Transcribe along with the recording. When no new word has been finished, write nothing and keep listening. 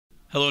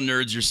Hello,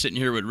 nerds. You're sitting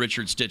here with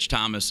Richard Stitch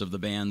Thomas of the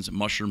bands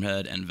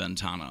Mushroomhead and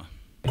Ventana.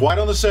 Quiet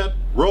on the set.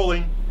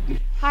 Rolling.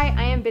 Hi,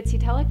 I am Bitsy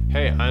Telek.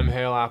 Hey, I'm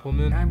Hale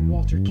Appleman. I'm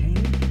Walter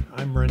Kane.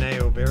 I'm Rene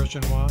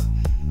Aubergenois.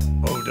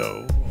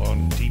 Odo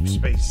on Deep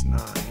Space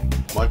Nine.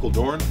 Michael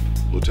Dorn,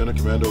 Lieutenant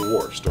Commander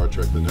Worf, Star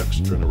Trek The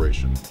Next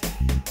Generation.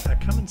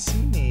 Come and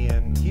see me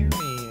and hear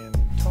me and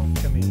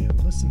talk to me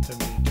and listen to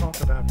me talk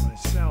about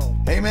myself.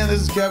 Hey man,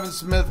 this is Kevin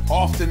Smith,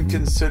 often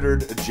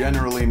considered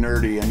generally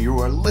nerdy, and you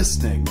are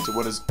listening to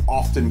what is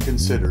often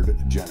considered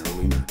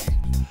generally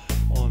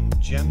nerdy. On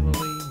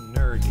Generally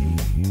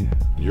Nerdy.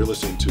 You're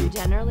listening to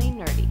Generally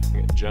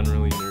nerdy.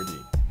 Generally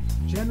nerdy.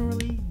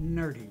 Generally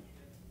nerdy.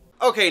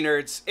 Okay,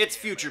 nerds, it's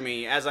future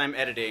me as I'm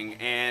editing,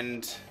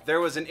 and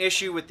there was an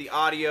issue with the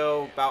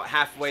audio about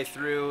halfway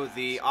through.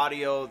 The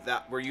audio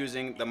that we're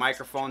using, the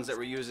microphones that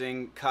we're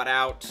using, cut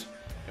out.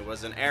 It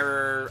was an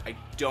error. I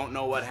don't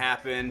know what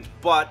happened,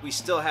 but we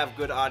still have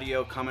good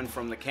audio coming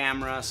from the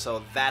camera,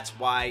 so that's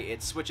why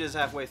it switches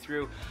halfway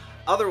through.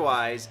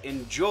 Otherwise,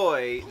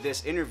 enjoy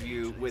this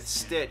interview with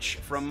Stitch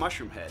from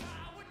Mushroomhead.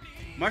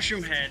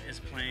 Mushroomhead is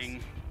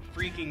playing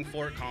freaking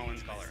Fort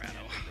Collins, Colorado.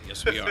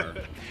 Yes, we are.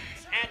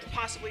 At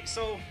possibly,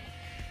 so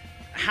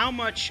how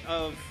much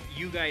of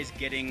you guys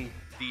getting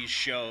these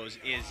shows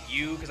is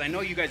you, because I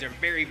know you guys are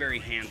very, very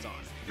hands-on.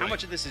 How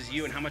much of this is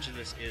you and how much of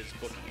this is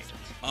booking agents?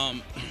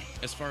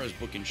 As far as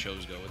booking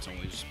shows go, it's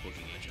always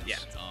booking agents. Yeah.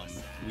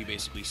 We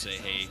basically say,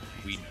 hey,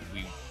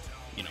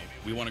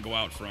 we want to go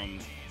out from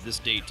this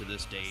date to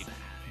this date,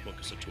 book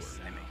us a tour.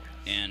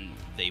 And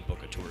they book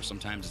a tour.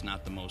 Sometimes it's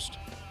not the most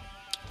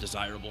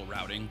desirable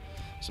routing.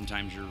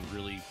 Sometimes you're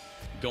really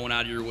going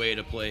out of your way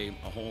to play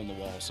a hole in the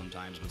wall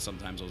sometimes, but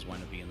sometimes those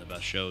wind up being the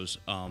best shows.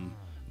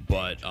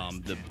 But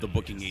the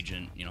booking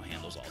agent,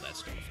 handles all that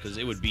stuff, because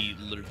it would be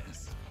literally,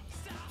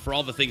 for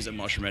all the things that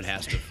Mushroomhead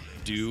has to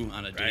do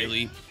on a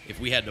daily, if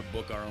we had to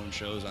book our own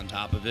shows on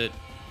top of it.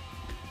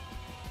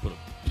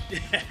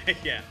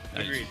 Yeah,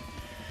 agreed.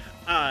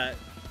 All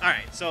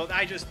right, so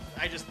I just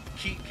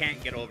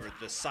can't get over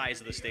the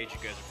size of the stage you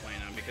guys are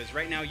playing on, because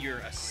right now you're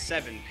a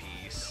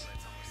 7-piece,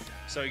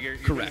 so you're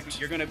correct.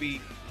 You're gonna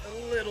be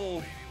a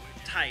little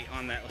tight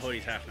on that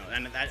Hody Taff note,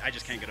 and I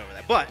just can't get over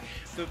that. But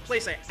the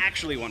place I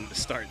actually wanted to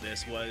start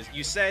this was,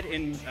 you said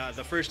in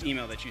the first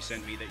email that you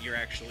sent me that you're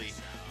actually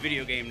a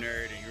video game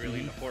nerd and you're really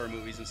into horror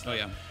movies and stuff. Oh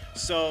yeah.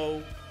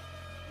 So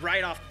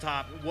right off the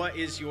top,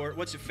 what's your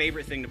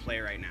favorite thing to play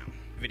right now,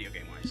 video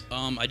game wise?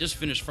 I just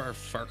finished Far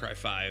Cry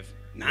 5.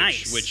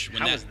 Nice. Which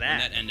when when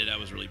that ended, I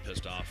was really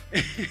pissed off.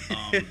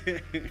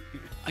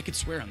 I could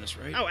swear on this,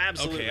 right? Oh,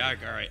 absolutely.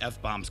 Okay, all right.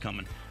 F-bomb's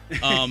coming.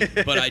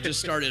 But I just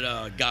started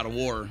God of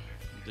War,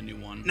 the new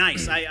one.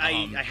 Nice.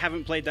 I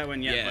haven't played that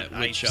one yet, yeah, but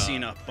I've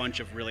seen a bunch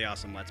of really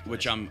awesome Let's Plays.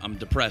 Which I'm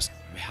depressed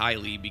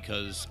highly,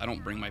 because I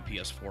don't bring my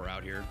PS4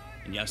 out here.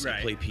 And yes,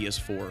 I play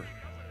PS4.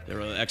 There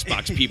are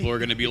Xbox people are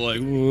going to be like,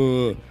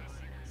 whoa.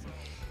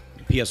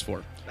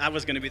 PS4. That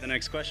was going to be the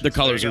next question. The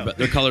colors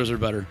are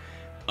better.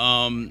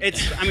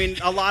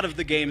 A lot of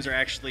the games are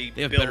actually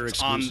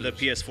built on the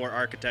PS4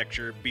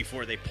 architecture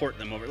before they port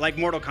them over. Like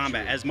Mortal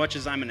Kombat, as much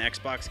as I'm an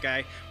Xbox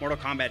guy, Mortal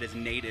Kombat is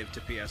native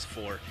to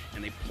PS4,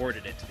 and they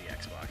ported it to the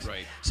Xbox.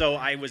 Right. So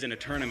I was in a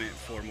tournament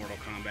for Mortal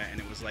Kombat,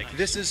 and it was like,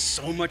 this is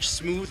so much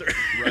smoother.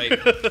 Right.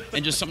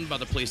 And just something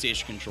about the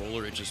PlayStation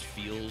controller, it just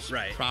feels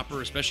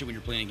proper, especially when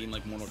you're playing a game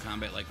like Mortal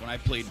Kombat. Like when I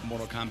played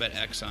Mortal Kombat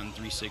X on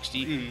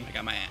 360, I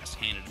got my ass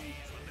handed to me.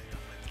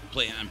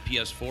 Playing on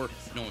PS4,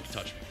 no one can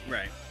touch me.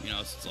 Right.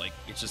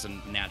 It's just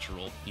a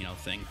natural,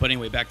 thing. But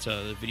anyway, back to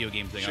the video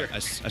game thing. Sure. I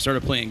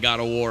started playing God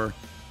of War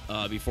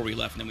before we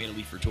left, and then we had to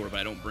leave for tour. But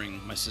I don't bring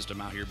my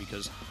system out here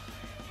because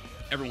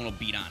everyone will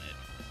beat on it.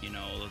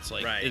 It's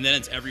like, and then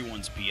it's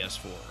everyone's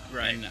PS4.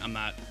 Right. And I'm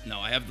not. No,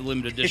 I have the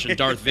limited edition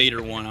Darth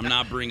Vader one. I'm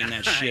not bringing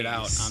that shit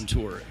out on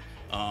tour.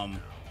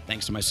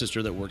 Thanks to my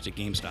sister that worked at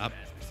GameStop,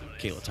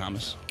 Kayla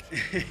Thomas.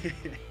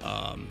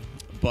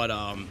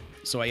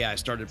 So I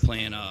started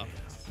playing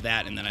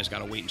that, and then I just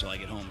gotta wait until I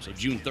get home. So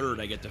June 3rd,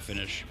 I get to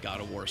finish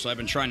God of War. So I've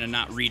been trying to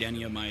not read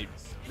any of my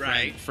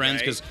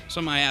friends, because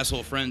some of my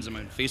asshole friends in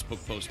my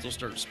Facebook posts, they'll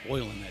start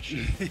spoiling that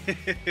shit.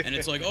 And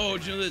it's like, oh,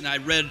 and I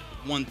read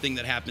one thing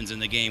that happens in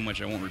the game,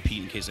 which I won't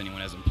repeat in case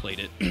anyone hasn't played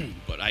it,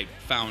 but I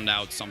found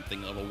out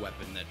something of a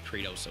weapon that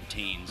Kratos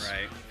obtains.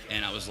 Right.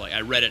 And I was like,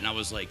 I read it, and I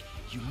was like,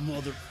 you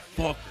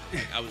motherfucker.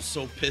 I was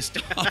so pissed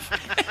off.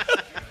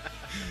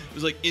 It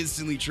was like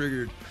instantly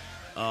triggered.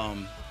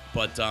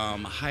 But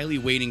highly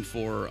waiting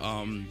for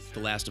The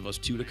Last of Us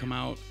 2 to come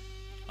out.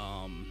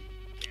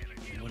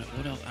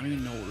 What else? I don't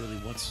even know really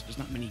there's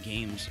not many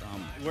games.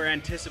 We're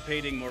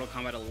anticipating Mortal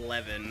Kombat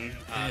 11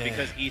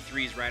 because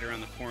E3 is right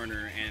around the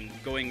corner, and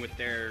going with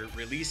their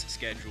release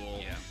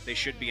schedule, they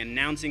should be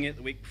announcing it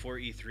the week before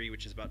E3,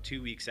 which is about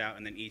 2 weeks out,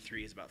 and then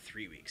E3 is about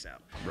 3 weeks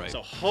out. Right.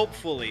 So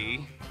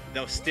hopefully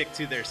they'll stick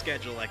to their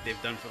schedule like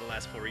they've done for the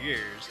last 4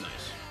 years.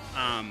 Nice.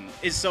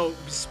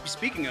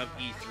 Speaking of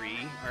E3,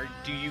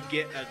 do you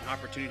get an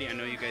opportunity? I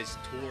know you guys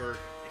tour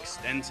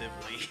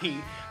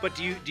extensively, but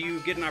do you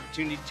get an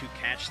opportunity to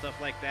catch stuff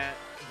like that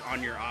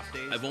on your off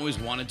days? I've always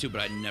wanted to,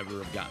 but I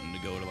never have gotten to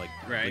go to like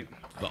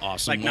the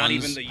awesome like ones. not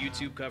even the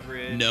YouTube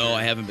coverage. No,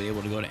 I haven't been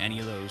able to go to any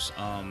of those.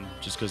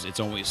 Just because it's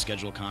always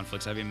schedule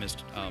conflicts. I've even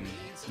missed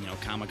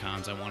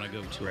Comic-Cons I want to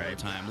go to all the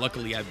time.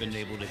 Luckily, I've been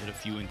able to hit a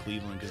few in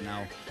Cleveland because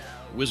now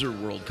Wizard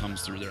World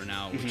comes through there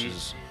now, which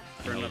is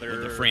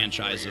the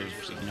franchise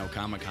of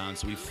Comic-Con.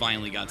 So we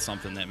finally got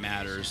something that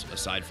matters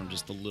aside from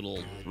just the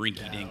little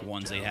rinky-dink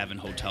ones they have in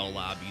hotel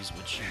lobbies,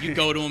 which you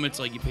go to them, it's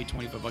like you pay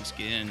 $25 to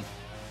get in.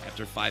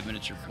 After 5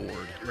 minutes, you're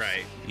bored.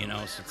 Right.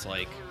 So it's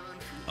like,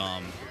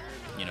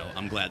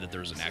 I'm glad that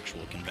there's an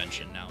actual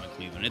convention now in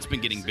Cleveland. It's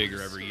been getting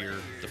bigger every year.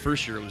 The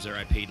first year it was there,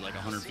 I paid like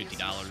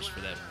 $150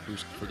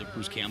 for the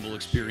Bruce Campbell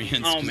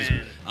experience. Oh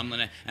man!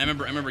 I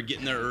remember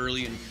getting there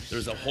early, and there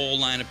was a whole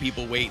line of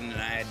people waiting,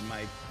 and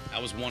I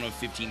was one of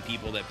 15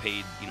 people that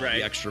paid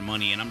the extra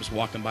money, and I'm just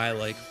walking by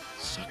like,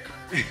 sucker.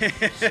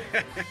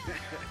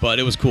 But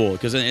it was cool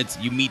because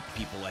you meet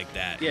people like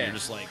that. Yeah. And you're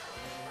just like,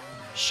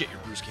 shit, you're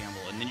Bruce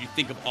Campbell, and then you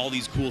think of all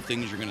these cool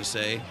things you're gonna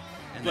say.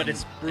 But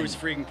it's Bruce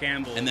freaking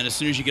Campbell. And then as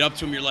soon as you get up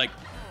to him, you're like,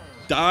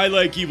 die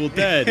like Evil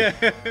Dead.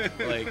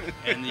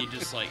 And you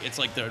just like, it's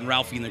like the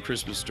Ralphie in the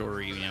Christmas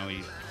Story,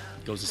 he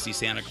goes to see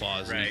Santa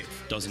Claus and he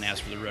doesn't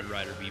ask for the Red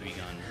Ryder BB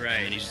gun. Right.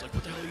 And then he's just like,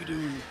 what the hell are you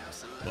doing?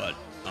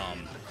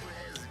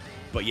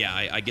 But yeah,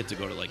 I get to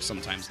go to like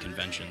sometimes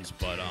conventions,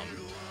 but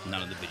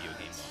none of the video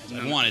game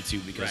ones. I wanted to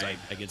because I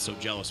get so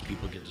jealous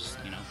people get just,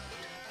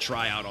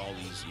 try out all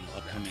these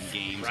upcoming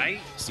games. Right.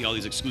 See all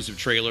these exclusive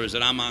trailers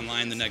that I'm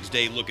online the next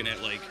day looking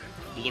at like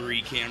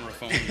blurry camera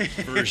phone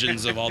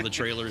versions of all the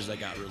trailers that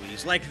got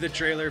released. Like the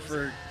trailer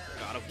for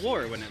God of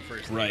War when it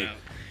first came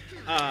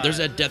out. There's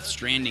that Death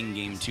Stranding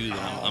game too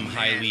that I'm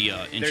highly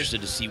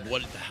interested to see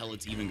what the hell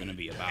it's even going to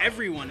be about.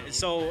 Everyone.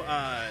 So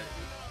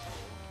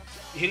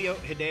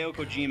Hideo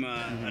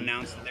Kojima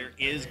announced that there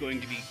is going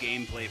to be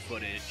gameplay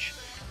footage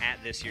at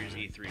this year's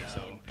E3.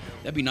 So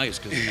that'd be nice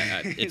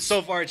because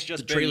so far it's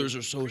just the trailers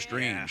are so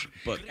strange.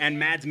 And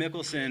Mads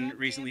Mikkelsen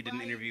recently did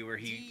an interview where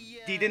he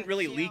didn't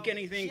really leak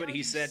anything, but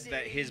he said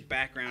that his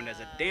background as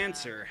a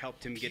dancer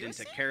helped him get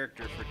into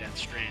character for Death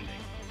Stranding,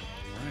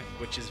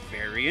 which is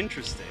very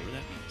interesting.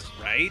 Whatever that means,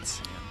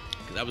 right?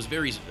 Because I was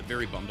very,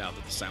 very bummed out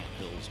that the Silent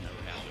Hills never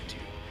happened too.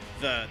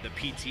 The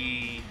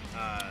PT,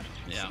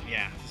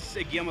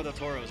 Guillermo del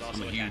Toro is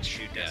also attached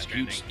to Death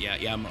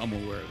Stranding. I'm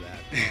aware of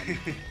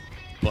that.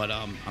 But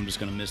I'm just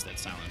gonna miss that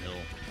Silent Hill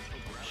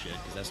shit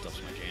because that stuff's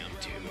my jam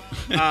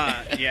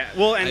too.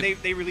 Well, and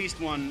they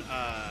released one.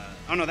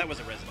 Oh no, that was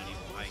a Resident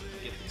Evil. I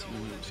get the two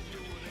movies.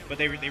 But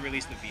they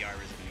released the VR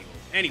Resident Evil.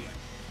 Anyway,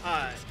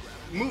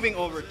 moving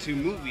over to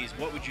movies,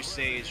 what would you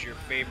say is your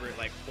favorite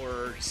like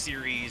horror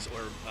series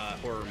or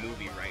horror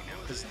movie right now?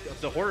 Because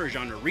the horror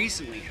genre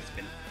recently has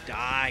been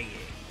dying.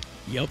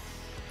 Yep.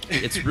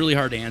 It's really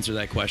hard to answer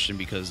that question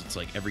because it's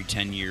like every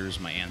 10 years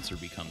my answer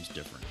becomes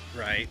different.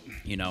 Right.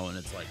 And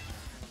it's like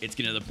it's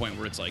getting to the point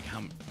where it's like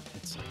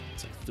it's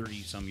like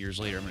 30 some years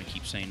later I'm gonna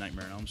keep saying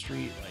Nightmare on Elm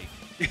Street,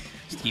 like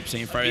keep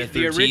saying Friday the 13th.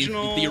 The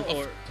original.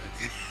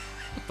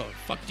 What the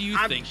fuck do you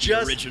think?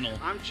 The original.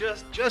 I'm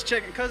just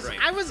checking because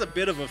I was a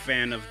bit of a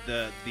fan of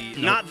the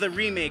not the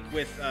remake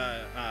with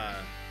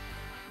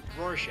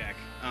Rorschach.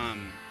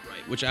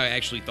 Right. Which I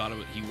actually thought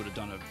he would have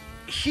done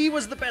He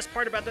was the best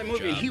part about that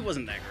movie, and he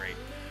wasn't that great.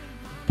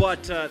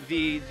 But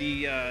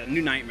the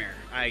New Nightmare,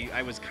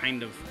 I was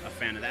kind of a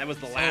fan of that. That was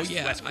the last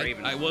Wes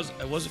Craven. I was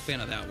a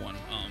fan of that one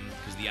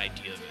because the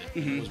idea of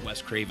it was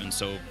Wes Craven,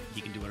 so he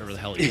can do whatever the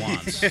hell he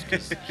wants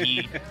because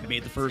he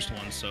made the first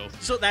one.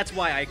 So that's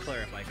why I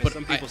clarify, because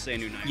some people say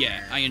New Nightmare.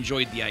 Yeah, I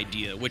enjoyed the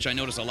idea, which I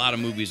notice a lot of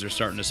movies are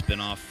starting to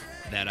spin off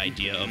that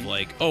idea of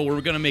like, oh,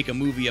 we're going to make a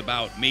movie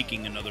about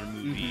making another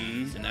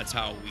movie, and that's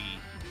how we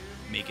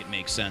make it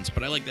make sense.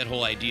 But I like that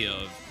whole idea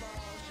of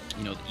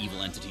the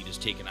evil entity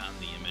just taking on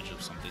the image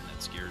of something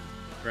that scared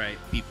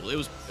people. That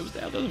was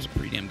a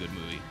pretty damn good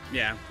movie.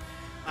 Yeah.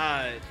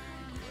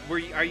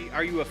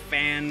 Are you a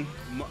fan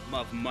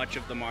of much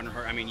of the modern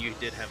horror? I mean, you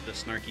did have the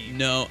snarky.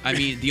 No, I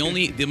mean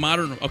the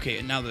modern.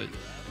 Okay, now that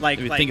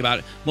think about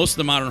it, most of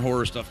the modern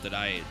horror stuff that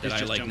I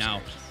like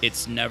now,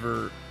 it's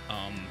never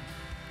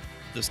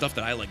the stuff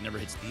that I like never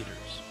hits theaters.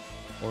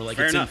 Or like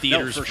it's in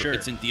theaters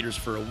it's in theaters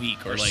for a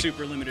week, or like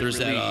super limited there's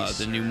release,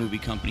 the new movie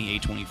company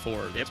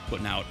A24 that's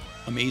putting out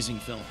amazing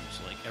films.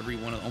 Like every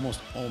one of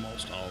almost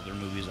all of their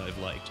movies I've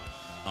liked.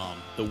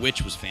 The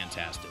Witch was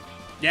fantastic.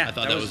 Yeah, I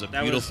thought that was a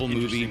beautiful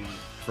movie,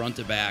 front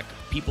to back.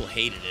 People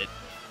hated it.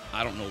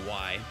 I don't know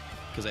why,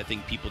 because I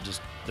think people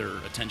just their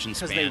attention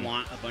span. Because they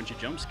want a bunch of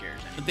jump scares.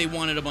 But they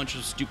wanted a bunch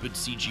of stupid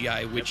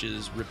CGI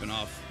witches ripping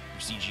off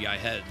CGI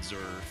heads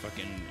or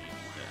fucking.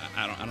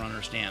 I don't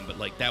understand, but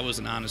like that was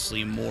an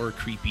honestly more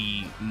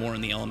creepy, more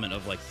in the element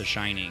of like The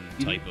Shining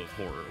type of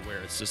horror, where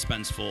it's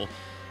suspenseful,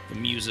 the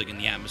music and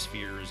the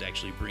atmosphere is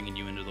actually bringing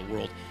you into the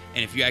world,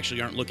 and if you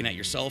actually aren't looking at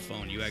your cell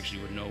phone, you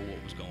actually would know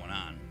what was going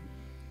on.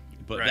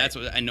 But that's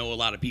what I know. A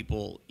lot of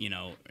people,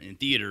 in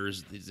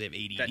theaters, they have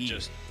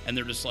ADD, and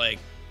they're just like,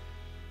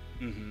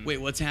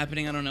 "Wait, what's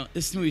happening? I don't know.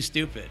 This movie's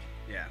stupid."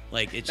 Yeah,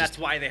 like it's that's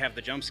why they have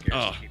the jump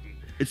scares. To keep them.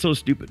 It's so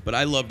stupid, but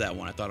I love that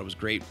one. I thought it was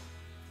great.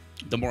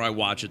 The more I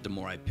watch it, the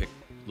more I pick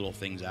little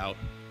things out.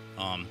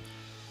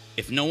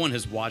 If no one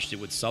has watched it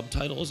with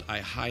subtitles, I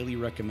highly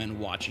recommend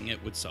watching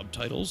it with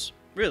subtitles.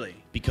 Really?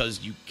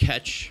 Because you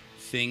catch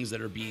things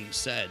that are being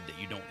said that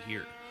you don't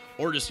hear.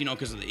 Or just,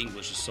 because the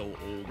English is so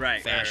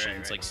old-fashioned.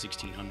 It's like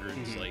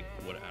 1600s, like,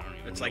 what, I don't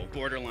even know. It's like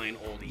borderline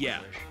old English.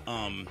 Yeah.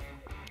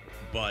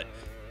 But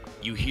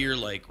you hear,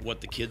 like, what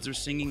the kids are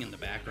singing in the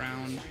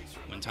background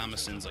when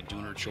Thomason's, like,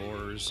 doing her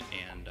chores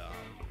and,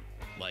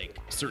 like,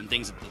 certain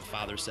things that the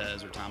father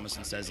says or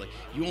Thomason says. Like,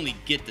 you only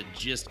get the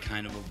gist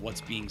kind of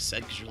what's being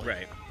said because you're like,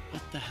 right.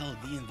 What the hell?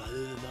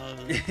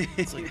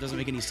 It's like, it doesn't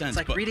make any sense.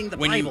 It's like reading the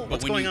Bible.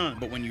 What's going on?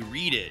 But when you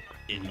read it,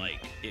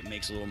 it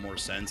makes a little more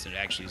sense, and it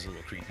actually is a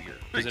little creepier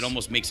because it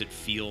almost makes it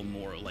feel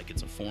more like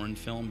it's a foreign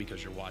film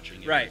because you're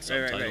watching it with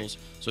subtitles.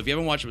 Right. So if you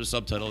haven't watched it with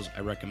subtitles,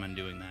 I recommend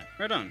doing that.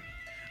 Right on.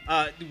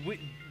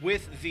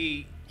 With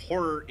the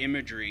horror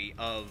imagery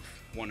of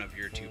one of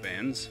your two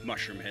bands,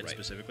 Mushroomhead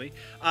specifically,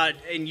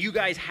 and you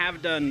guys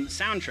have done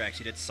soundtracks.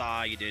 You did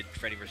Saw, you did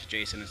Freddy vs.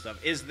 Jason and stuff.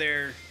 Is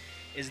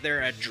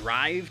there a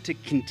drive to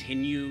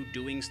continue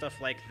doing stuff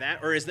like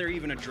that? Or is there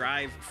even a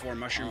drive for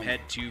Mushroomhead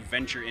to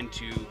venture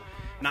into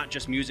not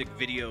just music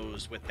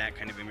videos with that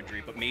kind of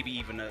imagery, but maybe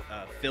even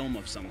a film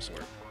of some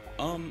sort?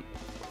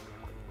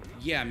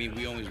 Yeah, I mean,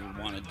 we always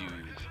want to do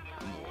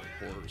more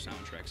horror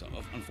soundtracks.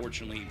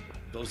 Unfortunately,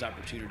 those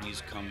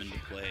opportunities come into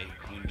play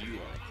when you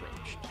are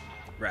approached.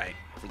 Right.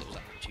 For those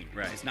opportunities.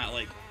 Right. It's not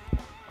like,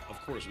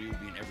 of course, we would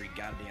be in every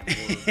goddamn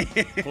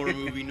horror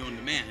movie known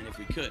to man if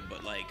we could,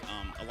 but like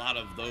a lot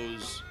of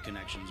those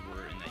connections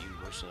were in that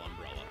Universal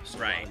umbrella. So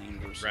right.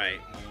 Universal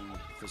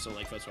so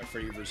like that's why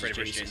Freddy vs.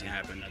 Jason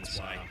happened. That's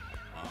why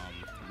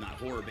not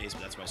horror based,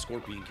 but that's why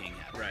Scorpion King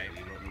happened. Right.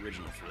 We wrote an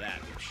original for that,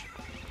 which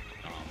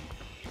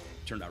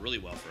turned out really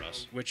well for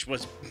us. Which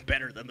was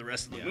better than the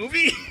rest of the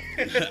movie.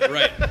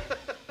 Right.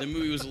 The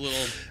movie was a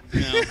little,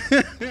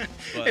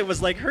 but it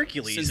was like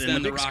Hercules. Since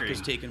then, The Rock has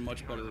taken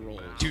much better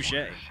roles. Touche.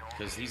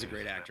 Because he's a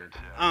great actor.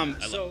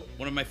 So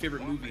one of my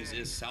favorite movies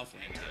is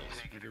Southland Tales.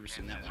 Have you ever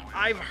seen that one?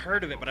 I've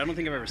heard of it, but I don't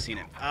think I've ever seen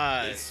it.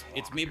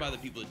 It's made by the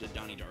people that did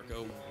Donnie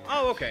Darko.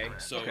 Oh, okay.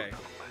 So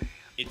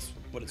it's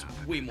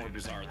way more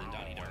bizarre than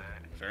Donnie Darko.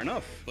 Fair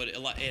enough. But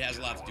it has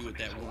a lot to do with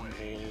that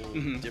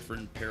wormhole,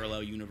 different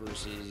parallel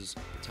universes,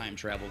 time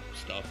travel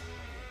stuff.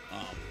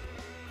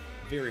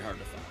 Very hard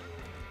to follow.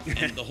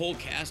 And the whole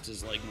cast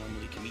is like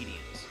normally comedians.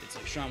 It's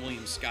like Sean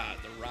William Scott,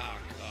 The Rock,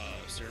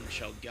 Sarah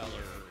Michelle Gellar,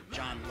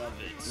 John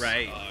Lovitz,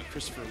 right.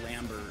 Christopher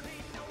Lambert,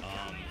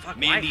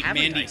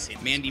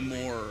 Mandy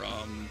Moore,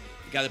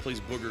 the guy that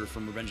plays Booger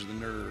from Revenge of the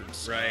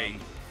Nerds. Right.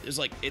 It's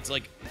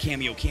like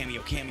cameo.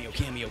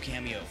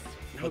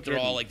 But they're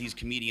all like these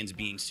comedians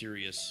being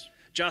serious.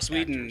 Joss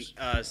Whedon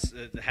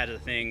had a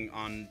thing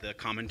on the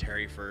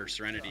commentary for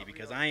Serenity,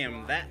 because I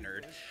am that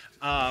nerd,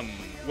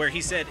 where he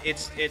said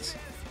it's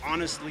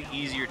honestly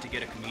easier to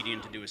get a comedian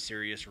to do a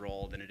serious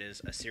role than it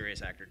is a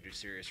serious actor to do a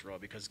serious role,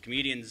 because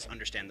comedians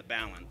understand the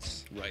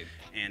balance. Right.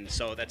 And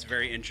so that's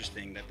very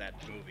interesting that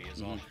movie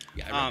is all.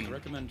 Yeah, I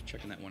recommend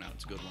checking that one out.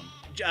 It's a good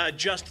one.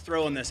 Just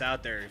throwing this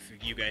out there,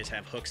 if you guys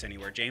have hooks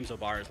anywhere, James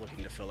O'Barr is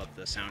looking to fill up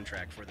the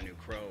soundtrack for the new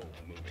Crow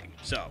movie.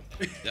 So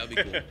that would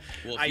be cool.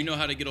 Well, if you know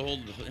how to get a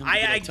hold of him,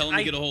 tell him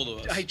to get a hold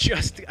of us.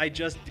 I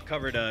just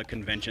covered a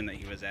convention that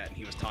he was at, and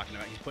he was talking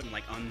about he's putting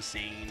like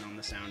Unsane on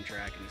the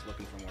soundtrack, and he's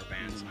looking for more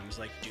bands. And I was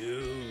like,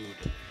 dude.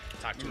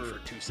 Talked to him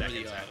for 2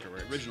 seconds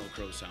afterwards. The original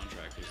Crow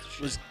soundtrack was the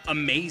shit. Was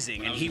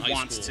amazing, and he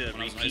wants to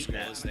repeat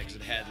that. Because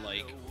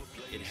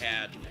it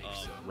had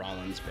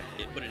Rollins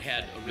band, but it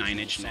had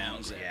 9-inch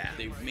songs. Yeah,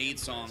 they made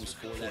songs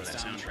for that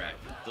soundtrack.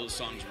 Those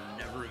songs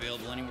were never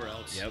available anywhere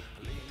else. Yep.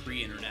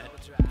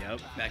 Pre-internet.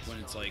 Yep. Back when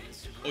it's like,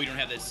 oh, you don't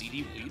have that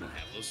CD? Well, you don't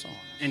have those songs.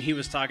 And he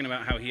was talking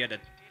about how he had to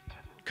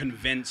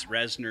convince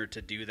Reznor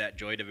to do that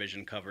Joy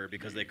Division cover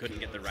because they couldn't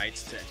get the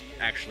rights to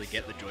actually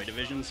get the Joy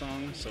Division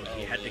song, so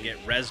he had to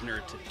get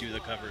Reznor to do the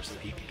cover so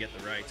he could get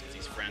the rights because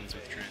he's friends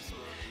with Trent.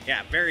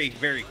 Yeah, very,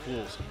 very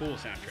cool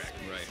soundtrack.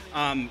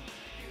 Right.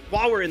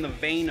 While we're in the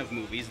vein of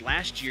movies,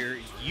 last year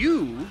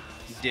you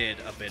did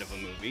a bit of a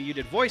movie. You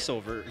did voice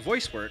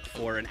work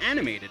for an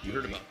animated movie.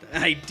 You heard about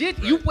that? I did.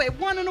 Right. You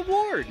won an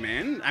award,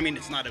 man. I mean,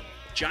 it's not a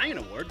giant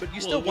award, but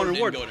you still won an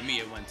award. It didn't go to me.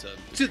 It went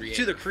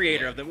to the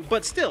creator of the.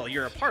 But still,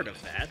 you're a part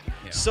of that.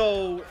 Yeah.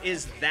 So,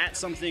 is that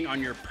something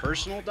on your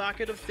personal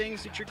docket of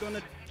things that you're going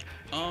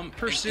to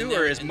pursue,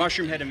 or is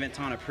Mushroomhead and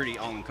Ventana pretty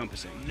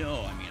all-encompassing?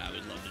 No, I mean, I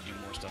would love to do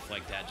more stuff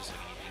like that, just like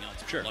anything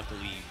else. Sure.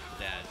 Luckily,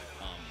 that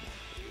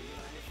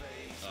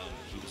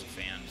he was a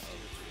fan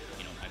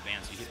of my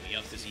band, so he hit me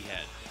up because he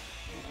had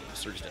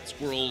Search Dead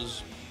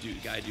Squirrels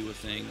guy do a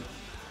thing.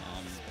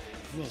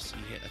 Who else?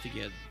 I think he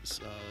had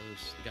the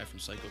guy from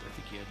Psycho. I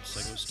think he had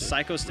Psycho Stick.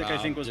 Psycho Stick, I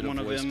think, was one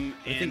of them.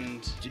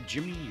 And did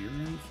Jimmy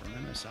Yearman from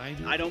MSI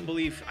do it? I don't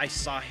believe I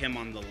saw him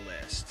on the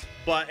list,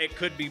 but it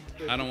could be.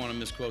 I don't want to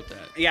misquote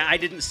that. Yeah, I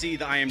didn't see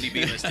the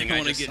IMDb listing.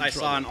 I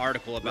saw an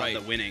article about right.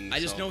 the winnings. I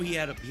just know he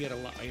had a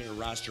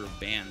roster of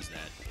bands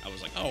that I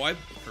was like, oh, I've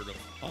heard of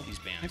all these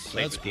bands. I so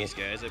played that's with cool. these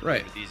guys. I played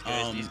right. with these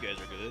guys. These guys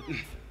are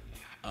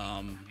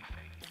good.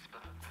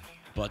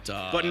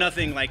 But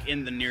nothing like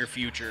in the near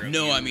future.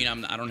 No, I mean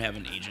I don't have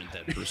an agent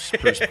that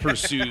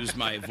pursues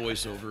my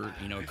voiceover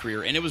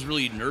career, and it was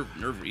really nerve.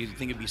 You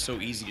think it'd be so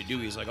easy to do.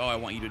 He's like, oh, I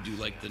want you to do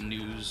like the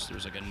news.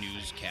 There's like a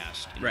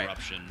newscast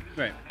interruption,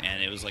 right?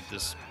 And it was like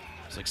this.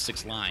 It's like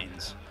 6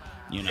 lines.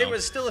 It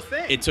was still a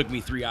thing. It took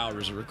me 3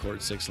 hours to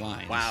record 6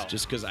 lines. Wow.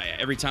 Just because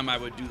every time I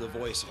would do the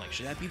voice, I'm like,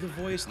 should that be the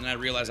voice? And then I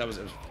realized I was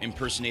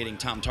impersonating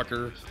Tom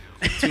Tucker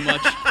too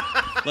much.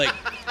 Like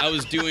I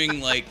was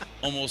doing like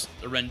almost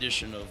a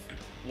rendition of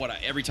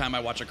every time I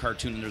watch a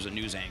cartoon and there's a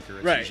news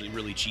anchor, it's usually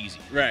really cheesy.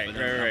 Right, but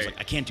then I was like,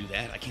 I can't do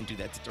that.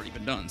 It's already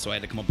been done. So I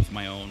had to come up with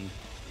my own,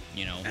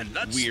 and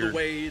that's weird, the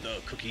way the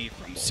cookie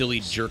crumbles.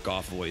 silly jerk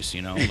off voice,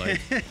 like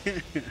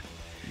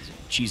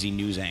cheesy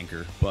news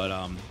anchor.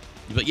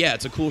 But yeah,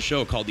 it's a cool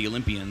show called The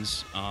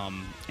Olympians,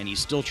 and he's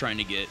still trying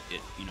to get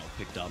it,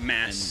 picked up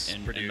and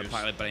the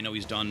pilot. But I know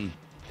he's done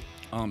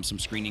some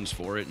screenings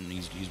for it, and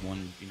he's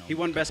won. He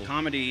won Best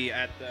Comedy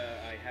at the.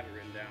 I have it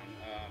written down.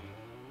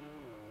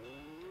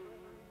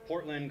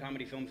 Portland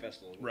Comedy Film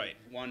Festival. Right.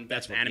 Won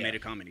Best Animated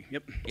Comedy.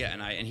 Yep. Yeah,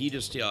 and he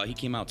just he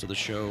came out to the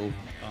show.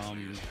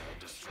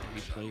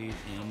 We played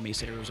in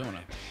Mesa,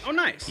 Arizona. Oh,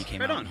 nice. He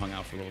came out and hung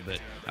out for a little bit.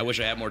 I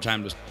wish I had more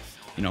time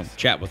to,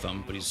 chat with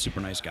him, but he's a super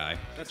nice guy.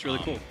 That's really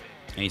cool.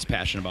 And he's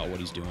passionate about what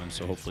he's doing,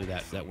 so hopefully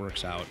that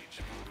works out.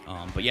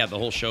 But yeah, the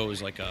whole show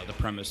is like the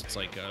premise. It's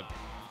like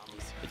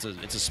it's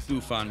a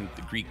spoof on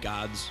the Greek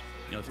gods.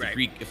 If the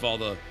Greek, if all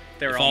the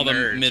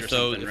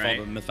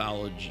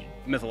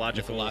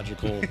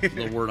mythological,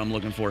 the word I'm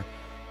looking for,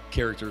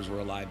 characters were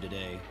alive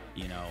today,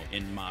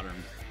 in modern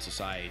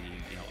society,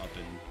 up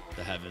in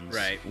the heavens,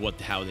 right?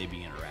 How they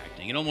be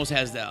interacting. It almost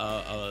has that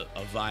a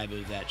vibe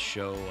of that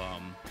show.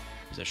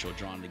 Is that show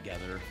Drawn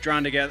Together?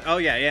 Drawn Together. Oh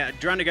yeah.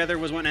 Drawn Together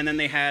was one, and then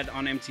they had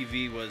on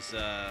MTV was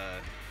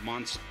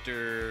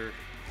Monster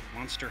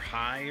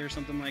High or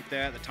something like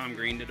that Tom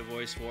Green did a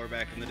voice for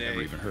back in the day.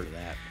 Never even heard of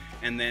that.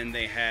 And then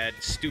they had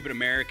Stupid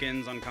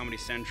Americans on Comedy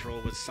Central,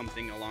 was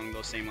something along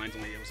those same lines.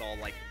 Only it was all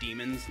like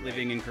demons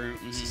living in current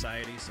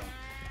society. So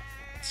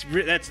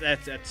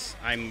that's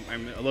I'm a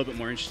little bit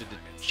more interested to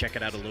check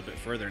it out a little bit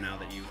further now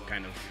that you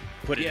kind of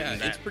put it in that.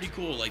 Yeah, it's pretty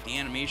cool. Like the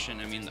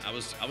animation. I mean, I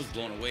was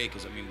blown away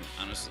because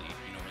honestly,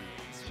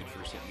 when you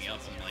first hit me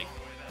up, I'm like,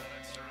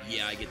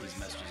 yeah, I get these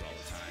messages all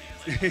the time.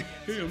 Like,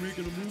 hey, I'm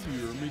making a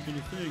movie or I'm making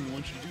a thing. I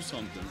want you to do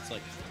something. It's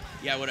like,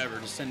 yeah, whatever.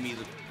 Just send me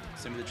the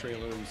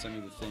trailer and send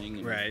me the thing.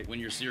 And right. When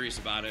you're serious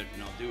about it,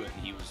 and I'll do it.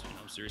 And he was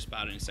serious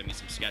about it and sent me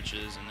some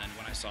sketches. And then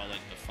when I saw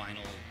like the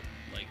final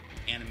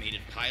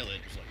animated pilot,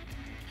 it was like,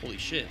 holy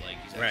shit! Like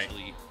he's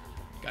actually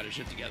got his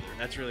shit together.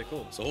 That's really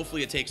cool. So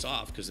hopefully it takes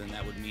off, because then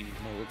that would mean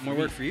more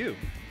work for you.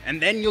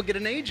 And then you'll get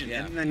an agent,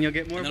 and then you'll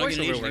get more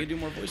voiceover work. Do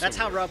more voiceover. That's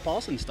how Rob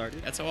Paulson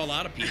started. That's how a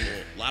lot of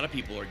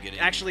people are getting.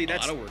 Actually,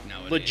 that's a lot of work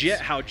nowadays. Legit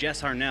how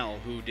Jess Harnell,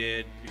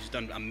 who's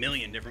done a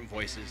million different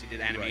voices. He did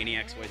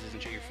Animaniacs voices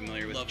and shit. You're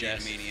familiar with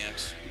Jess?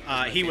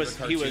 Animaniacs. He was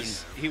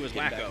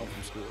wacko.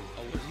 From school.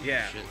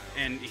 Yeah,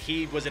 and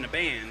he was in a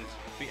band.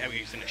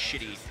 He was in a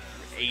shitty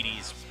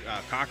 80s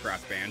cock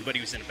rock band, but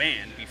he was in a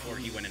band before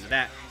he went into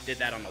that. Did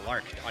that on the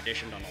Lark,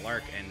 auditioned on the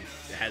Lark, and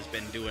has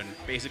been doing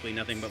basically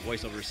nothing but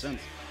voiceovers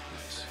since.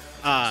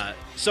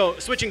 So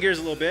switching gears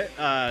a little bit,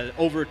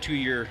 over to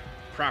your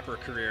proper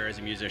career as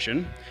a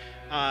musician.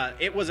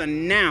 It was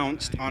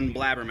announced on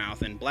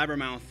Blabbermouth, and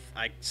Blabbermouth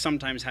I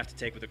sometimes have to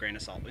take with a grain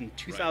of salt. In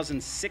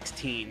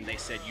 2016, they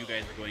said you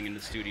guys were going into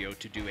the studio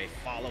to do a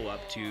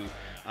follow-up to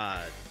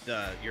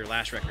your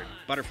last record,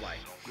 Butterfly.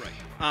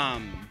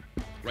 Right.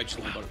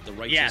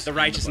 The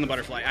Righteous and the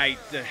Butterfly. I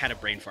had a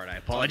brain fart. I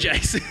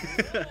apologize.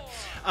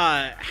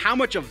 How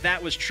much of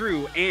that was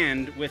true?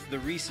 And with the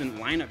recent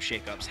lineup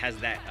shakeups, has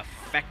that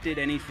affected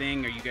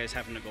anything? Are you guys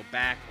having to go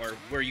back, or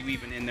were you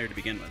even in there to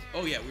begin with?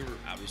 Oh yeah, we were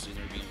obviously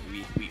there.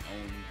 We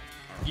own.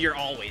 You're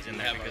always in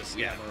there because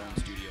we have our own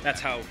studio.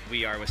 That's how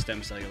we are with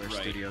STEM Cellular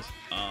Studios.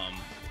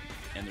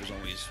 And there's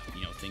always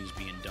things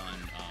being done.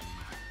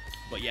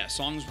 But yeah,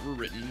 songs were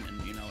written, and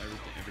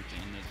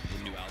everything.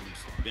 The new album's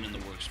been in the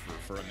works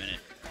for a minute.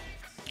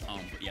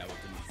 But yeah, with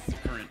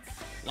the current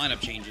lineup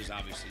changes,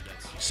 obviously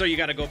that's. So you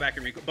got to go back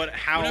and record. But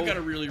how? We're not got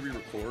to really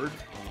re-record.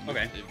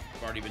 Okay. They've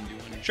already been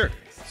doing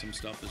some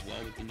stuff as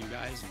well with the new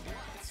guys.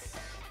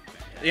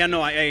 Yeah,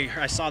 no,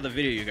 I saw the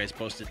video you guys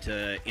posted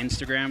to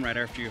Instagram right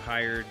after you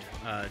hired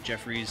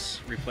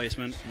Jeffrey's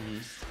replacement.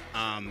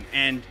 Mm-hmm.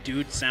 And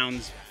dude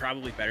sounds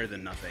probably better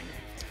than nothing.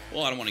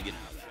 Well, I don't want to get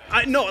into that.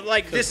 No,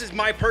 like this is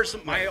my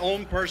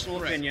own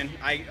personal opinion.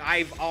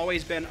 I've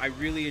always been. I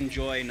really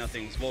enjoy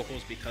Nothing's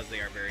vocals because they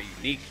are very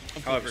unique.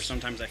 However,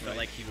 sometimes I felt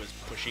like he was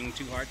pushing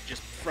too hard.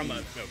 Just from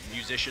a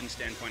musician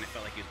standpoint, I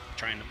felt like he was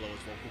trying to blow his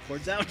vocal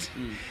cords out,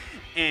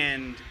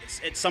 and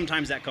it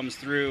sometimes that comes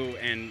through.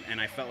 And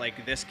I felt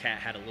like this cat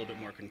had a little bit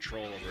more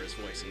control over his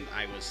voice, and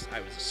I was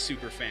a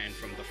super fan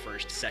from the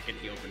first second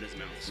he opened his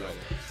mouth. So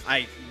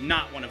I'm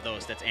not one of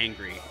those that's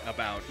angry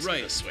about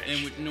the switch.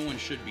 And no one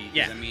should be.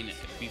 Yeah. I mean,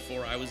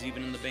 before I was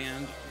even in the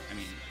band, I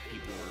mean,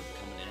 people were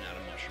coming in and out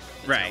of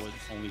Mushroomhead. Right.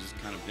 That's how it's always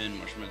kind of been.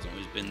 Mushroomhead's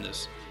always been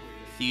this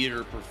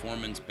theater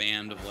performance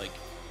band of like,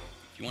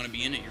 if you want to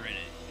be in it, you're in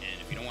it,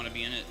 and if you don't want to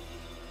be in it,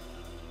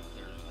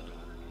 there's the door.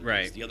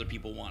 Right. The other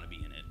people want to be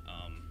in it.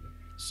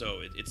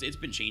 So it's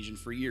been changing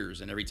for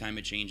years, and every time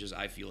it changes,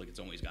 I feel like it's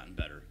always gotten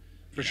better.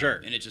 For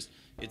sure. And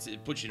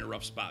it puts you in a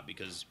rough spot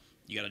because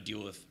you got to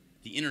deal with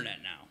the internet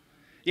now.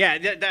 Yeah,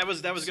 that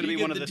was going to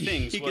be one of the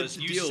things.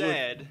 You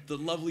said the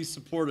lovely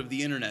support of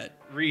the internet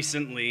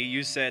recently.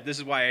 You said this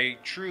is why I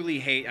truly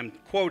hate. I'm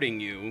quoting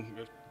you.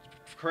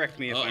 Correct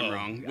me if I'm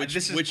wrong.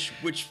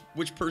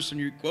 Which person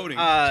are you quoting?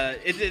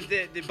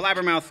 The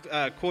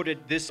Blabbermouth quoted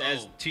this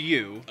as to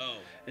you. Oh.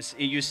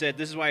 You said,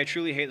 "This is why I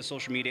truly hate the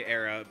social media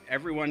era.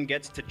 Everyone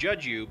gets to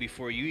judge you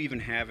before you even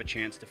have a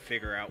chance to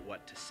figure out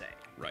what to say."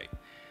 Right.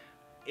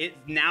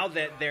 Now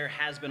that there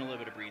has been a little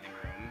bit of breathing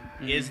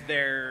room, is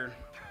there?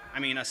 I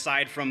mean,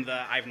 aside from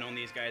the I've known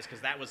these guys,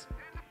 because that was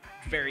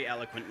very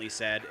eloquently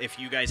said. If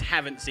you guys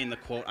haven't seen the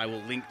quote, I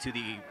will link to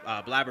the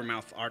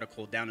Blabbermouth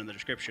article down in the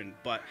description.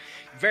 But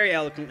very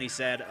eloquently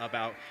said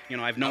about,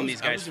 I've known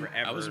these guys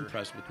forever. I was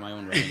impressed with my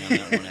own writing on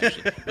that one,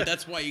 actually. But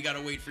that's why you got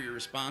to wait for your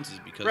responses,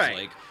 because,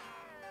 like,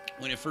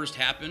 when it first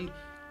happened,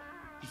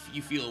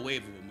 you feel a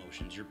wave of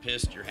emotions. You're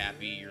pissed, you're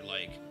happy, you're,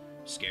 like,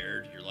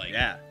 scared. You're like,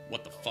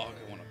 what the fuck?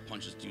 I want to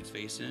punch this dude's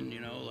face in,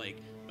 like,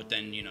 but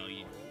then, you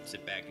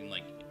sit back and,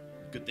 like,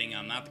 good thing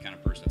I'm not the kind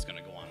of person that's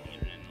going to go on the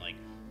internet and, like,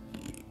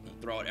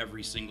 throw out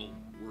every single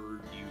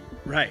word you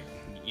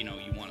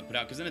want to put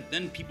out, because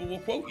then people will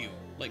quote you.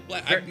 Like,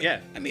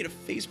 I made a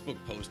Facebook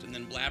post, and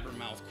then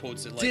Blabbermouth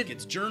quotes it like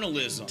it's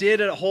journalism.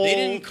 Did a whole They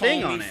didn't call thing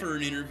me on for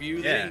an interview.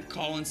 They didn't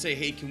call and say,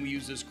 hey, can we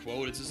use this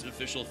quote? Is this an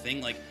official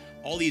thing? Like,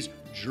 all these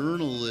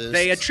journalists.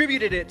 They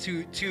attributed it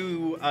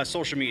to a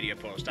social media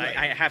post.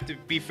 I have to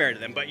be fair to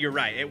them, but you're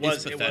right. It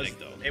was pathetic,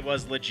 though. It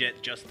was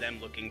legit just them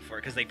looking for,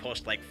 because they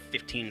post like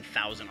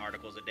 15,000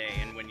 articles a day,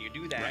 and when you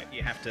do that,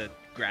 you have to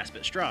grasp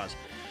at straws.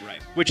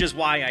 Right. Which is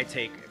why I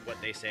take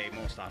what they say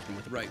most often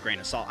with a grain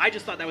of salt. I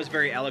just thought that was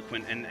very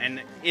eloquent.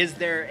 And is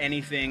there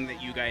anything that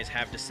you guys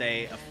have to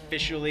say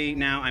officially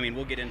now? I mean,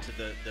 we'll get into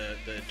the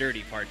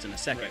dirty parts in a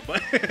second,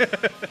 but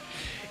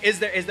is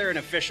there an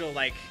official,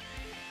 like,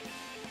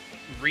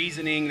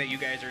 reasoning that you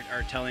guys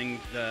are telling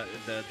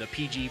the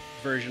PG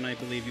version, I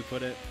believe you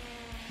put it?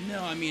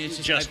 No, I mean, it's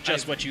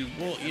just what you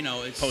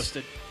it's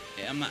posted.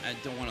 I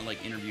don't want to,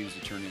 like, interviews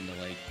to turn into,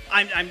 like,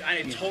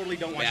 I totally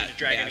don't want you to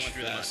drag anyone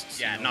through the mud.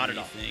 Yeah, not at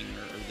all.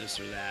 Or this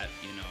or that,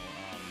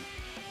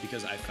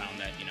 because I found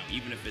that,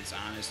 even if it's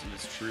honest and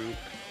it's true,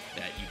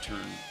 that you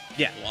turn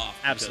people off.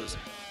 Absolutely.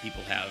 Because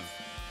people have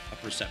a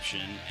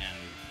perception, and,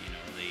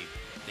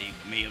 they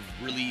may have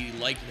really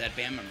liked that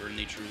band member, and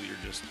they truly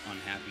are just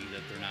unhappy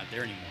that they're not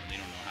there anymore. They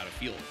don't know how to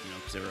feel,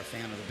 because they were a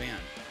fan of the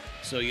band.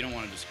 So you don't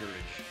want to discourage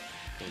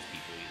those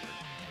people either.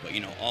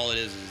 But, all it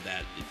is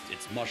that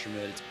it's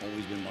Mushroomhead. It's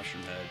always been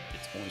Mushroomhead.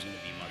 It's always going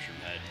to be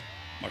Mushroomhead.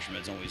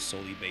 Mushroomhead's always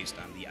solely based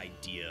on the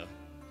idea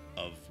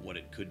of what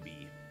it could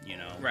be,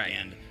 Right.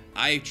 And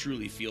I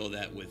truly feel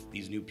that with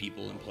these new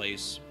people in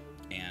place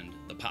and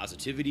the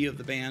positivity of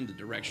the band, the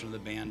direction of the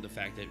band, the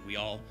fact that we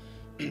all,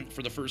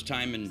 for the first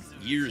time in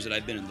years that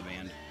I've been in the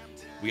band,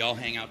 we all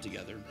hang out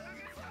together.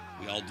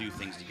 We all do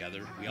things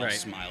together. We all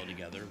smile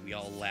together. We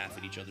all laugh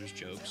at each other's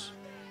jokes.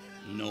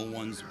 No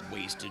one's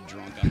wasted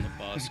drunk on the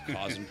bus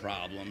causing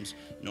problems.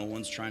 No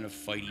one's trying to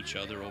fight each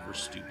other over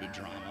stupid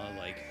drama.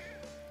 Like,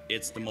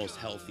 it's the most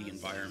healthy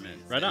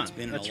environment it's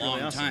been in a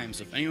long time.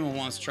 So if anyone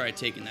wants to try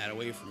taking that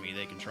away from me,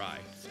 they can try.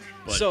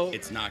 But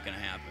it's not going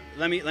to happen.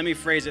 Let me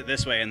phrase it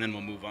this way, and then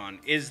we'll move on.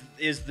 Is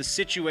the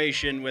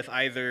situation with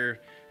either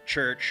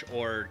Church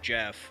or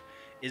Jeff,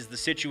 is the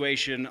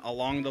situation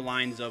along the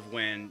lines of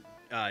when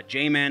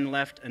J-Man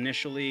left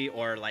initially,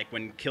 or like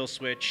when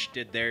Killswitch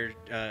did their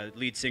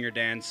lead singer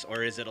dance,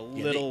 or is it a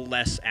little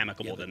less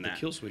amicable than that?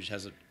 The Killswitch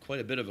has quite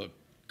a bit of a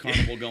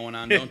carnival going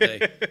on, don't they?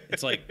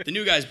 It's like the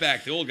new guy's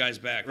back, the old guy's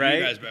back, the new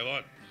guy's back.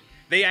 What?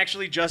 They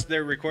actually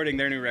they're recording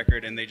their new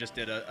record, and they just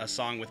did a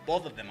song with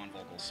both of them on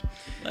vocals.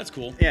 That's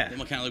cool. Yeah. Kind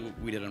of like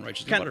what we did on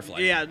Righteous Butterfly.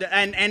 Yeah,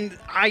 and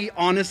I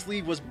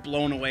honestly was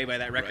blown away by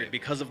that record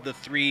because of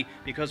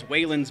because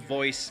Waylon's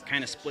voice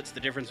kind of splits the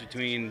difference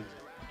between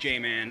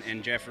J-Man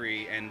and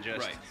Jeffrey, and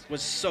just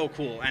was so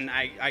cool. And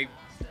I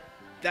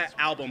that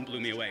album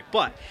blew me away.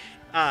 But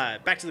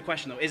back to the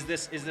question though, is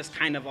this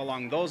kind of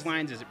along those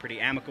lines? Is it pretty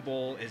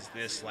amicable? Is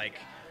this like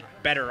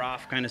better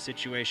off kind of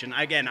situation?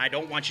 Again, I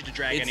don't want you to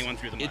drag anyone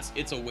through the mud.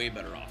 It's a way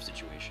better off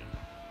situation.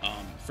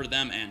 for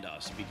them and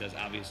us, because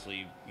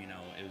obviously, you know,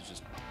 it was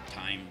just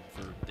time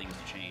for things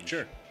to change.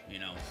 Sure. You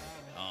know,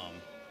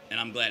 and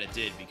I'm glad it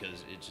did,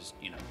 because it just,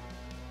 you know,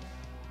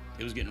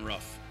 it was getting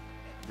rough.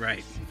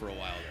 Right. For a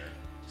while there.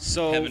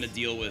 So having to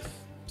deal with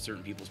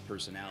certain people's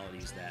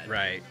personalities that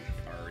right.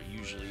 are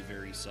usually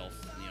very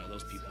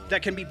those people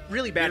that can be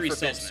really bad very for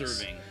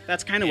self-serving.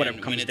 That's kind of what it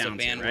when comes it's down a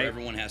band to, right? where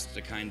everyone has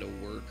to kind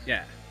of work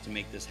to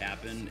make this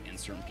happen, and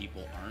certain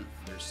people aren't.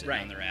 They're sitting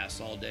on their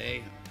ass all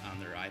day on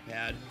their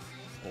iPad,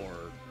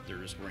 or they're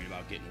just worrying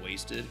about getting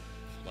wasted.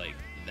 Like,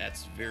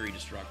 that's very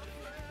destructive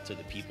to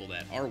the people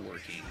that are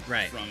working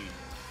from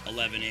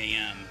 11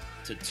 a.m.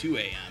 to 2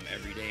 a.m.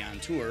 every day on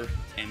tour,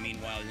 and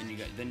meanwhile,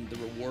 then the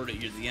reward at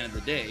the end of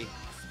the day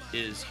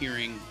is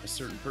hearing a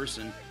certain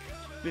person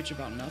bitch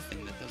about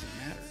nothing that doesn't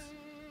matter.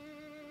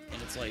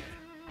 And it's like,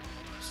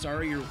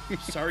 sorry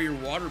your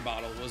water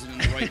bottle wasn't in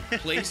the right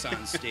place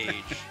on stage.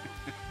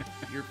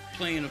 You're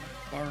playing a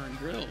bar and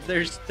grill.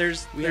 There's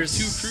we have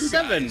 2 crew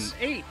 7, guys.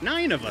 8,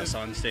 9 of us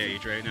on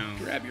stage right now.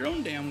 Grab your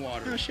own damn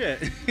water. Oh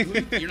shit.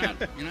 You're not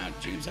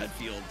James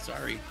Hetfield,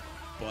 sorry.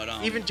 But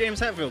even James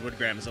Hetfield would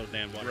grab his own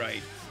damn water.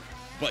 Right.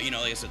 But you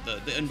know, like I said,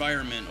 the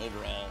environment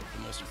overall,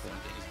 the most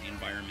important thing is the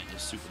environment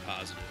is super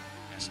positive,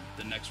 and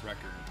the next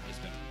record is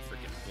gonna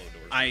freaking blow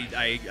doors.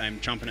 I'm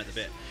chomping at the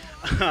bit.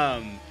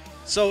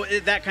 So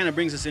that kind of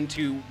brings us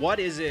into what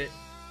is it?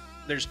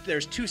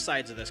 There's 2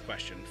 sides of this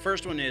question.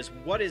 First one is,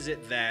 what is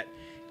it that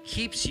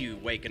keeps you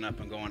waking up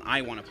and going,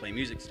 I want to play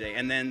music today?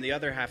 And then the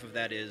other half of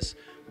that is,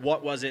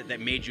 what was it that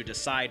made you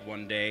decide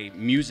one day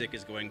music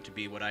is going to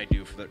be what I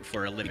do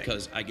for a living?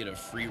 Because I get a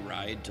free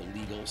ride to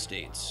legal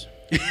states.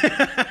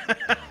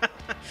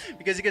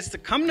 Because he gets to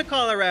come to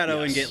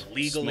Colorado and get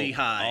legally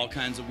high. All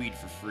kinds of weed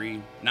for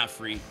free. Not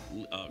free.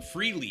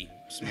 Freely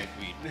smoke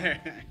weed.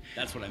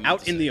 That's what I meant.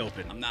 Out in the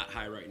open. I'm not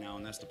high right now,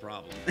 and that's the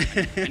problem.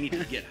 I need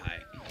to get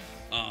high.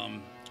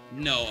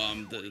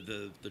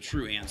 The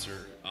true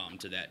answer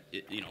to that,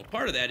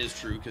 part of that is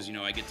true, because, you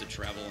know, I get to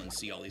travel and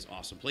see all these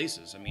awesome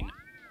places. I mean,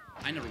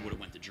 I never would have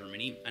went to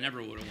Germany. I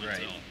never would have went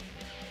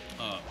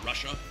to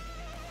Russia.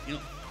 You know,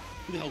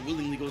 who the hell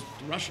willingly goes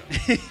to Russia?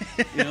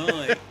 You know,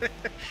 like,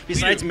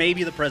 besides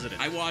maybe the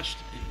president. I watched,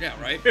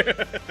 right?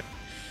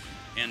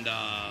 And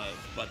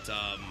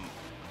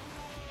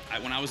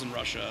when I was in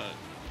Russia,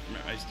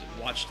 I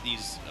watched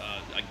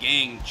a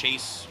gang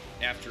chase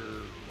after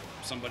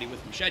somebody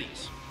with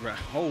machetes. Right.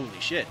 Holy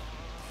shit!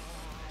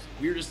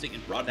 Weirdest thing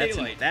in broad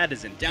daylight. That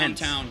is intense.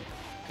 Downtown,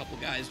 a couple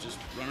guys just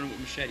running with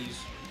machetes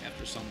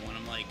after someone.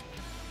 I'm like,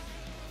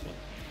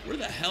 where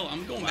the hell?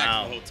 I'm going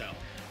back to the hotel.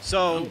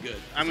 So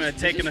I'm going to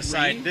take an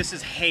aside. Rain? This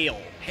is hail.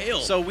 Hail.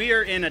 So we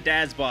are in a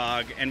dad's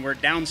bog, and we're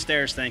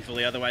downstairs,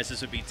 thankfully. Otherwise,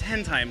 this would be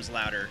 10 times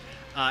louder.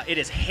 It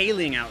is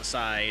hailing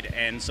outside,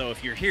 and so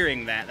if you're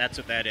hearing that, that's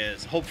what that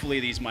is.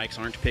 Hopefully, these mics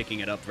aren't picking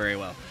it up very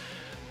well.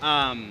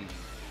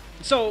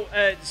 So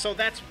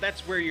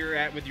that's where you're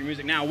at with your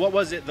music now. What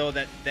was it though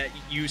that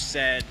you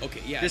said?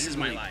 Okay, yeah, this is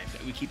my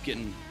life. We keep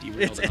getting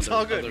derailed. It's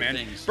all good, man.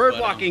 Things, bird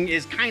walking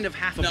is kind of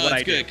half of what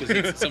I do. No, it's good,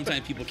 because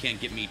sometimes people can't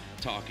get me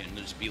talking.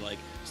 They'll just be like,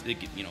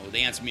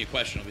 they answer me a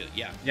question. I'll be like,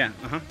 yeah,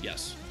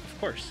 yes, of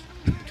course.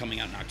 Coming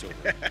out in October.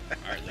 All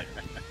right, later.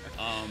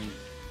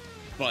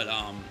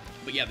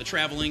 But yeah, the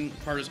traveling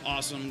part is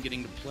awesome.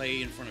 Getting to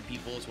play in front of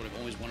people is what I've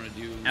always wanted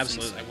to do.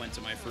 Absolutely. Since I went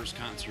to my first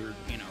concert,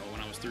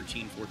 when I was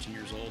 13, 14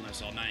 years old, and I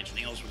saw 9-Inch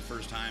Nails for the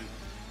first time.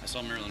 I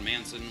saw Marilyn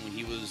Manson when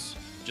he was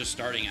just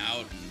starting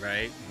out.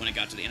 And when it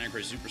got to the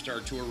Antichrist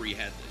Superstar tour, where you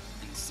had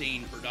the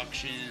insane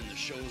production, and the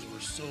shows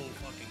were so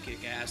fucking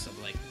kick-ass, I'm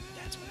like,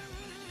 that's what I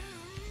want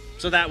to do.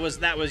 So that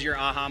was your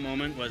aha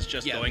moment, was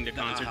just going to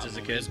concerts as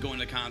a kid? Just going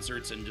to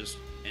concerts and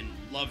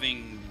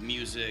loving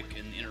music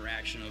and the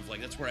interaction of,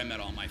 like, that's where I met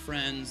all my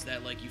friends,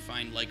 that, like, you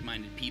find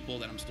like-minded people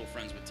that I'm still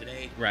friends with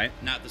today. Right.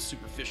 Not the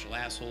superficial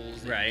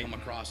assholes that you come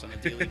across on a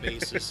daily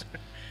basis.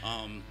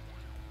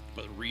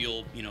 But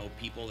real,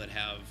 people that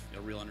have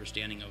a real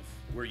understanding of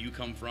where you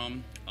come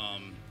from.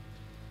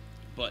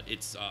 But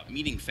it's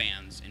meeting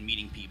fans and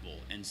meeting people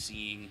and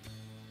seeing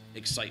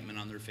excitement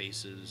on their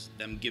faces,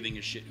 them giving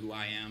a shit who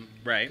I am.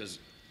 Right. Because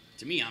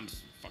to me, I'm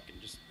fucking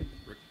just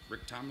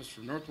Rick Thomas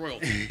from North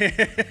Royalty.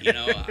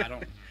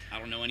 I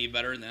don't know any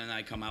better. And then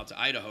I come out to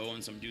Idaho,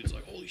 and some dude's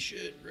like, "Holy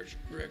shit,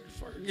 Rick,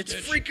 fucking it's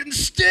Stitch. Freaking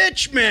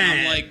Stitch, man!" And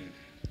I'm like,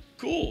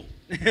 "Cool,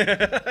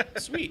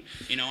 sweet."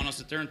 And I'll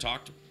sit there and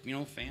talk to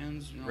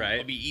fans.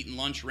 I'll be eating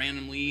lunch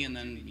randomly, and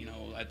then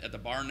at the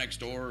bar next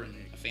door,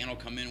 and a fan will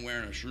come in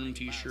wearing a Shroom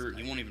T-shirt,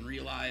 and he won't even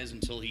realize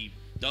until he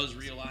does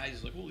realize.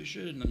 He's like, "Holy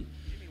shit!" And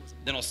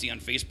then I'll see on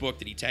Facebook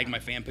that he tagged my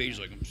fan page,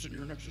 like, "I'm sitting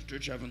here next to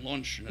Stitch having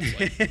lunch," and it's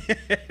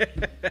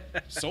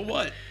like, so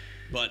what?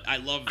 But I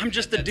love. I'm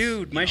just a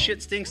dude. My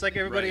shit stinks like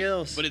everybody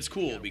else. But it's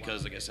cool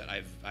because, like I said,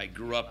 I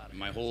grew up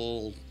my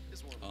whole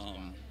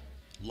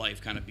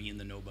life kind of being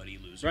the nobody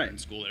loser in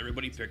school.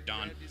 Everybody picked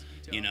on,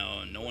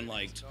 and no one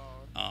liked.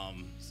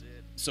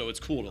 So it's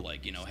cool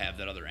to have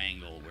that other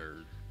angle where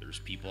there's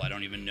people I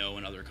don't even know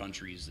in other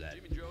countries that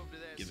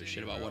give a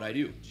shit about what I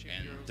do,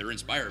 and they're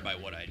inspired by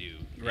what I do.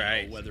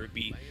 Whether it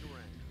be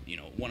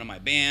one of my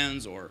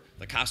bands, or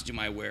the costume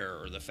I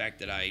wear, or the fact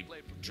that I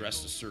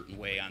dress a certain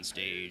way on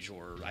stage,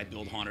 or I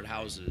build haunted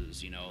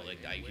houses,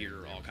 like I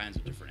hear all kinds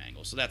of different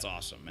angles. So that's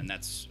awesome, and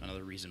that's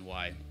another reason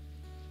why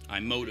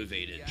I'm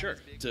motivated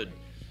to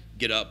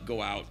get up,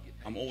 go out.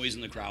 I'm always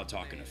in the crowd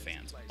talking to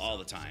fans all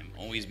the time,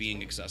 always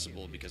being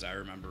accessible, because I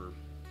remember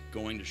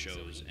going to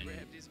shows and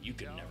you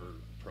could never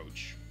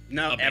approach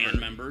a band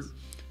member.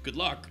 Good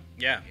luck.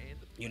 Yeah.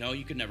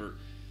 You could never.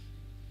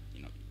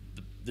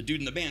 The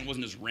dude in the band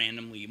wasn't just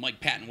randomly. Mike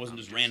Patton wasn't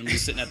just randomly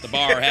sitting at the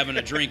bar having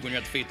a drink when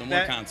you're at the Faith No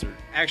More concert.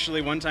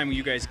 Actually, one time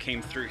you guys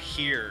came through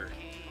here,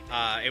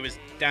 it was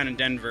down in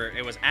Denver.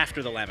 It was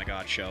after the Lamb of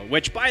God show,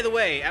 which, by the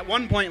way, at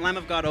one point, Lamb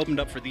of God opened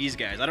up for these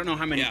guys. I don't know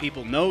how many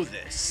people know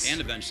this. And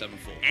Avenged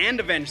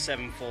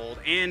Sevenfold.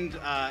 And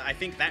I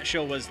think that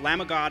show was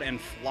Lamb of God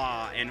and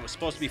Flaw, and it was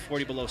supposed to be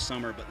 40 Below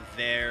Summer, but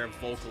their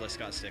vocalist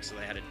got sick, so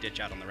they had to ditch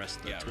out on the rest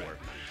of the tour.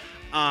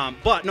 Right.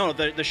 But no,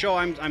 the show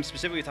I'm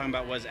specifically talking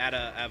about was at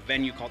a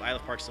venue called Isle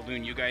of Park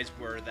Saloon. You guys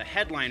were the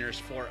headliners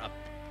for a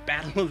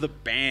Battle of the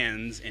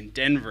Bands in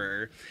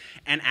Denver.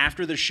 And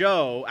after the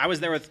show, I was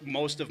there with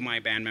most of my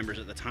band members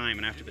at the time,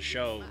 and after the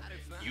show,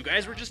 you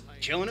guys were just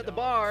chilling at the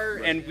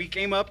bar, and we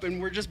came up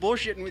and we're just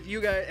bullshitting with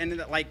you guys, and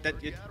like that,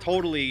 it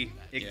totally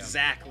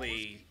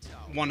exactly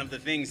one of the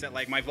things that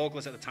like my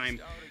vocalist at the time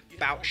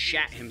about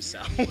shat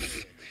himself.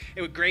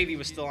 Gravy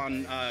was still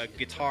on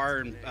guitar,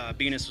 and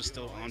Venus was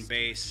still on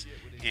bass,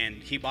 and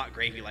he bought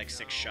Gravy like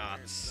 6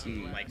 shots,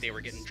 and like they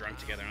were getting drunk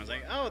together, and I was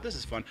like, oh, this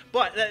is fun.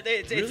 But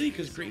really,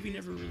 because Gravy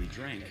never really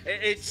drank.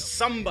 It's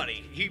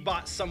somebody. He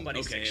bought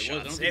somebody 6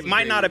 shots. It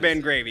might not have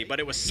been Gravy, but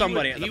it was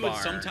somebody at the bar. He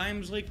would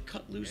sometimes like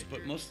cut loose,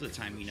 but most of the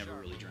time he never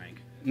really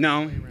drank.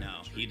 No,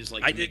 he just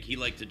liked he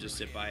liked to just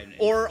sit by and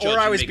or judge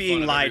I and was make being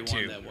fun of lied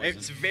everyone to. that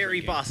It's very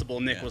drinking. possible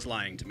Nick was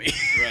lying to me.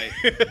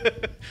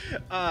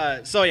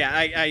 Right. So yeah,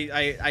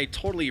 I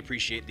totally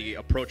appreciate the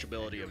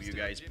approachability of you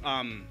guys.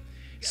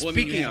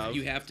 Speaking of,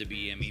 you have to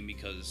be. I mean,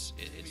 because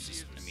it's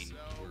just. I mean,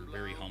 we're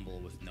very humble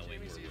with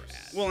knowing where we're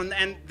at. Well,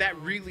 and that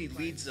really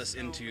leads us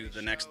into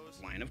the next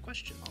line of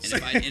questions.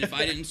 And if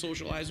I didn't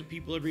socialize with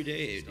people every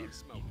day,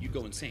 you'd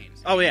go insane.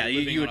 Oh yeah,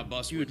 living you on a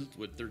bus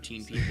with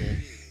 13 people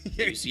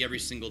that you see every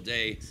single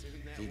day.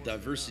 The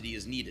diversity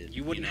is needed.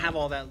 You wouldn't have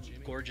all that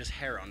gorgeous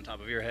hair on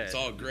top of your head. It's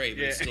all gray,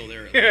 but it's still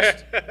there at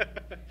least.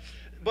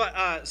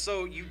 But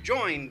so you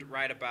joined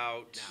right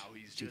about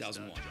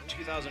 2001.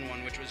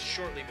 2001, which was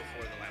shortly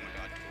before the Lamb of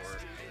God tour,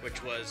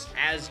 which was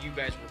as you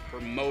guys were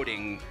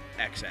promoting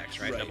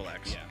XX, right? Double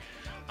X.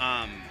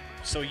 Yeah.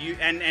 So you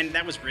and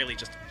that was really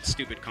just a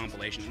stupid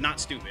compilation. Not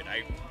stupid.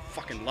 I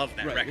fucking love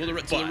that record. Well,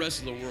 to the rest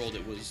of the world,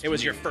 it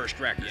was your first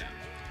record. Yeah.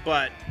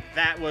 But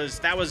that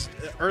was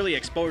early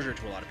exposure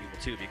to a lot of people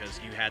too, because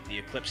you had the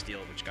Eclipse deal,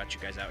 which got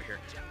you guys out here.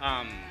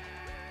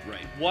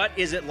 Right. What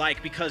is it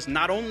like? Because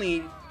not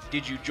only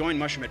did you join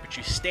Mushroomhead, but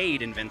you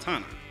stayed in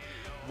Ventana.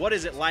 What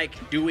is it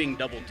like doing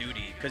double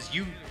duty? Because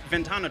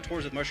Ventana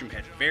tours with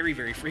Mushroomhead very,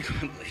 very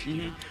frequently.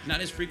 Mm-hmm.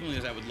 Not as frequently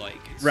as I would like.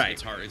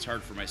 It's hard. It's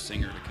hard for my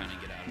singer to kind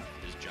of get out of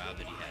his job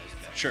that he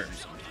has. Sure.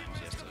 Sometimes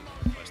he has to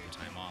request the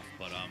time off,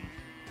 but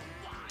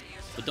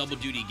the double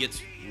duty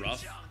gets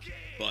rough,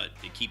 but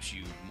it keeps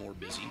you more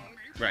busy.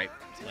 Right.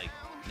 Like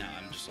now,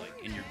 I'm just like,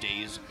 and your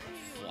days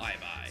fly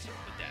by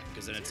with that,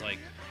 because then it's like,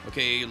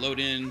 okay, you load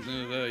in,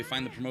 you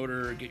find the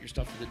promoter, get your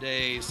stuff for the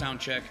day, sound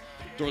check,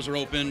 doors are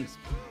open.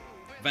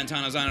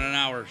 Ventana's on in an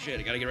hour. Shit,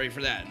 I gotta get ready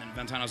for that. And then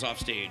Ventana's off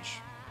stage.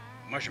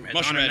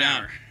 Mushroomhead's on in an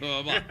hour.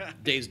 Blah, blah, blah.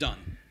 Day's done.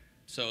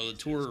 So the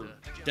tour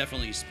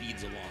definitely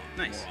speeds along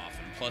more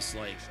often. Plus,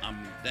 like,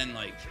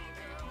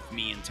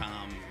 me and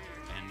Tom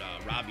and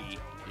Robbie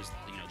is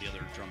the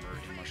other drummer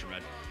in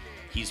Mushroomhead.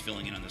 He's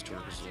filling in on this tour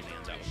because his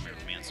band's out with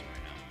Marilyn Manson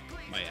right now.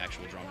 My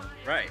actual drummer.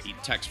 Right. He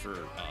texts for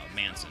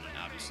Manson, and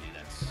obviously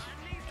that's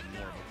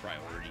more of a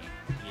priority.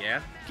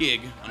 Yeah.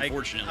 Gig,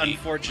 unfortunately.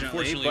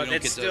 But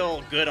it's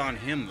still good on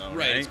him, though.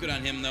 Right, it's good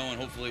on him, though, and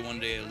hopefully one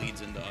day it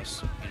leads into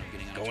us,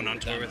 getting on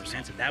tour with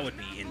Manson. That would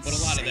be insane. But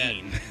a lot of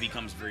that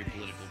becomes very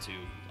political too.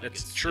 Like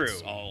That's true.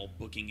 It's all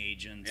booking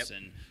agents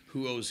and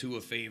who owes who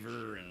a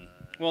favor,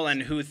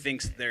 and who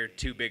thinks they're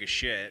too big a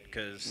shit?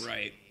 Because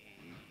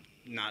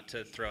not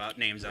to throw out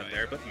names out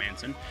there, but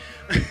Manson.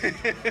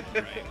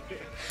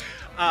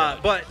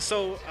 But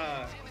so,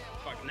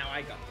 fuck. Now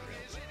I got.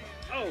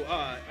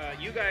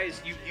 You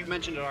guys, you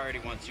mentioned it already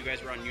once. You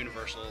guys were on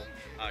Universal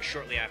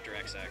shortly after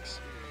XX.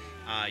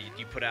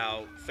 You put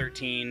out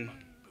 13,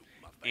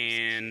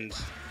 and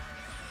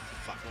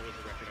fuck, what was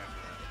the record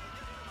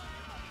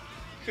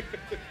after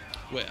that?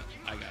 Well,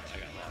 I got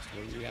lost.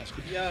 What were you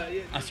asking? Yeah.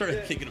 I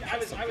started thinking about I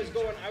was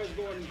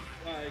going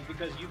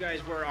because you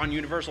guys were on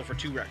Universal for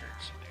 2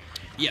 records.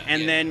 Yeah.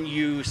 And then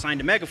you signed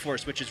to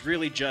Megaforce, which is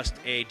really just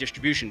a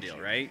distribution deal,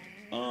 right?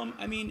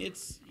 I mean,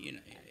 it's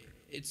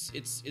just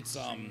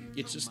I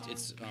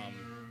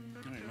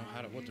don't even know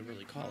what to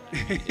really call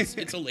it.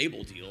 It's a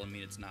label deal. I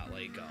mean, it's not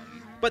like.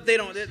 But they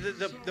don't.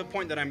 The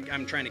point that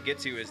I'm trying to get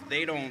to is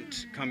they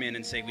don't come in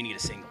and say we need a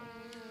single.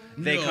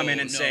 they come in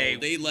and say,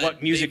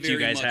 what music do you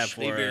guys have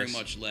for us? They very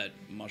much let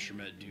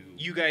Mushroomhead do.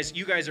 You guys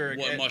are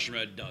what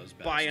Mushroomhead does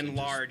best. By and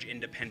large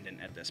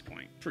independent at this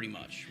point. Pretty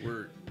much.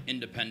 We're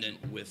independent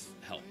with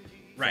help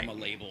from a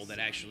label that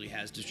actually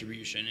has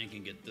distribution and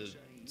can get the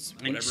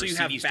whatever so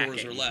CD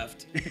stores are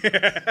left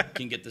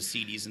can get the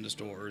CDs into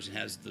stores and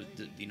has the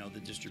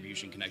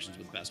distribution connections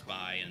with Best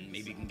Buy and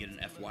maybe can get an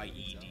FYE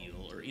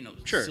deal or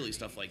silly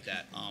stuff like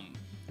that.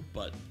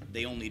 But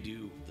they only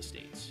do the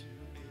States.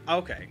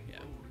 Okay. Yeah.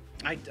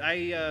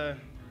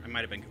 I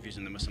might have been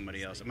confusing them with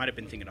somebody else. I might have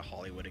been thinking of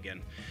Hollywood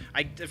again.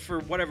 For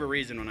whatever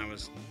reason, when I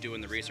was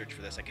doing the research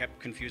for this, I kept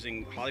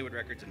confusing Hollywood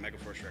Records and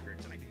Megaforce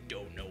Records, and I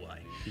don't know why.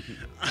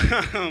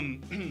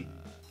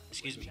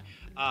 Excuse me.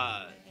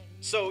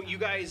 So you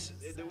guys,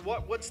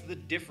 what's the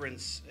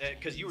difference?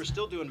 Because you were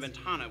still doing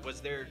Ventana. Was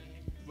there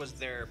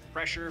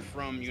pressure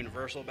from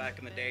Universal back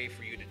in the day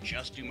for you to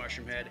just do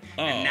Mushroomhead?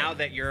 And now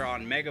that you're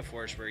on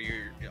Megaforce, where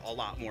you're a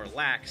lot more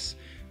lax,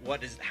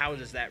 how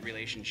does that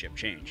relationship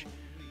change?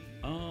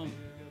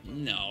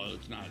 No,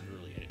 it's not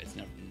really. It's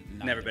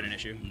never been an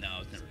issue. No,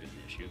 it's never been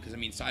an issue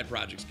because side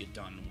projects get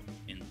done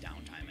in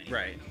downtime anyway.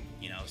 Right.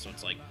 So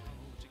it's like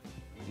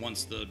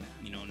once the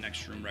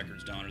next room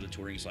record's done or the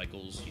touring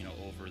cycle's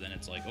over, then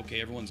it's like,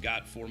 okay, everyone's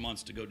got 4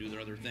 months to go do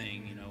their other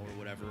thing, or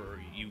whatever.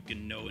 Or you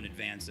can know in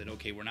advance that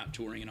okay, we're not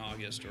touring in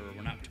August or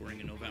we're not touring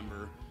in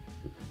November.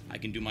 I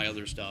can do my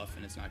other stuff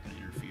and it's not going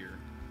to interfere.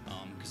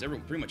 Because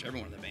pretty much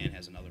everyone in the band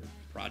has another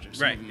project.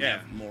 Some of them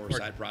have more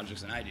side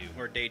projects than I do.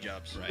 Or day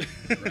jobs.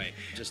 Right.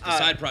 Just the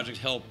side projects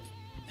help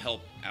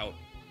out.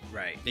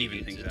 Right.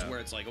 Even things it's where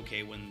it's like,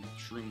 okay, when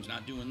Shroom's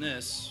not doing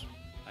this,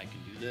 I can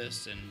do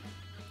this, and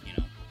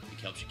it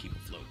helps you keep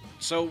afloat.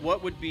 So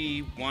what would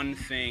be one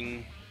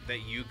thing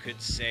that you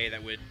could say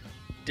that would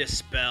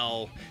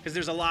dispel, because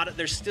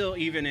there's still,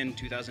 even in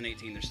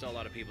 2018, there's still a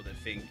lot of people that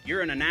think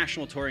you're in a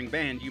national touring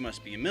band, you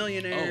must be a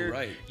millionaire. Oh,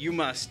 right. You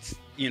must,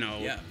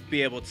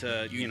 be able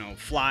to,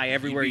 fly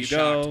everywhere you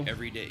go.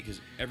 Every day,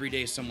 because every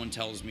day someone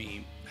tells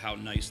me how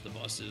nice the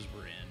buses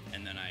we're in,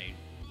 and then I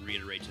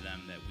reiterate to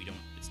them that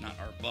it's not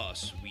our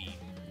bus. We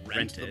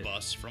rent the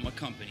bus from a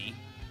company,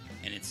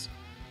 and it's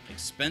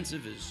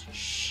expensive as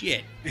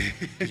shit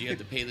because you have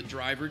to pay the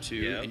driver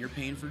too, and you're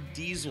paying for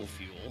diesel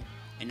fuel.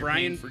 And you're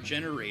paying for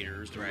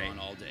generators to run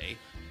all day.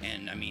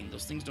 And,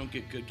 those things don't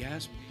get good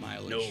gas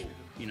mileage.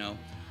 No.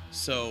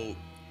 So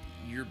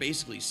you're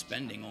basically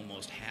spending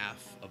almost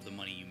half of the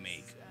money you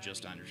make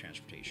just on your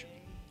transportation.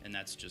 And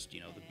that's just,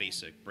 the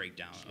basic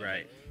breakdown of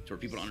it. So where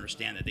people don't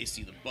understand that they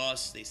see the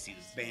bus, they see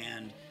the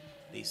band,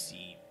 they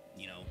see,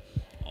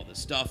 all this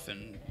stuff,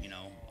 and,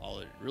 all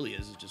it really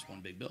is just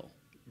one big bill.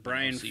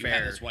 Brian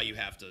Fair. That's why you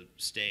have to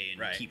stay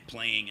and keep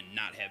playing and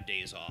not have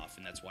days off,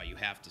 and that's why you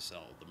have to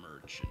sell the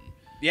merch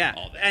and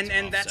all that.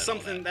 And that's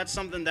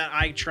something that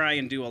I try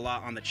and do a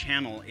lot on the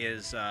channel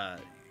is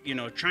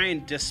try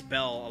and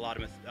dispel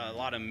a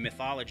lot of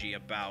mythology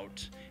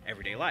about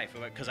everyday life,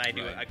 because I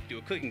do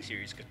a cooking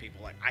series because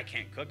people are like, I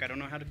can't cook, I don't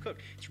know how to cook.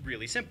 It's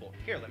really simple.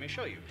 Here, let me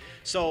show you.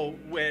 So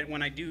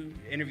when I do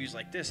interviews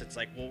like this, it's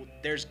like, well,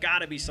 there's got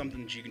to be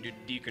something that you can do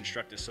to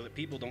deconstruct this so that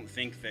people don't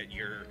think that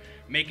you're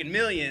making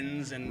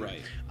millions. And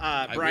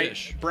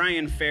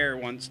Brian Fair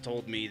once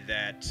told me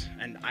that,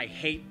 and I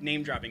hate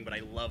name dropping, but I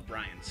love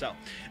Brian. So,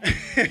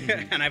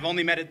 and I've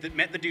only met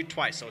the dude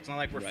twice, so it's not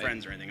like we're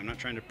friends or anything. I'm not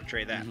trying to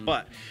portray that,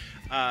 but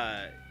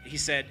he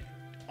said,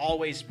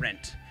 always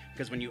rent.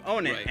 Because when you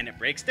own it and it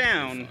breaks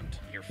down,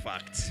 you're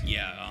fucked.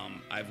 Yeah,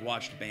 I've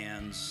watched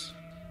bands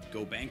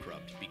go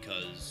bankrupt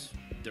because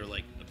they're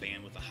like a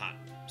band with a hot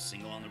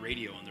single on the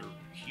radio and they're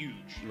huge,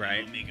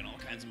 making all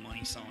kinds of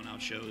money selling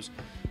out shows.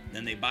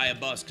 Then they buy a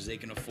bus because they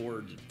can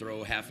afford to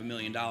throw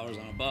 $500,000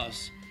 on a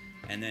bus,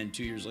 and then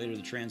 2 years later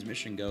the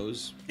transmission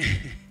goes.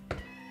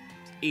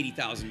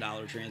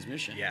 $80,000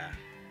 transmission. Yeah.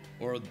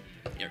 Or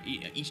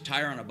each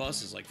tire on a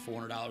bus is like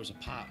 $400 a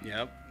pop.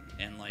 Yep.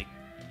 And like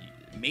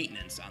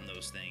maintenance on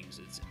those things,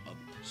 it's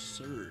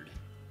absurd.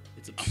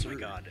 It's absurd. Oh my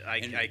God,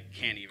 I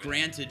can't even.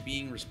 Granted,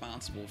 being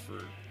responsible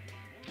for,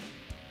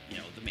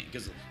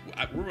 because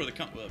we're with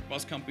the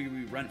bus company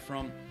we rent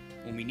from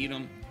when we need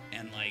them,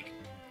 and like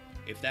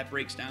if that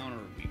breaks down, or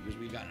because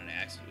we've gotten in an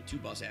accident with 2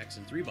 bus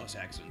accidents, 3 bus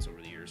accidents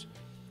over the years,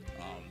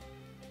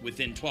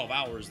 within 12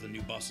 hours the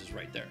new bus is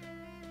right there.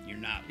 You're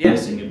not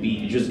missing a beat.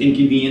 You're just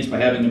inconvenienced by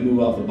having to move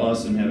off the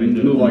bus and having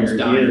to move all your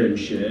gear and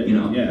shit.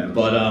 Yeah.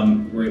 But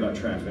worry about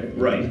traffic.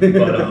 Right.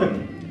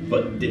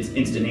 But it's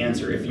instant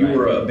answer. If you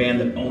were a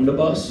band that owned a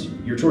bus,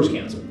 your tour's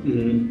canceled.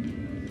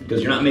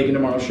 Because you're not making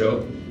tomorrow's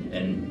show,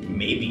 and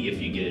maybe if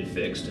you get it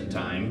fixed in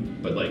time.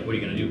 But like, what are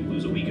you gonna do?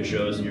 Lose a week of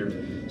shows and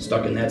you're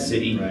stuck in that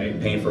city,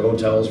 paying for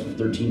hotels for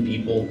 13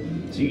 people.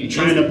 So you're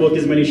trying to book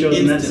as many shows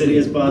in that city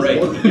as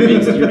possible. Right.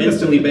 You're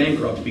instantly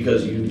bankrupt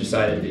because you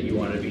decided that you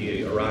wanted to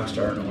be a rock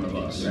star and own a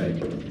bus.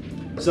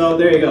 Right. So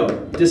there you go.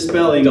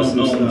 Dispelling don't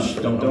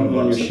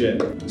own your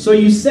shit. So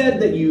you said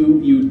that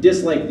you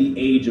dislike the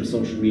age of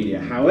social media.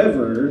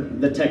 However,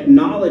 the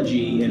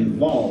technology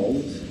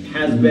involved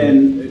has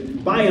been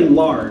by and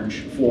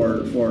large,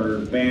 for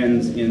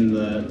bands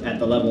at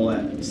the level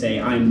that say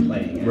I'm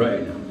playing at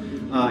right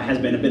now, has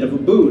been a bit of a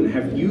boon.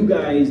 Have you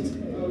guys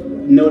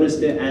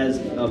noticed it as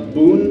a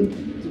boon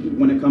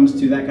when it comes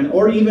to that kind of,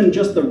 or even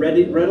just the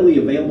readily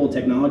available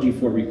technology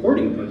for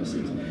recording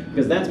purposes?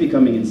 Because that's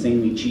becoming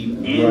insanely cheap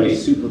and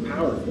super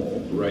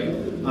powerful. Right.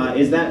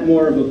 Is that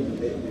more of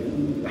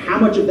a, how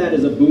much of that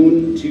is a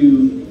boon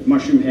to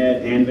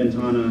Mushroomhead and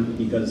Ventana,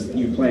 because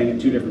you're playing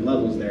at 2 different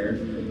levels there,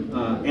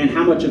 and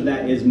how much of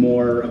that is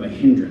more of a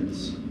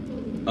hindrance?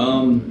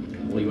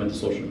 Well, you went to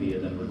social media,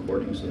 then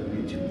recording, so that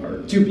would be 2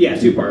 parts.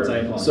 2 parts, I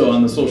apologize. So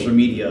on the social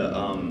media,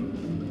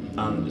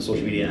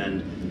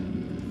 end,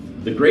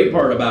 the great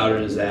part about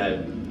it is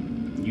that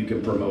you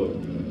can promote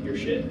your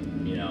shit,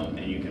 you know,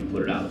 and you can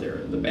put it out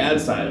there. The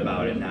bad side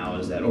about it now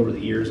is that over the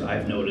years,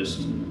 I've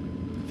noticed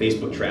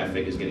Facebook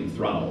traffic is getting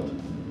throttled.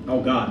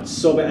 Oh God,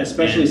 so bad,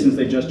 especially since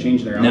they just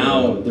changed their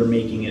algorithm. Now they're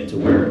making it to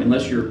where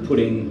unless you're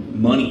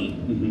putting money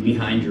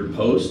behind your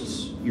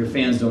posts, your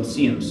fans don't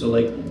see them. So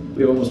like,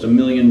 we have almost 1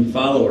 million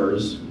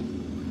followers.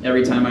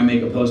 Every time I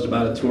make a post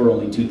about a tour,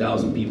 only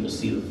 2,000 people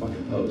see the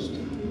fucking post.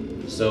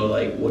 So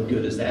like, what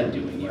good is that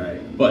doing you?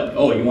 Right. But,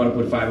 oh, you want to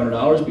put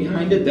 $500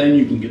 behind it? Then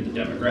you can get the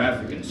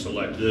demographic and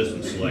select this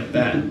and select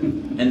that.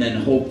 And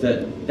then hope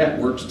that that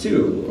works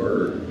too.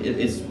 Or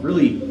it's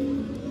really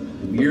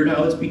weird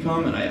how it's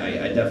become. And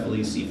I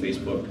definitely see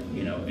Facebook,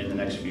 you know, in the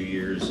next few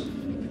years,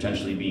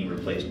 potentially being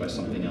replaced by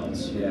something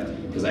else. Yeah.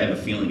 Because I have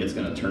a feeling it's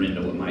going to turn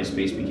into what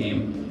MySpace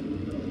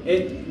became.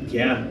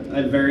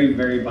 Very,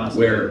 very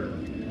possible. Where,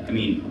 I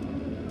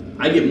mean,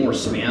 I get more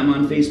spam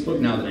on Facebook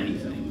now than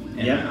anything.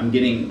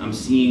 And I'm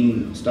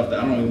seeing stuff that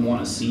I don't even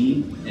want to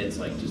see. It's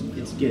like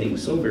it's getting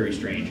so very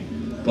strange.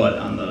 But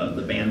on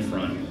the band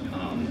front,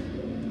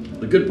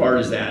 the good part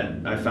is that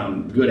I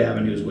found good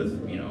avenues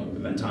with, you know,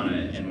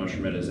 Ventana and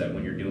Mushroomhead is that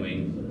when you're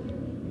doing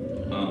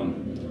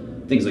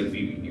things like if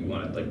you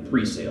want to like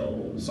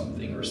pre-sale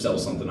something or sell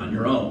something on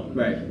your own,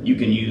 right? You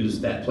can use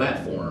that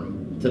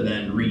platform to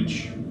then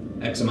reach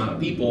X amount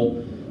of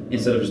people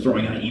instead of just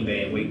throwing it on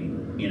eBay and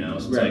waiting, you know.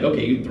 So it's like,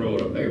 okay, you throw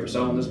it up, hey, we're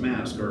selling this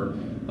mask, or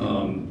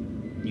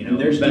you know,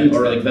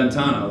 or like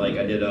Ventana, like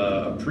I did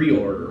a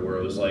pre-order where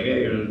it was like,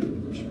 hey,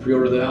 just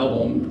pre-order the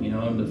album, you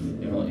know, and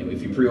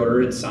if you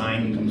pre-order it,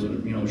 signed, and comes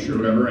with, you know, shirt,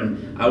 whatever,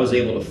 and I was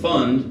able to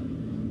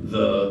fund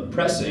the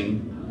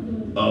pressing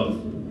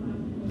of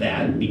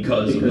that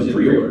because of the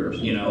pre-order,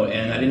 you know,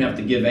 and I didn't have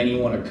to give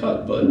anyone a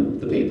cut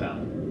but the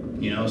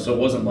PayPal, you know, so it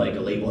wasn't like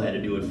a label had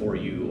to do it for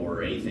you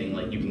or anything.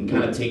 Like, you can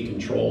kind of take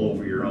control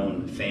over your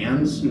own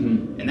fans,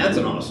 and that's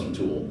an awesome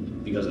tool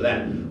because of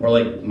that. Or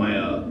like my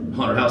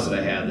haunted house that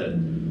I had that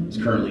is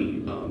currently,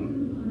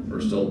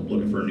 we're still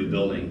looking for a new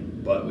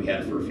building, but we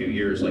had it for a few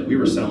years. Like, we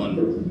were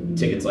selling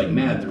tickets like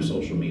mad through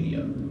social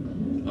media,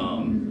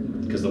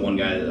 because the one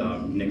guy,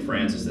 Nick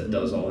Francis, that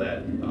does all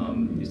that,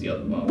 he's the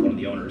one of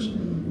the owners.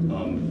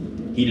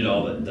 He did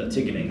all the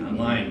ticketing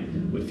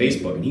online with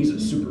Facebook, and he's a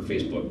super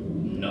Facebook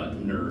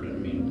nerd. I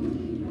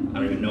mean, I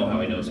don't even know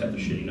how he knows half the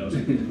shit he knows,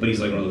 but he's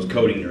like one of those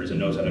coding nerds that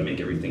knows how to make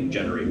everything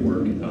generate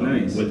work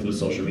with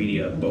social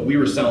media. But we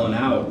were selling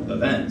out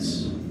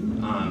events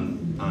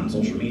on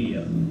social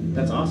media.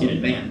 That's awesome. In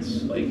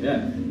advance, like,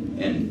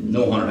 and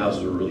no haunted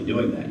houses were really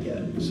doing that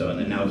yet. So, and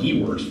then now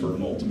he works for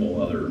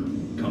multiple other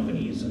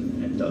companies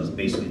and does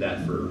basically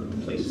that for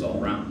places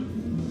all around.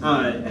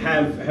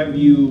 Have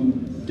you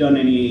done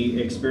any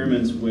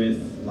experiments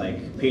with like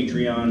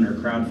Patreon or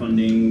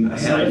crowdfunding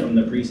aside from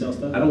the pre-sale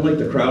stuff? I don't like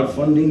the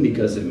crowdfunding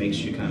because it makes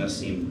you kind of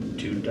seem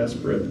too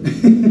desperate.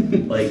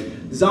 Like,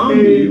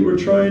 Zombie, hey, we're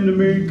trying to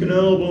make an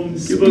album,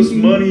 give us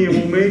money and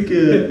we'll make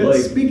it.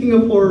 Like, speaking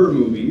of horror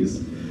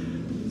movies,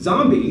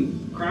 Zombie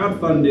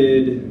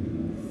crowdfunded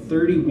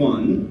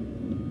 31,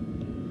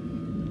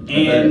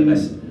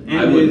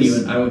 I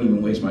wouldn't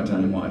even waste my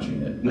time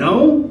watching it.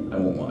 No? I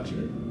won't watch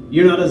it.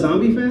 You're not a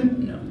zombie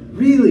fan? No.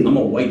 Really? I'm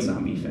a White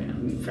Zombie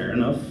fan. Fair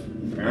enough.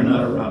 I'm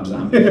not a Rob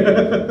Zombie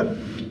fan.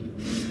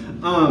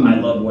 I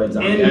love White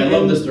Zombie. I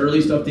love this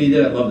early stuff that he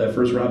did. I love that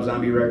first Rob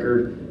Zombie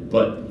record.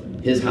 But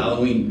his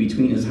Halloween,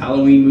 between his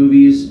Halloween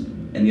movies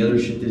and the other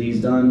shit that he's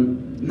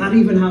done. Not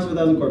even House of a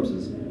Thousand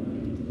Corpses.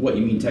 What,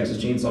 you mean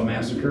Texas Chainsaw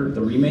Massacre,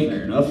 the remake?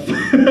 Fair enough.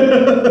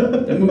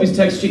 That movie's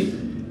Texas Chainsaw.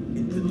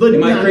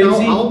 Am I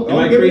crazy? Am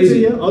I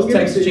crazy? It's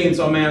Texas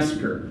Chainsaw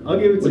Massacre. I'll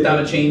give it to you. Without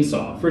a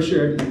chainsaw. For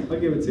sure. I'll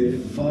give it to you.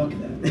 Fuck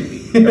that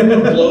movie.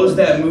 Everyone blows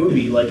that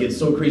movie like it's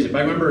so crazy. If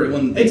I remember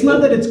when it's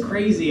not that it's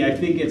crazy. I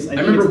think it's. I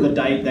remember it's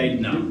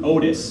the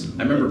Otis.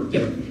 I remember.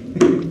 Yeah,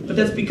 but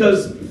that's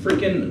because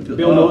freaking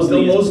Bill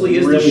Moseley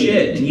is the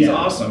shit, and he's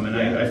awesome. And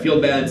I feel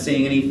bad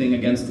saying anything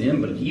against him,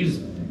 but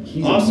he's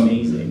awesome.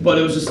 Amazing. But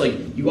it was just like,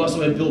 you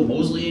also had Bill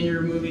Moseley in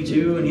your movie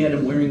too, and you had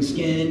him wearing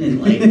skin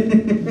and like.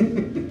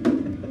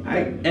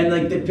 And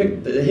And like they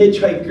picked the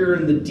Hitchhiker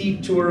and the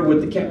Detour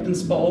with the Captain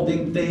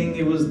Spaulding thing.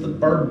 It was the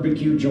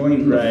barbecue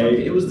joint. Right.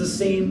 It was the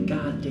same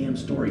goddamn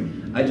story.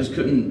 I just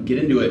couldn't get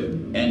into it.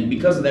 And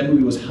because of that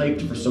movie was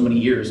hyped for so many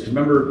years. Because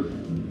remember,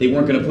 they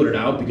weren't going to put it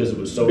out because it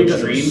was so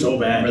extreme. It was so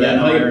bad. Remember that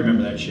I hype?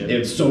 remember that shit.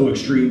 It's so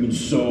extreme and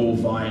so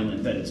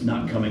violent that it's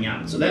not coming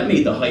out. So that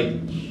made the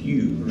hype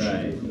huge.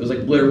 Right. It was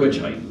like Blair Witch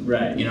hype.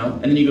 Right. You know?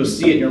 And then you go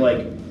see it and you're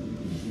like,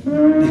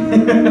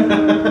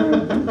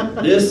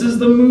 this is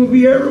the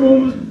movie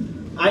everyone was...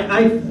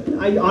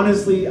 I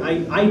honestly,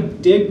 I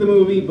dig the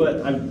movie,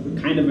 but I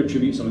kind of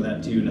attribute some of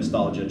that to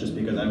nostalgia just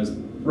because I was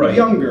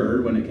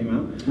younger when it came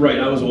out. Right,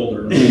 I was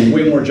older,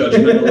 way more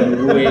judgmental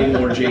and way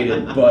more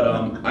jaded. But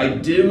I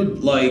do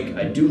like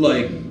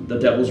The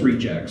Devil's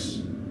Rejects.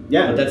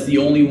 Yeah, but that's the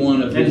only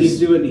one of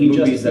his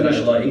movies that I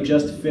like. He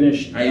just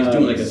finished. He's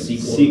doing like a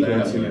sequel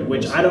to it,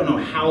 which I don't know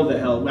how the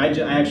hell. I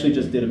actually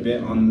just did a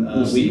bit on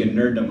Week in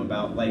Nerddom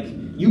about like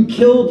you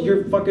killed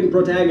your fucking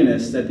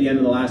protagonist at the end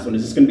of the last one.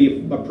 Is this going to be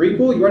a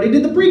prequel? You already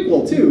did the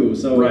prequel too,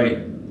 so right.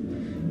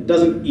 It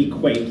doesn't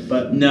equate,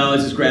 but no,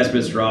 it's just grasping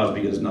at straws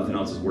because nothing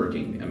else is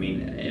working. I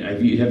mean,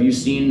 have you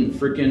seen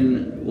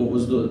freaking what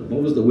was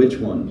the witch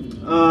one?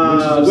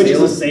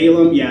 Witches of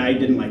Salem. Yeah, I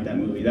didn't like that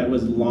movie. That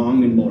was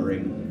long and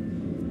boring.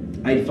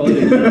 I felt like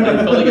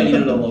I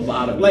needed a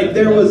lobotomy. Like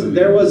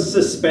there was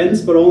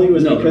suspense, but only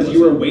because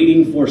you were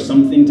waiting for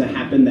something to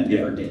happen that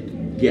never did.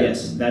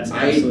 Yes, that's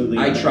absolutely.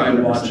 I tried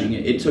 100%. Watching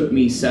it. It took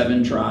me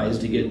 7 tries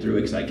to get through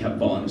it because I kept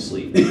falling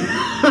asleep. and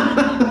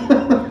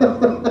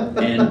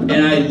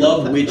I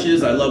love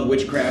witches. I love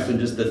witchcraft and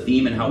just the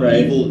theme and how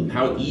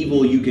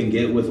evil you can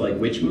get with like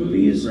witch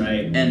movies.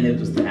 Right. And it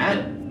was that.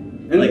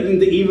 And like the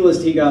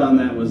evilest he got on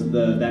that was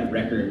that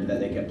record that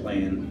they kept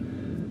playing.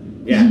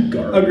 Yeah,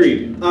 garbage.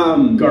 Agreed.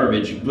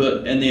 Garbage,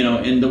 but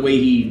and the way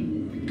he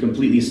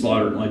completely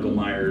slaughtered Michael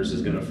Myers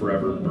is gonna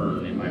forever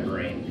burn in my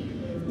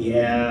brain.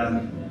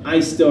 Yeah,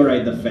 I still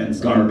ride the fence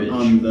garbage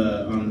on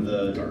the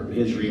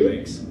his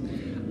remix.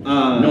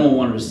 No one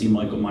wanted to see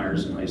Michael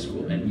Myers in high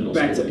school and middle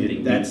school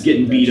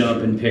getting beat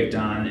up and picked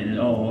on, and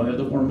I have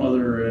the poor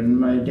mother, and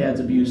my dad's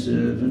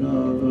abusive,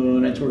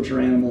 and I torture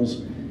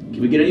animals.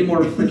 Can we get any more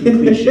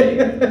freaking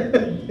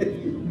cliche?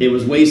 It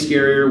was way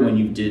scarier when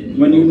you didn't.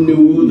 When you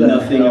knew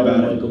nothing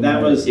about it.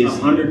 That was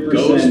 100%.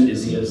 Ghost?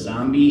 Is he a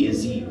zombie?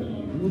 Is he?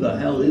 Who the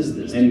hell is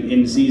this? And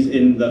in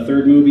the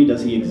third movie,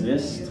 does he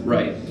exist?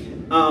 Right.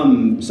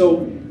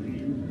 So,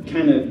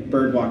 kind of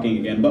bird walking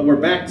again, but we're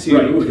back to.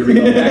 Right. Here we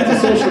go. Back to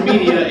social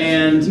media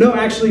and. No,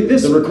 actually, the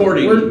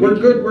recording. We're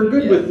good. We're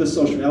good with the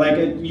social. Like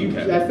I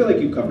feel like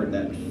you covered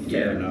that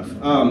fair enough.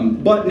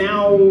 But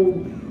now.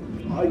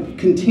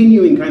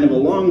 Continuing kind of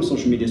along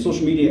social media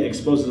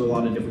exposes a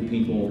lot of different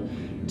people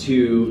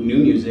to new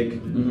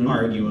music,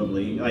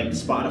 arguably, like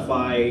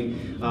Spotify,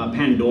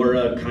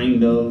 Pandora,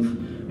 kind of,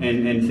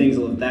 and things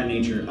of that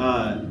nature.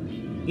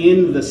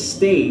 In the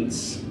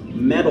States,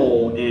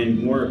 metal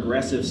and more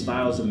aggressive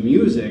styles of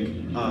music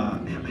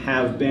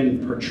have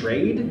been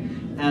portrayed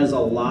as a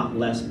lot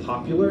less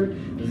popular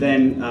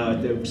than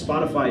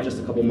Spotify just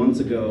a couple months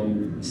ago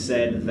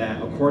said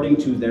that according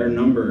to their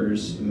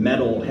numbers,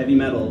 heavy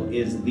metal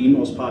is the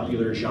most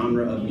popular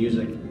genre of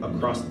music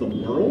across the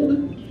world.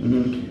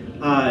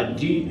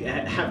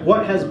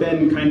 What has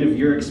been kind of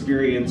your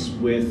experience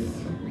with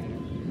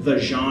the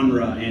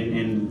genre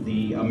and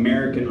the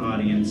American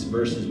audience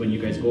versus when you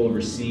guys go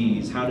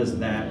overseas? How does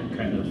that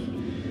kind of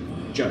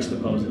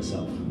juxtapose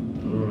itself? I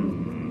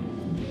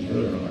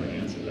don't know how to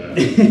answer that.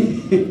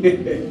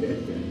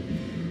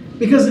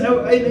 Because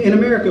in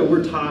America,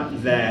 we're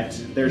taught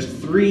that there's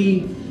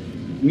 3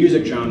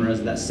 music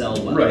genres that sell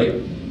well.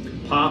 Right.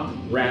 Pop,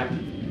 rap,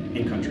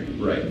 and country.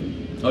 Right.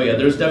 Oh yeah,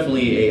 there's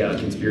definitely a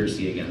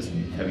conspiracy against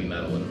heavy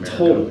metal in America.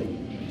 Totally.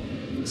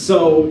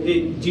 So,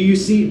 do you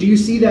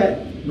see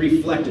that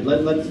reflected?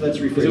 Let's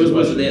rephrase. It was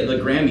the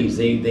Grammys.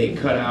 They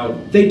cut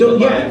out. They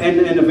don't.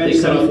 And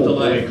Avenged Sevenfold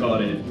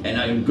boycotted.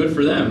 And good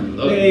for them.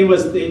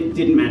 It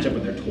didn't match up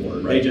with their tour.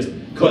 Right. They just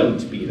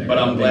couldn't be there. But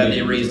I'm glad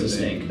they raised the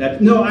stink. I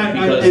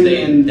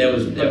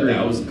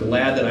was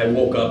glad that I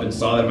woke up and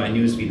saw that in my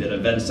newsfeed that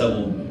Avenged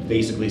Sevenfold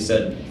basically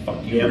said,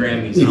 "Fuck you,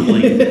 Grammys." I'm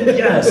like,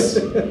 yes.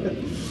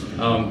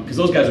 Because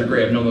those guys are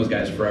great. I've known those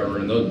guys forever,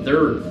 and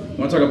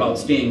when I talk about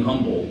staying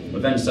humble,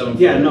 Avenged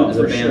Sevenfold is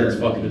a band that's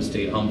fucking just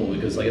stayed humble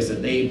because, like I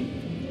said, they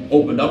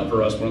opened up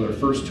for us one of their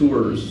first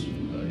tours.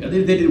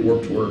 They did a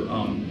Warped Tour.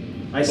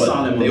 I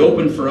saw them. They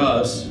opened for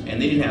us,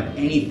 and they didn't have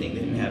anything.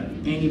 They didn't have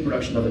any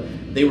production of it.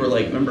 They were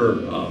like,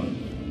 remember,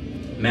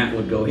 Matt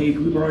would go, "Hey,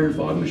 can we borrow your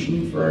fog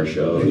machine for our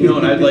show?" You know,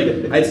 and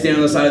I'd stand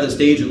on the side of the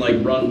stage and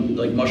like run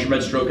like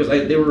Mushroomhead stroke because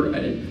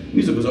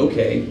music was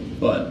okay,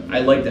 but I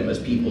liked them as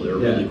people. They were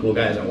really cool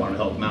guys. I wanted to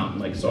help them out.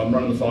 And, so I'm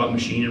running the fog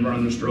machine and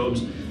running their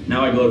strobes.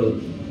 Now we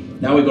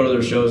go to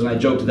their shows and I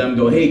joke to them,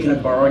 go, "Hey, can I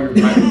borrow your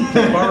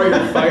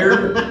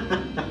fire?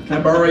 Can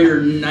I borrow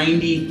your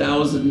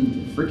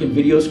 90,000 freaking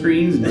video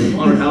screens and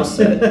haunted house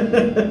set?"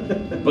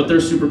 But they're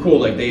super cool.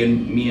 Like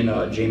me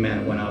and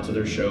J-Man went out to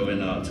their show in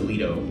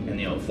Toledo, and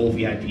full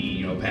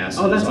VIP, passes,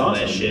 oh, that's all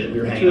awesome. that shit. We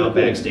were hanging out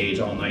backstage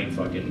all night,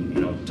 fucking,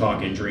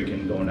 talking,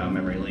 drinking, going down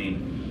memory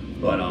lane.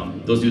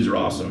 But those dudes are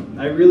awesome.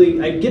 I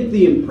get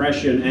the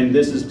impression, and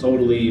this is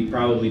totally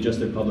probably just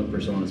their public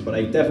personas, but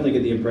I definitely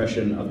get the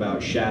impression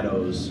about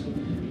Shadows,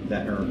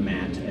 that or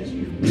Matt, as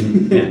you,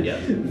 Matt, yeah.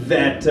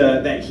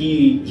 that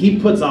he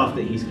puts off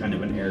that he's kind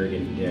of an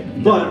arrogant dick.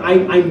 But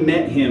I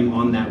met him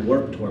on that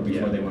Warped tour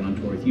before they went on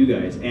tour with you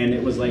guys, and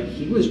it was like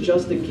he was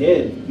just a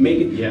kid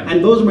making. Yeah.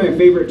 And those are my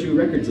favorite 2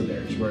 records of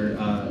theirs, were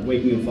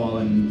Waking and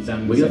Fallen,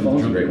 Sound. Waking and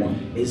Fallen's a great one.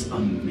 Is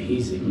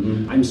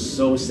amazing. I'm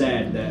so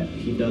sad that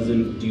he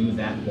doesn't do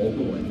that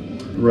vocal anymore.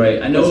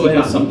 Right, I know it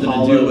has something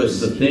to do with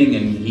the thing,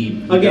 and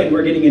he again,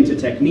 we're getting into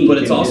technique, but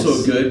it's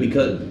also good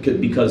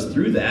because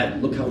through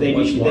that, look how they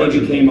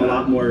became a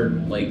lot more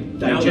like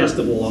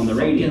digestible on the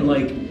radio,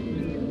 like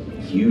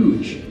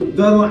huge.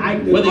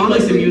 Whether you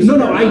like the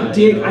music,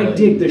 I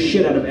dig the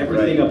shit out of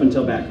everything up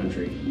until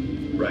Backcountry.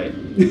 Right,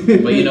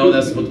 but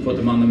that's what put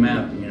them on the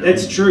map.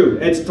 It's true.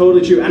 It's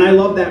totally true, and I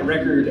love that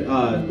record.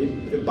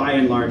 By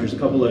and large, there's a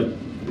couple of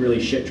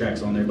really shit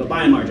tracks on there, but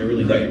by and large I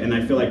really dig it, and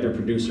I feel like their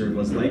producer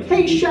was like,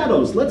 hey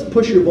Shadows, let's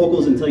push your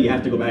vocals until you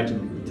have to go back to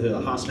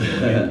the hospital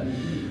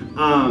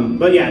again.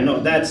 But yeah, no,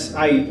 that's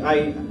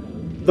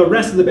the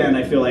rest of the band,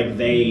 I feel like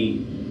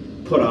they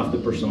put off the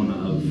persona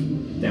of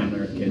down to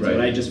earth kids, but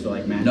I just feel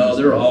like Matt. No,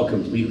 they're all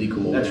completely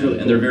cool. That's really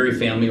cool. And they're very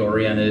family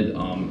oriented.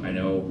 I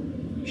know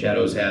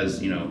Shadows has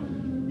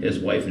his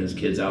wife and his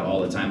kids out all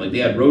the time. Like they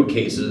had road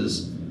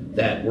cases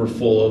that were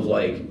full of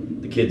like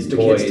kids'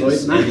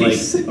 toys,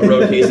 nice. And like a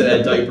road case that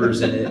had diapers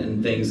in it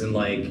and things, and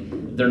like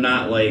they're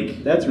not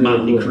like that's really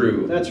Motley cool.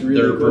 Crue. That's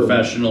really they're cool.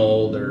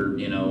 Professional. They're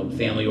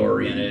family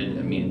oriented.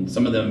 I mean,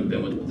 some of them have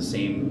been with the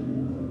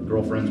same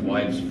girlfriends,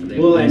 wives. And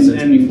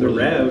the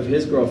Rev,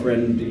 his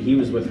girlfriend, he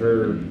was with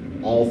her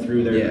all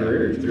through their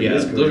career. Through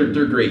his career.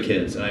 They're great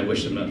kids, and I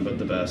wish them nothing but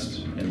the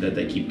best, and that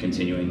they keep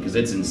continuing because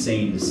it's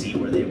insane to see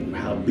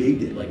how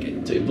big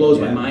it blows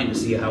my mind to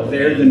see how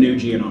they're the new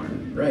GNR.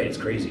 Right, it's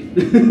crazy.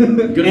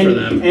 Good for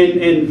them.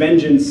 And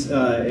Vengeance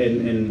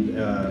and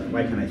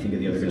why can't I think of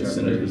the other guitar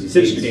players?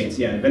 '1tch Gates,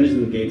 yeah, Vengeance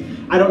and Gates.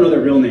 I don't know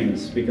their real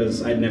names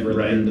because I'd never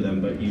learned to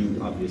them, but you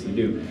obviously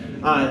do.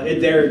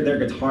 Their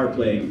guitar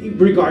playing,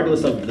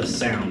 regardless of the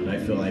sound, I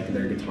feel like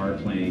their guitar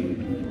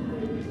playing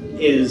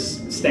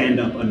is stand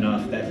up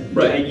enough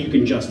that you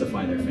can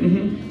justify their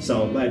fame.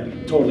 So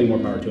totally more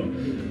power to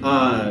them.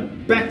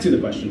 Back to the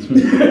questions.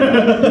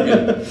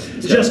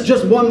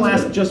 just one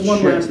last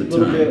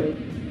little bit.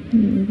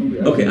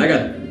 Okay, I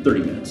got 30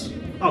 minutes.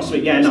 Oh,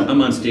 sweet. Yeah, no.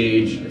 I'm on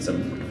stage at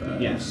 7:45.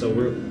 Yeah, so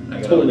we're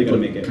totally gonna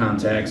make it.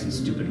 Contacts and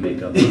stupid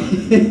makeup.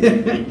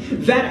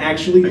 That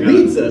actually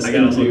leads us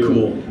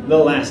into the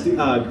last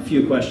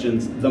few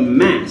questions. The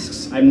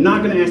masks. I'm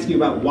not gonna ask you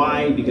about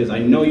why because I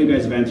know you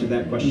guys have answered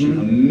that question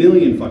a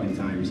million fucking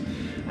times.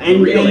 And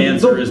the real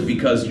answer is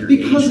because you're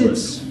ageless.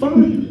 It's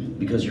fun.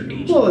 Because you're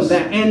ageless.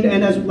 Well, and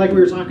as like we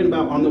were talking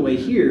about on the way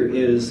here,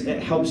 is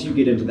it helps you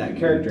get into that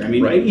character. I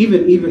mean,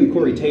 even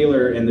Corey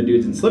Taylor and the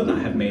dudes in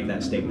Slipknot have made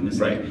that statement. It's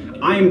like,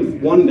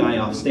 I'm one guy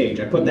off stage.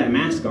 I put that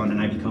mask on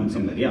and I become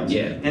somebody else.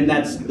 Yeah. And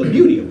that's the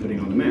beauty of putting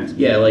on the mask.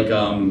 Yeah, like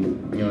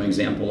an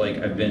example, like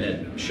I've been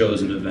at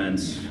shows and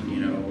events,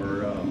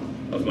 or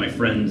of my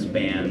friend's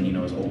band,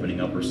 is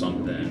opening up or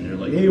something, and they're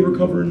like, hey, we're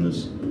covering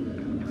this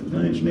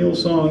 9-Inch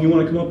Nails song. You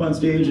want to come up on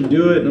stage and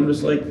do it? And I'm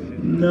just like,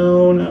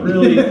 no, not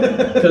really,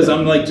 because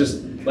I'm like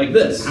just like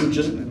this. I'm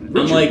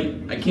like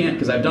I can't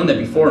because I've done that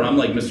before, and I'm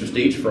like Mr.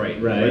 Stage Fright.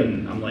 Right.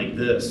 And I'm like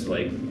this.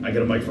 Like I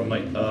get a microphone. I'm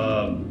like,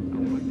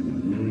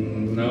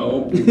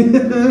 no, I can't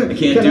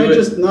do it. Can I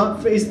just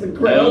not face the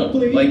crowd,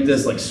 please? Like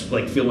this.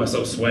 Like feel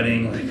myself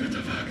sweating. Like what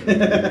the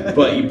fuck?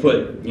 But you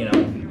put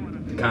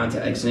the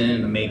contacts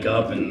in, the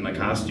makeup, and my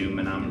costume,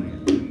 and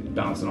I'm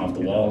bouncing off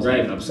the walls,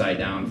 like upside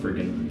down,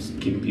 freaking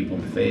kicking people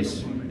in the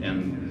face,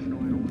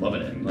 and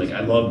loving it. Like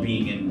I love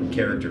being in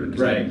character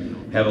because I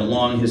have a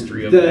long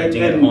history of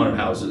acting at haunted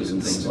houses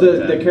and things like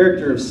that. The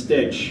character of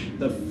 '1tch,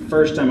 the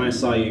first time I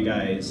saw you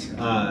guys,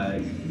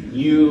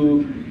 you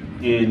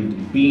and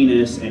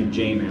Venus and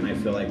J-Man, I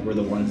feel like were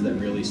the ones that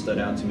really stood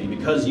out to me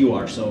because you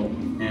are so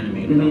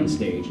animated on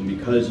stage and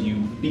because you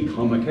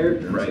become a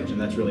character on stage, and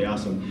that's really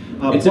awesome.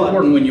 It's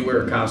important when you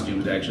wear a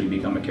costume to actually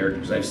become a character,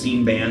 because I've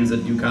seen bands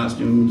that do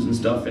costumes and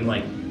stuff, and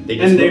like they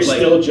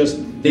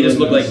just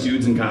look like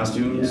dudes in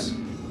costumes,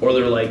 or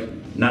they're like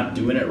not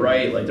doing it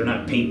right, like they're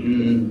not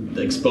painting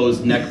the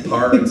exposed neck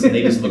parts, and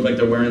they just look like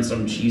they're wearing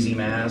some cheesy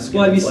mask.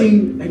 Well, have you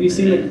seen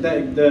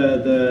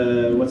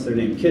the what's their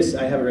name?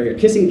 I have it right here.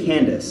 Kissing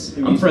Candace.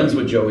 I'm friends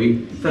with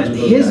Joey.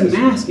 His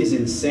mask is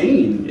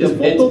insane.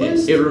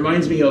 It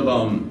reminds me of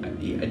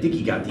I think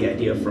he got the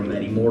idea from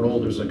that Immortal.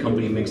 There's a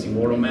company that makes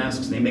Immortal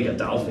masks, and they make a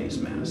doll face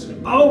mask.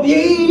 Oh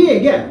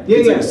yeah.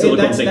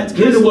 That's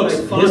kind of what I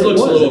thought. His looks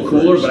a little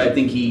cooler, but I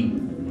think he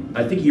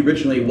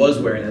originally was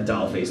wearing a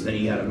doll face. Then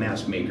he had a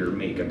mask maker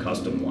make a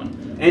custom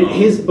one. And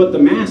but the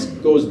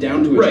mask goes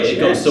down to his chest. It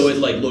goes so it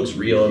like looks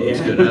real. It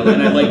looks good.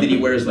 And I like that he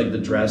wears like the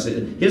dress.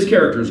 His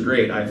character is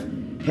great. I've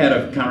had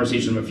a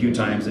conversation with him a few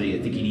times that I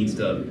think he needs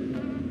to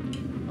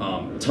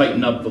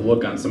tighten up the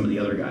look on some of the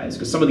other guys,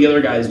 because some of the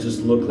other guys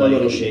just look like a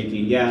little shaky.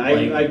 Yeah,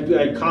 like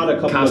I caught a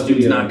couple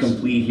costumes of not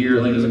complete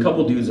here. Like there's a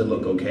couple dudes that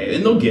look okay,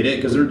 and they'll get it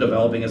because they're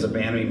developing as a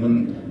band. I mean,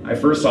 when I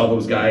first saw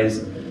those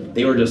guys,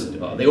 they were just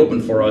they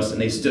opened for us, and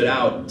they stood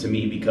out to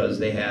me because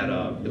they had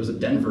it was a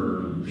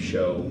Denver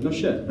show. No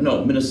shit.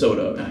 No,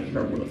 Minnesota. I can't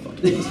remember where the fuck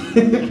it was.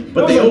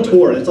 But they on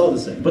tour. It's all the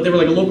same. But they were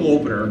like a local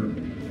opener.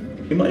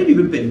 It might have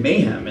even been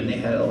Mayhem, and they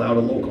had allowed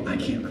a local. I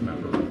can't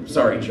remember.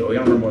 Sorry, Joey. I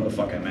don't remember where the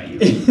fuck I met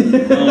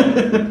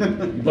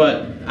you.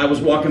 But I was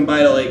walking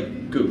by to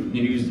like go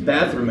use the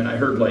bathroom, and I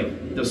heard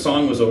like the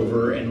song was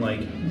over, and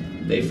like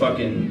they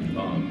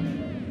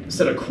fucking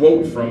said a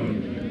quote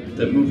from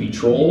the movie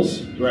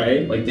Trolls.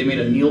 Right. Like they made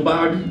a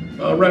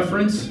Neilbog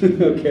reference.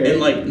 Okay.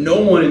 And like no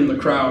one in the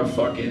crowd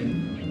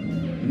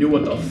fucking knew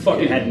what the fuck.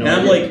 Had no and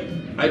I'm idea.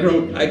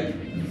 like, I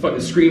fucking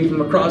screamed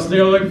from across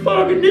there, like,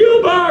 fucking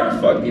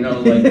Neilbog! Fuck, you know,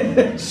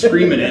 like,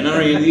 screaming it. And I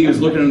don't even think he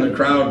was looking in the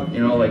crowd, you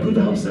know, like, who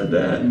the hell said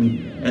that?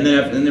 And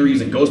then they were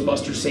using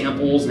Ghostbuster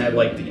samples and had,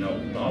 like, you know,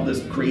 all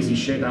this crazy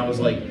shit. And I was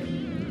like,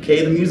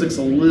 okay, the music's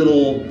a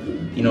little,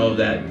 you know,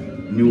 that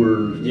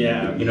newer,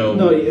 you know,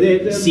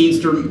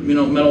 scenester, you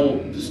know,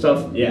 metal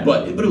stuff. Yeah.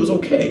 But it was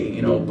okay,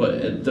 you know,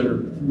 but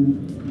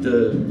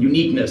the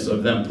uniqueness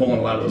of them pulling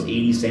a lot of those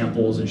 80s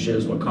samples and shit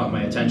is what caught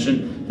my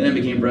attention. Then I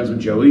became friends with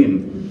Joey,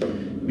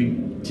 and we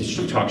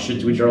just talk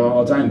shit to each other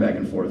all the time, back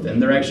and forth.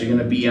 And they're actually going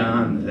to be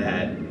on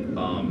that.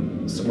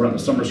 So we're on the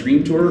Summer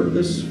Scream tour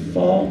this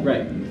fall.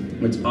 Right.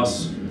 It's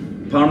us.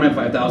 Powerman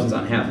 5000's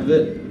on half of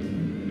it.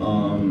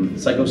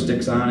 Psycho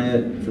Stick's on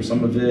it for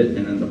some of it,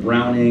 and then the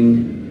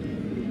Browning,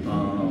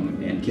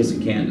 and Kiss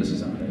and Candace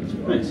is on it as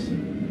well. Nice.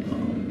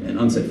 And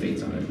Unsaid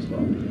Fate's on it as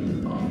well.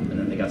 And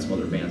then they got some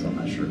other bands. I'm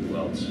not sure who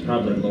else.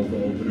 Probably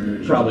local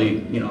openers. Probably,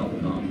 you know.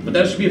 But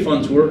that should be a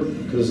fun tour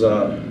because.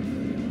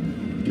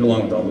 Get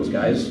along with all those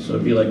guys, so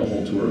it'd be like a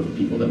whole tour of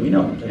people that we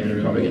know, and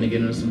we're probably going to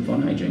get into some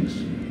fun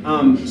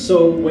hijinks.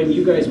 So when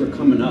you guys were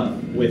coming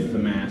up with the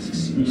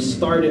masks, you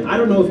started, I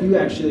don't know if you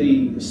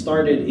actually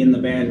started in the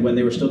band when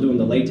they were still doing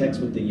the latex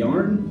with the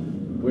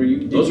yarn, where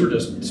you those were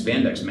just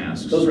spandex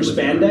masks. Those were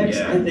spandex?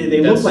 Yeah. They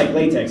look like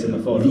latex in the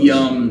photos.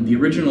 The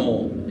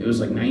original, it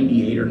was like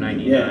 98 or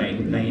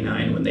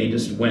 99 when they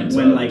just went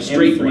when like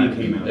straight M3 black.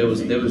 came out. It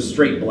was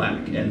straight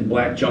black, and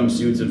black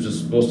jumpsuits. It was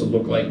just supposed to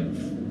look like,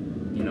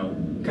 you know,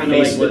 kind of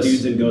like the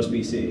dudes in Ghost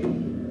BC.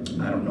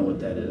 I don't know what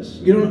that is.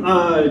 You don't,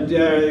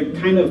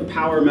 kind of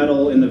power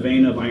metal in the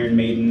vein of Iron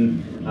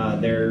Maiden.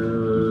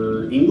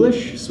 They're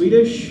English,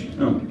 Swedish.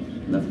 Oh,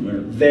 not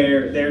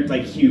familiar. They're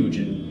like huge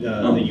in the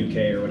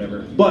UK or whatever.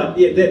 But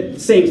the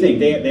same thing.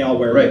 They all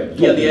wear right.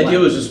 Yeah, the black. idea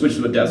was to switch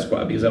to a Death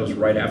Squad because that was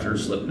right after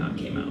Slipknot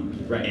came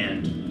out. Right.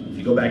 And if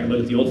you go back and look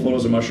at the old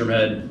photos of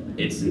Mushroomhead,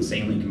 it's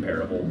insanely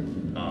comparable.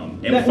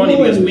 And it's funny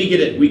because we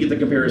get the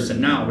comparison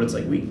now, but it's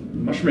like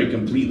Mushroomhead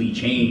completely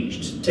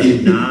changed to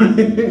not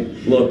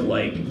look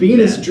like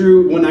Venus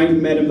drew, when I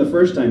met him the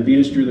first time,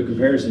 Venus drew the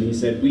comparison. He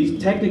said, we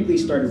technically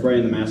started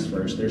wearing the mask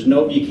first.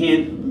 You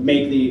can't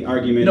make the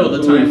argument. No,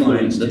 the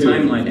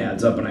timeline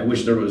adds up, and I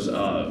wish there was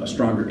a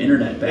stronger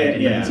internet back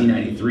in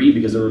 1993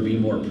 because there would be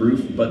more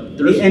proof. But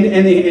there's and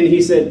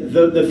he said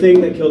the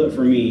thing that killed it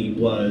for me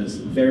was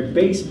their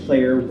bass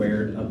player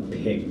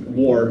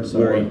wore I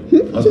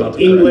was about to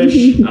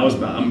English.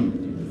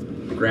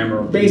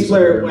 Grammar. Bass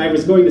player, I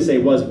was going to say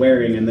was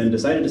wearing, and then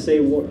decided to say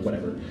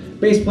whatever.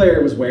 Bass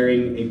player was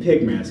wearing a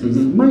pig mask.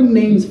 Mm-hmm. My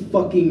name's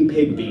fucking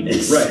Pig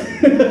Venus. Right.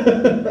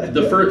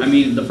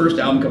 the first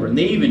album cover, and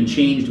they even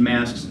changed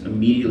masks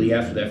immediately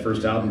after that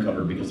first album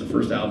cover because the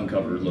first album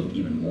cover looked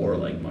even more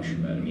like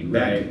Mushroomhead. I mean,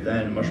 back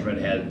then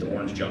Mushroomhead had the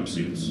orange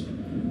jumpsuits,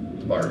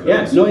 the barcodes.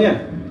 Yeah. No.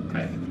 Yeah.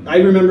 I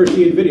remember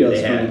seeing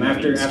videos from them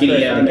after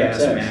Skinny had the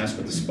gas XX. mask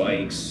with the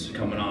spikes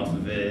coming off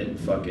of it.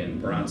 Fucking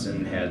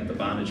Bronson had the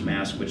bondage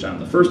mask, which on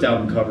the first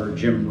album cover,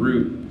 Jim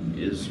Root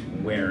is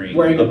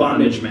wearing a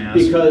bondage mask.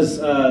 Because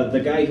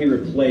the guy he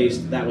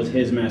replaced, that was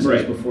his mask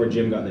before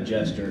Jim got the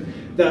Jester.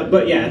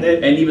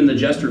 And even the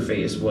Jester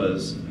face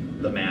was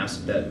the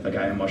mask that a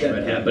guy in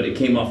Mushroomhead had, but it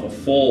came off a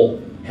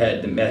full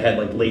head that had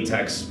like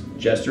latex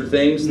Jester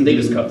things. Mm-hmm. They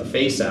just cut the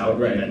face out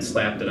and then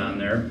slapped it on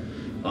there.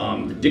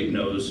 The Dick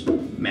Nose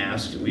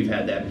mask, we've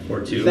had that before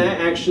too. That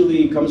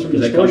actually comes from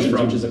Distortions,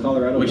 which is a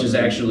Colorado which is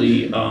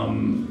actually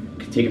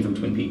taken from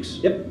Twin Peaks.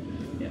 Yep.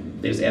 Yeah,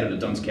 they just added a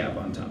dunce cap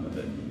on top of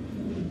it.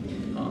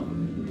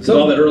 So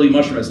all that early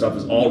Mushroomhead stuff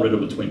is all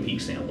riddled with Twin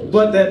Peaks samples.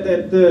 But that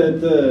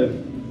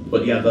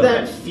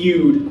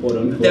feud, quote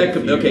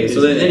unquote.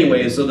 So then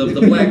anyway, so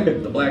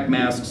the black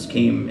masks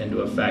came into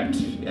effect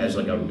as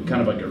like a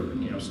kind of like a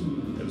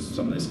it was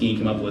something that Skinny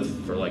came up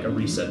with for like a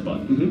reset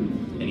button.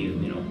 Mm-hmm. And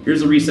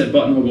here's the reset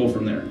button, we'll go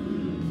from there.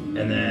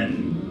 And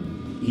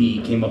then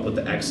he came up with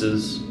the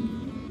X's,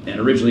 and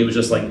originally it was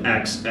just like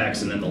X,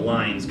 X, and then the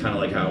lines, kind of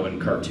like how in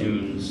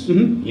cartoons,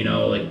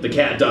 like the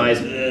cat dies,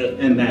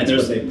 and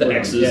there's the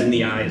X's and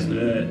the eyes.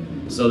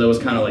 So that was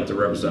kind of like to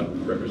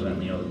represent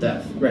the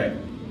death. Right.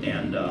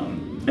 And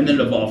then it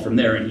evolved from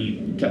there, and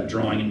he kept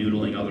drawing and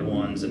noodling other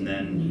ones, and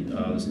then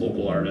this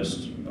local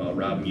artist,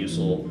 Rob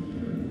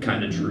Musil,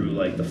 kind of drew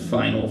like the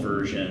final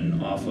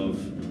version off of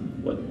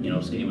what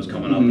Skinny was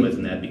coming up with,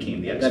 and that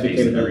became the X that face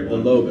became that the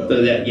logo. The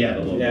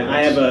logo. Yeah,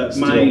 I have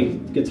my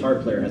guitar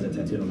player has it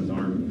tattooed on his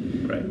arm.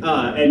 Right.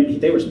 And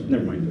they were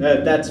never mind.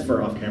 That's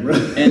for off camera.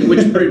 And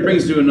which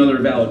brings to another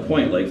valid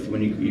point. Like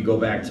when you go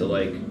back to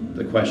like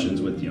the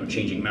questions with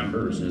changing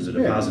members, is it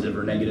a positive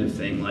or negative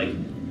thing? Like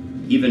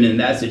even in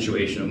that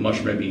situation of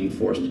Mushroomhead being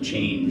forced to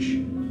change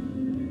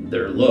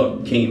their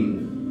look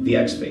came the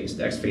X-Face.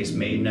 The X-Face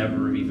may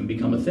never have even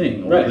become a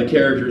thing. Or the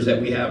characters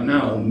that we have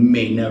now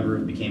may never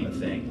have became a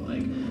thing.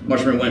 Like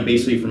Mushroomhead went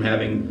basically from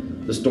having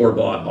the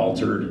store-bought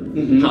altered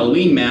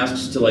Halloween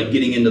masks to like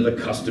getting into the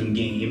custom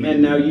game.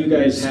 And now you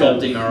guys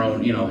sculpting our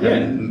own,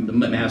 having the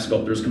mask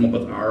sculptors come up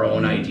with our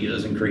own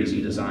ideas and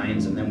crazy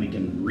designs, and then we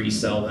can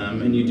resell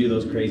them. And you do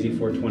those crazy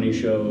 420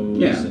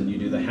 shows, and you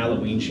do the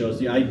Halloween shows.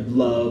 Yeah, I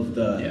love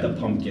the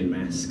pumpkin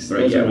masks.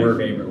 Right, those are my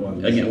favorite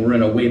ones. Again, we're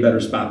in a way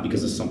better spot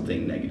because of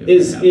something negative.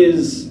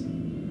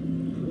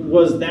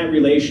 Was that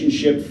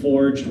relationship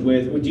forged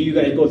with? Do you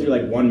guys go through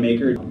like one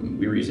maker?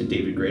 We were using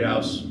David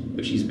Greathouse,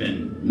 which he's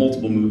been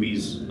multiple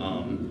movies.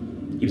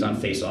 He was on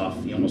Face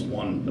Off. He almost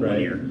won the 1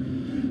 year.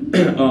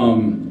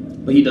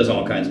 But he does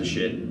all kinds of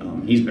shit.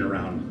 He's been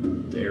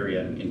around the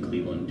area in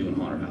Cleveland doing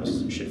haunted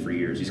houses and shit for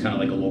years. He's kind of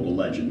like a local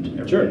legend.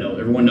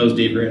 Everyone knows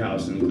Dave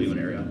Greathouse in the Cleveland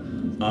area.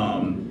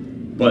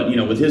 But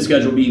with his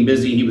schedule being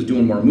busy, he was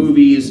doing more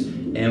movies,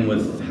 and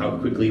with how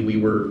quickly we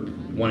were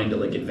wanting to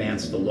like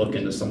advance the look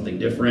into something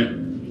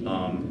different,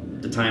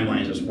 the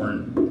timelines just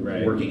weren't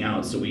working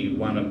out. So we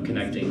wound up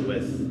connecting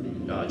with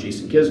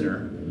Jason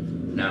Kisner.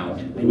 Now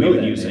we've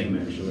been using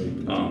actually.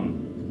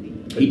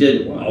 He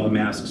did all the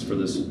masks for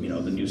this,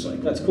 the new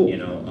cycle. That's cool.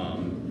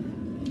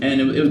 And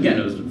it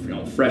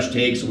was fresh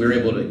take, so we were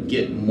able to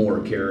get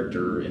more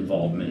character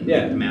involvement.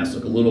 Yeah. Make the masks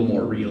look a little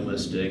more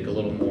realistic, a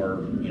little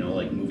more,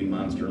 like movie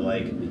monster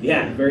like.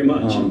 Yeah, very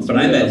much. But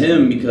I met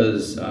him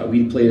because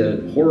we played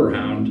a horror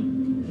hound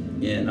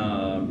in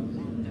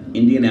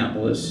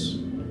Indianapolis,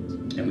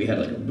 and we had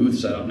like a booth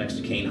set up next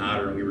to Kane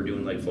Hodder, and we were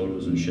doing like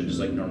photos and shit just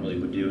like normally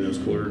would do. And it was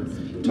cool.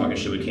 Talking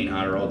shit with Kane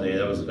Hodder all day.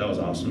 That was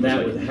awesome.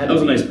 That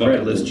was a nice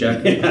bucket list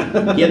check.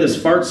 Yeah. He had this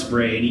fart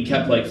spray, and he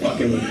kept like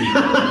fucking with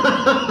people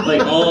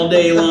like all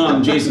day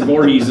long. Jason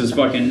Voorhees is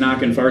fucking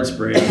knocking fart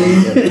spray.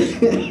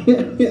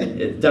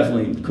 It's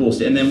definitely cool.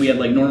 And then we had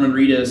like Norman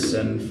Reedus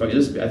and fucking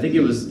this. I think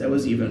it was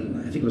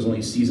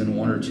only season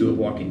 1 or 2 of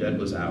Walking Dead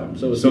was out.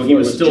 So he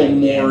was still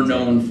more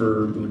known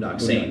for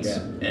Boondock Saints,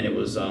 and it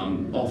was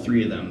all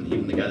 3 of them.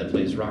 Even the guy that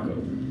plays Rocco.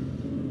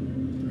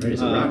 Right,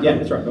 is it Rocco? Yeah,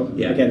 it's Rocco.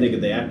 Yeah. I can't think of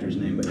the actor's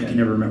name, but I can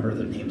never remember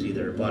their names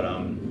either.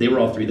 But they were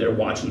all 3 there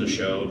watching the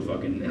show.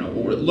 Fucking,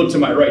 look to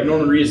my right.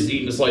 Norman Reedus is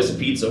eating a slice of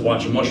pizza,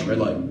 watching Mushroomhead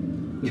like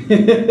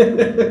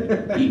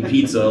eating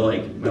pizza.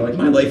 Like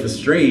my life is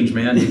strange,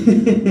 man.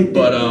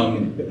 But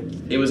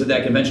it was at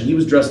that convention. He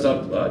was dressed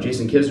up.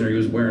 Jason Kisner. He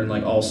was wearing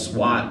like all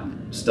SWAT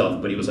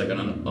stuff, but he was like an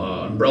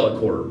Umbrella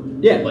Corps.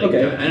 Yeah.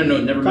 I don't know.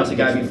 Never met the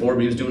guy before,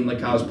 but he was doing like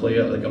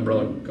cosplay, like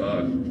Umbrella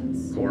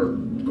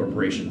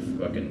Corporation,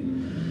 fucking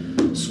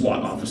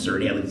SWAT officer,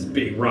 and he had like these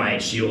big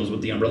riot shields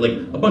with the umbrella,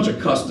 like a bunch of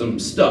custom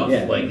stuff,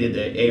 like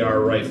the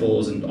AR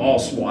rifles and all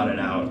swatted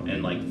out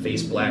and like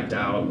face blacked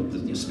out with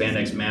the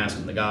spandex mask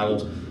and the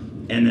goggles.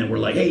 And then we're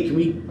like, hey, can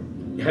we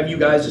have you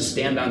guys just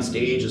stand on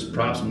stage as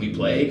props when we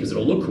play, because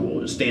it'll look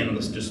cool. Just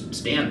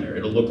stand there.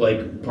 It'll look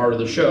like part of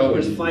the show.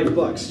 It's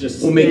 $5.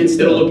 Just we'll make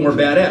it'll look more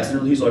badass.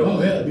 And he's like, oh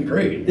yeah, that'd be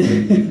great.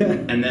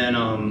 And then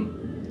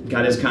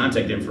got his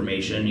contact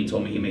information. He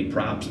told me he made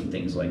props and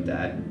things like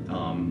that.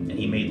 And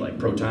he made like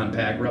proton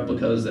pack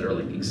replicas that are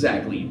like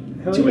exactly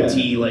to a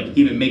T. Like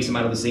he even makes them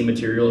out of the same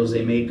material as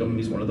they make them.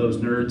 He's one of those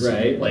nerds.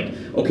 Right. Like,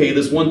 okay,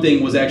 this one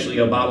thing was actually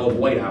a bottle of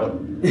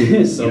whiteout.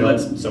 Somebody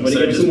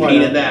just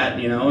painted that,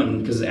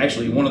 and because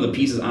actually one of the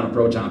pieces on a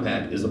proton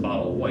pack is a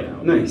bottle of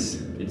whiteout.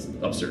 Nice. It's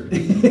absurd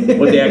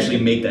what they actually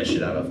make that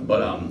shit out of.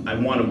 But I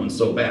wanted one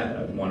so bad.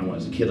 I wanted one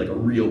as a kid, like a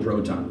real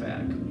proton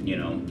pack.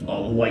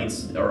 All the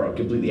lights are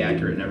completely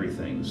accurate and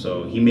everything.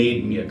 So he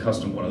made me a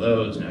custom one of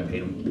those, and I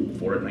paid him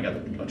for it, and I got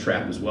a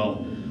trap as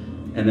well.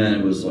 And then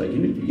it was like,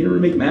 you ever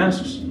make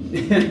masks?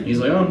 He's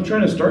like, oh, I'm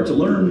trying to start to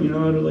learn,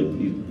 how to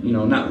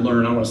not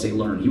learn, I don't want to say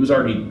learn. He was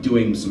already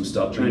doing some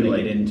stuff. Trying to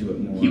get into it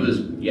more. He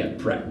was,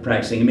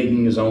 practicing and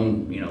making his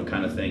own,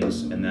 kind of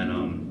things. And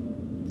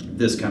then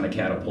this kind of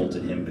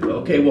catapulted him to go,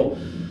 okay, well,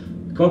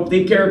 come up with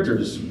 8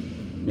 characters.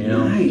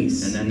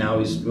 Nice. And then now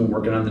he's been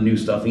working on the new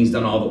stuff. And he's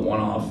done all the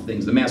one-off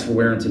things. The mask we're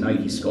wearing tonight,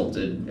 he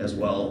sculpted as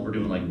well. We're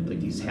doing like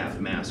these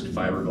half-masked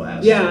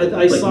fiberglass. Yeah,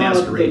 I saw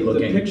masquerade the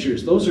looking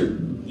pictures. Those are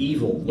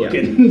evil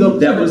looking. Yeah.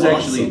 That was awesome.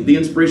 Actually the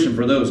inspiration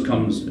for those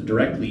comes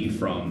directly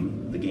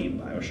from the game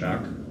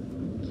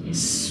BioShock.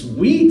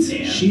 Sweet.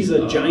 And, she's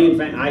a giant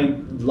fan. I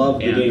love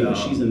the game, but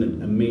she's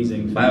an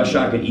amazing fan.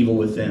 BioShock and Evil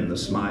Within. The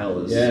smile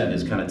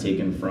is kind of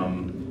taken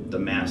from the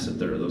mask that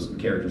those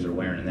characters are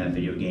wearing in that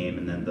video game,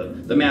 and then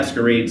the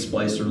masquerade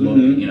splicer look,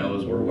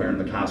 as we're wearing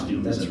the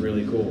costumes. That's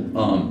really cool.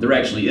 There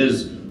actually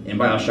is in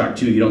BioShock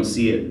 2. You don't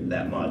see it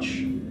that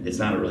much. It's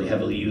not a really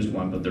heavily used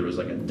one, but there was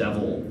like a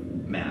devil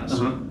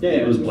mask. Yeah,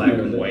 it was black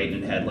familiar and with it. white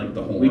and had like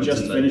the horns. We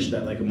just and finished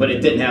that like a month but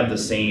it didn't ago. have the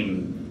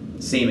same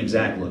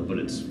exact look, but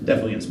it's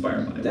definitely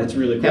inspired by it. That's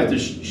really cool. Half the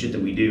shit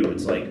that we do,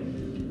 it's like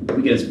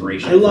we get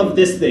inspiration. I love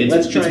this thing. It's,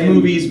 Let's try it's and-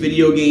 movies,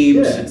 video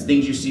games, Yeah. it's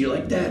things you see, you're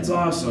like, that's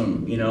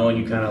awesome, you know, and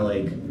you kind of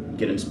like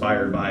get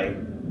inspired by,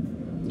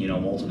 you know,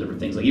 multiple different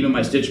things. Like even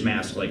my Stitch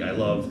mask, like I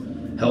love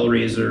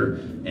Hellraiser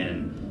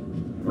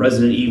and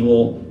Resident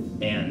Evil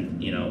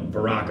and, you know,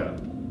 Baraka.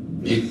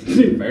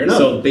 Fair enough.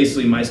 So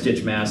basically my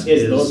Stitch mask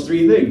is those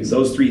three things.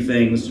 Those three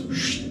things.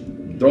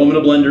 Throw them in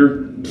a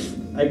blender.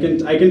 I can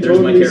There's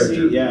totally my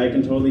character. see. Yeah, I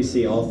can totally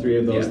see all three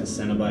of those: Yeah. the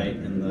Cenobite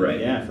and the Right.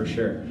 yeah, for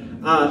sure.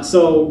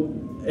 So,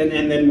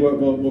 and then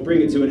we'll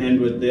bring it to an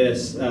end with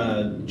this.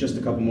 Just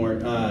a couple more.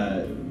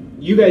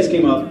 You guys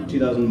came up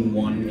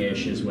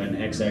 2001-ish is when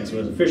XX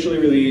was officially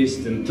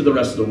released, and to the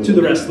rest of the world. To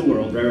the rest of the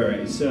world,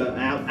 right. So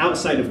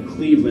outside of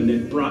Cleveland,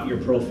 it brought your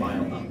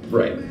profile up.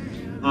 Right.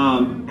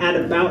 At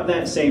about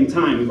that same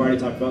time, we've already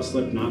talked about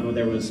Slipknot, but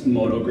there was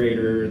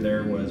Motograder,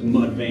 there was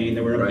Mudvayne,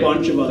 there were a Right.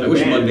 bunch of other I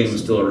wish bands. Mudvayne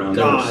was still around.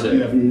 That was God, sick.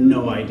 you have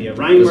no idea.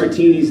 Ryan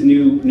Martini's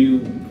new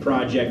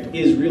project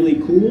is really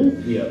cool.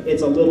 Yeah.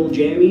 It's a little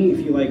jammy if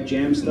you like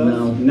jam stuff.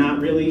 No. Not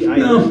really either.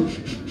 No.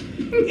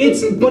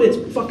 But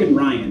it's fucking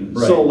Ryan.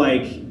 Right. So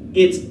like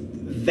it's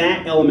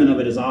that element of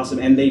it is awesome,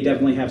 and they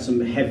definitely have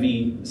some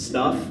heavy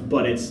stuff,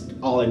 but it's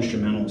all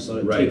instrumental, so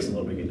it takes a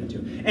little bit getting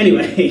into.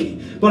 Anyway,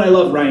 but I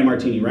love Ryan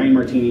Martini. Ryan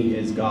Martini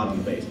is God on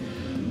the bass.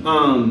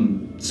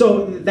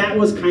 So that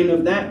was kind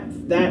of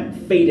that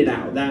faded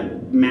out.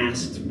 That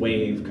masked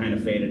wave kind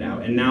of faded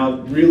out, and now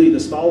really the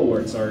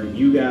stalwarts are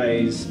you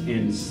guys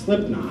and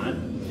Slipknot.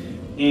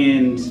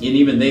 And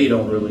even they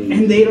don't really.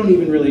 And they don't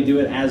even really do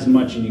it as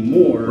much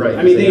anymore. Right.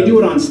 I mean, they do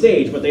it on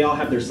stage, but they all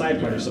have their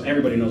side partners, so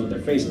everybody knows what their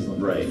faces look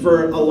like. Right.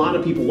 For a lot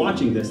of people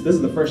watching this is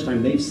the first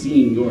time they've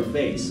seen your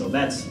face, so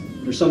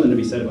there's something to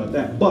be said about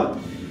that. But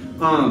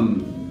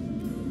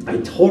I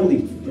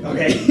totally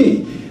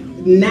okay.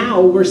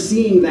 Now we're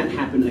seeing that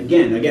happen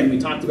again. Again, we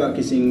talked about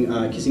Kissing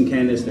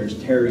Candace. There's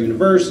Terror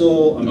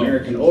Universal,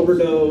 American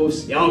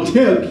Overdose. Oh,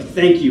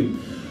 thank you.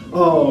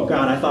 Oh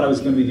God, I thought I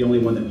was going to be the only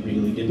one that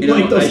really didn't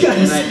like those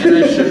guys. And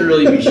I shouldn't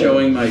really be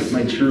showing my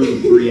true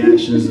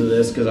reactions to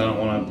this because I don't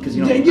want to. Because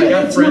you know, I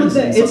got friends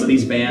in some of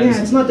these bands.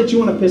 Yeah, it's not that you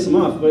want to piss them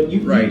off, but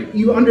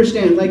you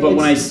understand. Like, but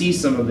when I see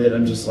some of it,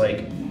 I'm just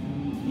like,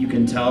 you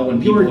can tell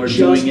when people are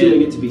just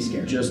doing it to be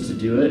scared, just to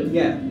do it.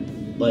 Yeah,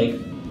 like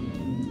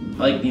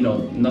you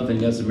know, nothing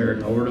against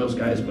American Overdose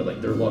guys, but like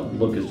their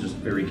look is just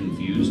very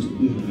confused.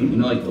 Mm-hmm. You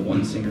know, like the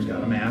one singer's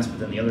got a mask, but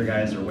then the other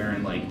guys are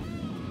wearing like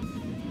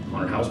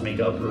haunted house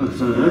makeup or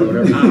something or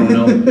whatever. I don't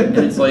know. And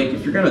it's like,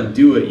 if you're gonna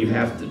do it, you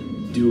have to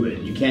do it.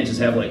 You can't just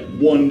have like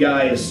one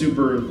guy is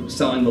super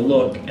selling the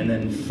look and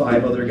then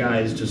 5 other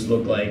guys just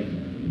look like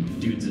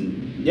dudes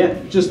in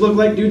just look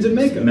like dudes in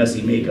makeup,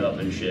 messy makeup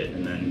and shit,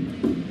 and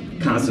then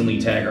constantly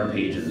tag our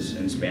pages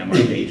and spam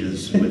our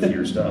pages with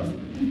your stuff.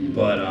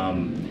 But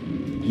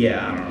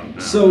yeah, I don't know.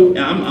 So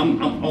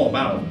I'm all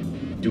about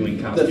doing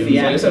costumes.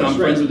 Like I said, I'm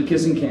friends with the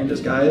Kissing Candace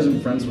guys. I'm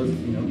friends with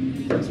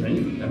friends with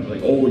anything. I'm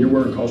like, oh, you're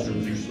wearing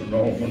costumes. You should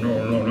no.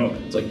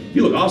 It's like,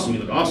 you look awesome. You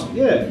look awesome.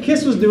 Yeah,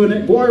 Kiss was doing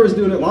it. Guar was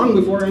doing it long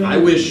before anyone. I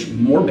wish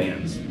more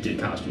bands did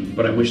costumes,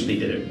 but I wish they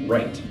did it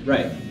right.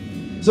 Right.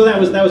 So that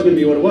was going to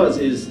be what it was.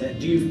 Is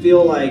do you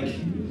feel like,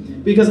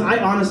 because I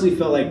honestly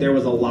felt like there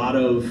was a lot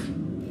of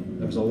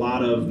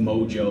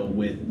mojo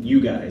with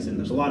you guys, and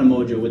there's a lot of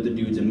mojo with the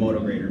dudes in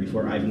Motograder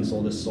before Ivan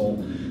sold his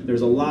soul.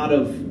 There's a lot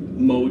of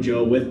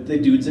mojo with the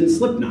dudes in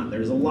Slipknot.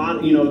 There's a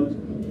lot,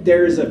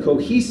 there's a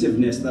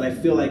cohesiveness that I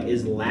feel like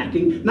is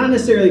lacking. Not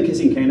necessarily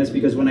Kissing Candace,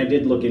 because when I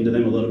did look into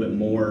them a little bit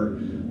more,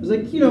 I was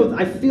like,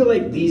 I feel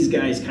like these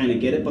guys kind of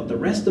get it, but the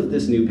rest of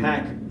this new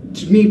pack,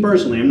 to me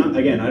personally, I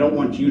don't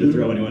want you to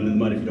throw anyone in the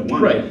mud if you don't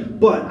want to,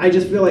 but I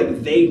just feel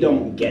like they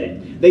don't get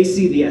it. They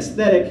see the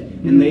aesthetic,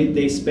 and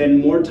they spend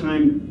more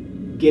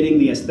time getting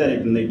the aesthetic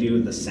than they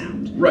do the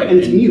sound. Right. And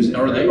it's music.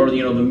 Or right?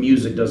 the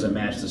music doesn't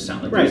match the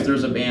sound. Like right.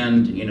 There's a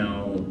band,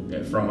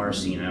 from our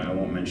scene, I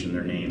won't mention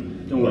their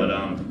name. Don't worry. But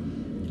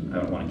I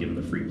don't want to give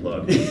them the free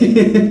plug.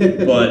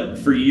 But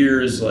for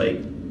years,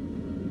 like,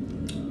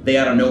 they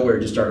out of nowhere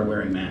just started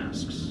wearing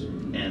masks.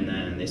 And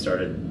then they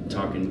started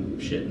talking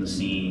shit in the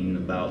scene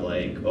about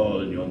like,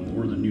 oh,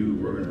 we're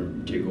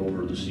gonna take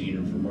over the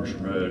scene for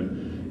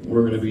Mushroomhead.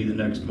 We're gonna be the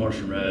next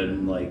Mushroomhead,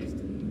 and like,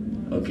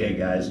 okay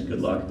guys, good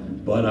luck.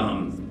 But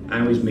I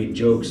always make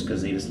jokes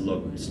because they just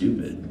look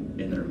stupid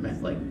in their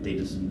they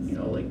just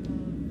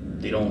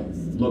they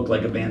don't look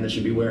like a band that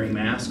should be wearing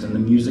masks, and the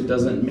music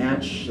doesn't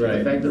match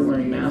the fact they're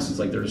wearing masks. It's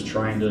like they're just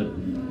trying to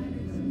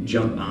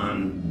jump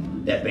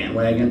on that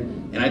bandwagon.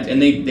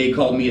 And they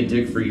called me a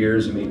dick for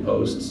years and made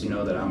posts,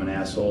 that I'm an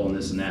asshole and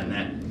this and that and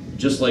that.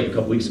 Just like a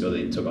couple weeks ago,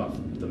 they took off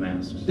the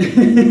masks.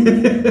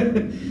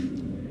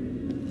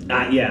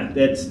 Yeah,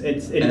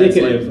 it's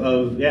indicative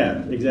of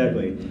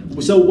exactly.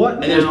 So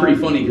what? And it's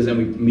pretty funny because then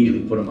we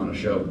immediately put them on a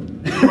show.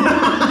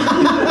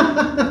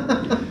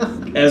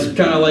 As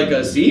kind of like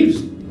a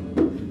Steve's.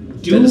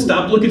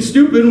 Stop looking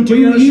stupid and put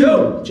you on a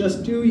show.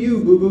 Just do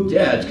you, boo boo.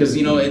 Yeah, because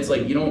it's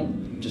like you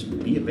don't.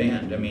 be a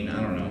band. I mean,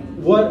 I don't know.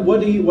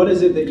 What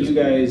is it that you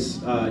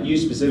guys, you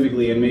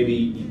specifically, and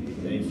maybe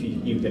if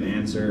you can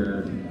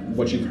answer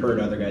what you've heard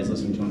other guys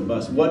listening to on the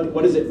bus,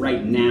 what is it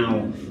right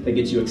now that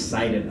gets you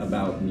excited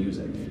about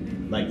music?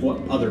 Like what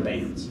other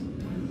bands?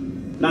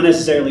 Not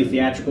necessarily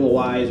theatrical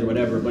wise or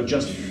whatever, but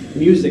just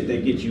music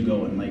that gets you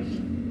going. Like,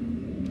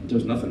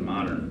 there's nothing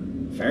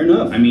modern. Fair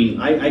enough. I mean,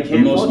 I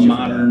can't.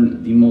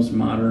 The most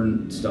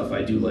modern stuff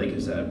I do like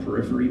is that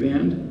Periphery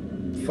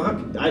band.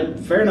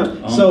 Fair enough.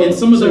 And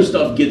some of their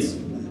stuff gets a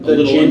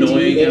little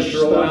annoying after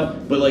a while, stuff.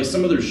 but like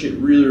some of their shit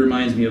really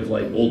reminds me of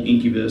like old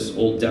Incubus,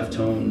 old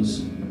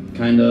Deftones,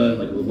 kind of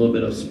like a little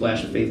bit of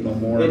Splash of Faith No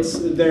More. It's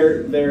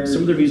their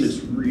some of their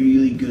music's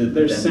really good.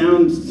 Their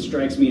sound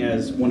strikes me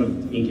as one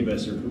of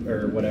Incubus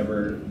or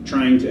whatever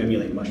trying to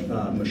emulate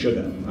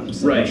Meshuggah.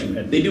 Right.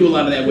 Mushroomhead. They do a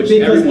lot of that, which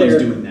Because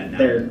everyone's doing that now.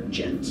 They're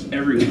gent.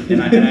 Everyone.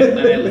 And I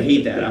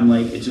hate that. I'm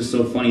like, it's just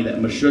so funny that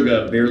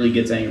Meshuggah barely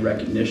gets any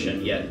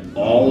recognition, yet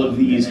all of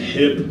these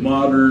hip,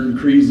 modern,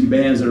 crazy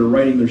bands that are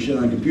writing their shit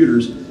on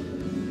computers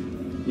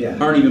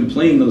aren't even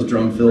playing those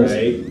drum fills.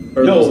 Right.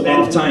 Or those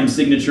off-time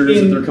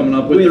signatures that they're coming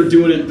up with. They're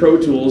doing it in Pro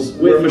Tools,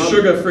 where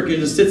Meshuggah freaking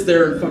just sits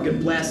there and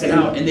fucking blasts it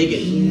out, and they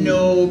get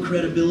no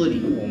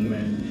credibility. Oh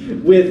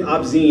man! With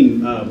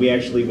Obscene, we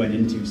actually went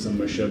into some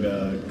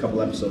Meshuggah a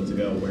couple episodes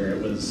ago, where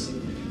it was.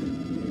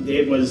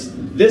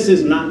 This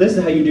is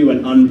how you do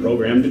an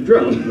unprogrammed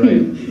drum,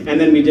 right? And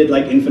then we did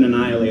like Infant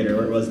Annihilator,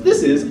 where it was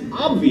this is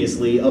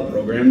obviously a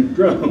programmed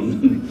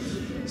drum.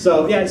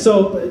 So yeah.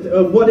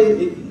 So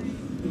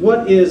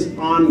what is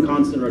on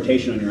constant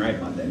rotation on your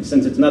iPod then?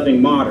 Since it's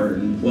nothing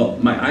modern. Well,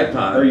 my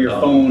iPod or your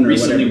phone or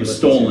recently whatever was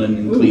stolen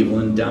in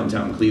Cleveland,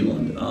 downtown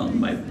Cleveland.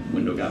 My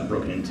window got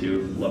broken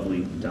into,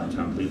 lovely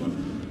downtown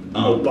Cleveland.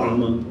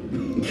 Obama.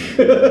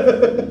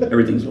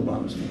 Everything's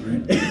Obama's fault,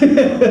 right?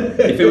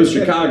 If it was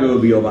Chicago, it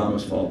would be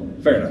Obama's fault.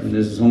 Fair enough. And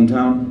this is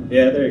hometown.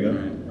 Yeah, there you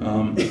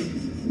go.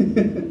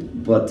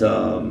 But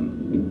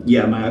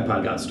yeah, my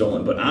iPod got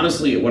stolen. But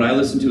honestly, what I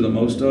listen to the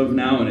most of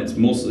now, and it's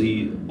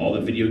mostly all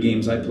the video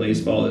games I play,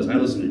 is I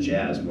listen to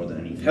jazz more than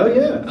anything. Hell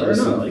yeah, I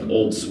listen to like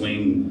old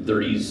swing,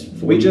 30s,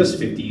 40s,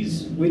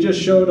 50s. We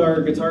just showed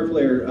our guitar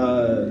player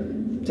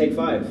Take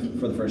 5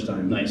 for the first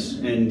time. Nice.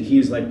 And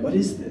he's like, what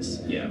is this?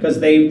 Yeah. Because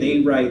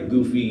they write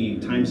goofy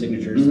time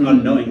signatures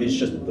unknowing. It's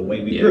just the way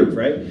we groove,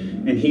 right?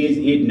 And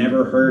he'd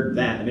never heard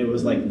that, and it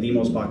was like the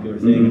most popular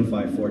thing in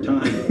 5/4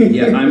 time.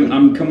 Yeah,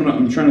 I'm coming up.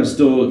 I'm trying to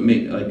still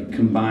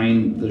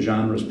combine the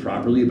genres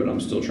properly, but I'm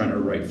still trying to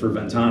write for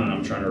Ventana. And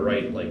I'm trying to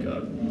write like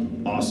a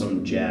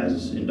awesome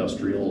jazz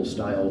industrial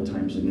style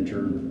time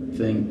signature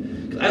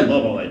thing. Cause I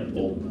love all that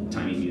old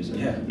timey music.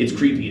 Yeah, it's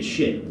creepy as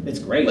shit. It's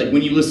great. Like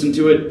when you listen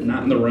to it,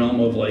 not in the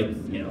realm of like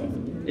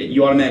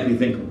you automatically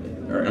think,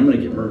 all right, I'm gonna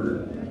get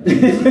murdered.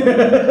 Because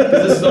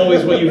this is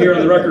always what you hear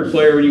on the record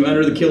player when you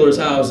enter the killer's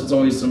house. It's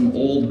always some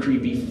old,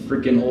 creepy,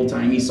 freaking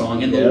old-timey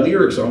song, and the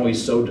lyrics are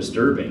always so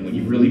disturbing when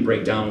you really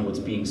break down what's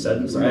being said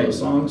in some of those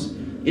songs.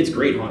 It's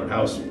great haunted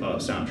house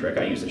soundtrack.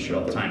 I use this shit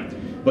all the time.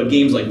 But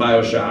games like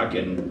BioShock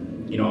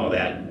and all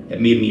that have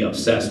made me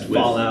obsessed with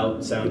Fallout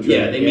soundtrack.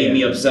 Yeah, they made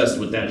me obsessed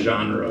with that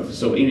genre of.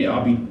 So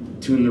I'll be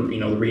tuning the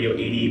radio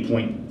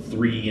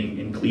 88.3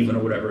 in Cleveland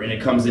or whatever, and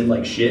it comes in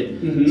like shit,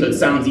 so it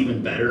sounds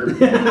even better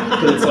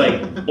because it's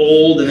like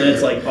old, and then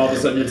it's like all of a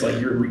sudden it's like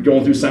you're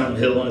going through Silent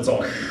Hill, and it's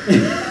all,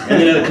 and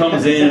then it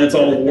comes in and it's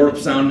all warped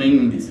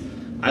sounding.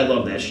 I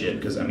love that shit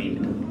because I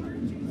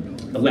mean,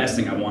 the last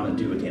thing I want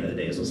to do at the end of the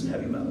day is listen to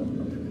heavy metal.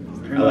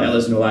 I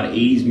listen to a lot of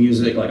 80s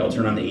music. Like I'll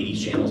turn on the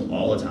 80s channels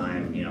all the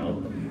time,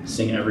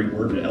 singing every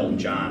word to Elton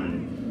John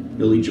and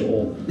Billy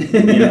Joel,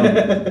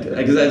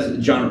 because that's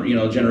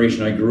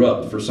generation I grew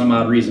up. For some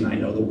odd reason, I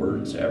know the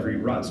words to every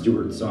Rod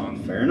Stewart song.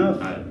 Fair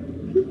enough. I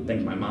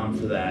thank my mom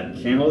for that.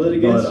 Can't hold it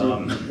against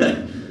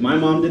you. My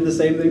mom did the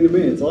same thing to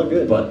me. It's all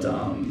good. But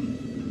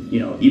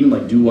even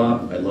like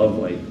doo-wop, I love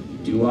like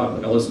doo-wop.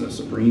 Like I listen to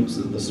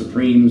the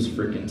Supremes,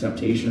 freaking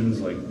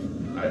Temptations. Like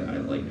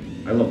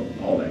I love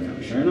all that kind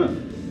of shit. Fair enough.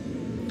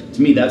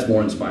 To me, that's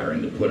more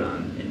inspiring to put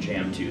on and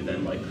jam to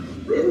than like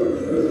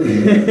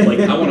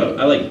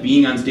I like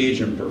being on stage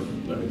and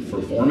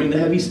performing the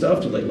heavy stuff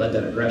to like let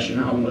that aggression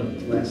out. The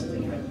last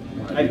thing I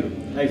want to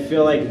do. I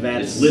feel like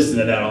that's just listen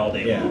to that all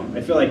day long.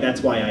 I feel like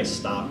that's why I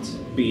stopped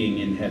being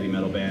in heavy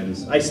metal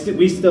bands.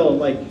 We still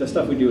like the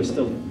stuff we do is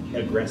still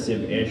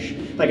aggressive-ish,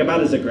 like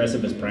about as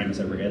aggressive as Primus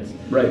ever gets.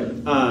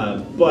 Right.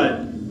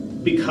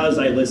 But because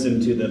I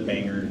listen to the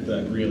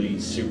really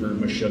super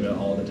Meshuggah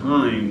all the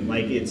time,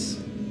 like it's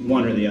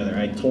one or the other.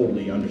 I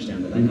totally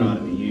understand the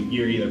dichotomy.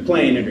 You're either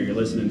playing it or you're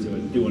listening to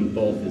it. Doing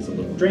both is a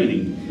little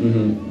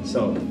draining.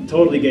 So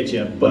totally get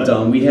you. But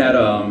we had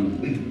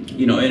and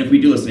if we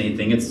do listen to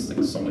anything,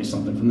 it's always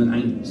something from the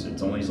 90s.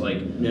 It's always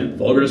like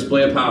Vulgar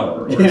Display of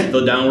Power, or it's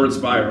The Downward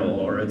Spiral,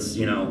 or it's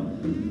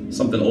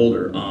something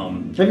older.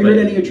 Have you heard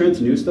any of Trent's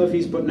new stuff?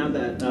 He's putting out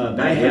that.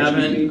 I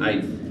haven't.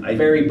 I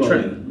very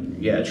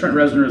Trent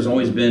Reznor has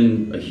always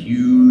been a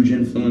huge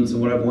influence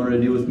in what I've wanted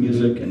to do with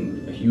music,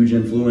 and a huge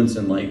influence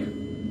in like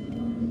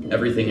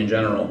everything in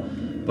general,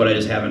 but I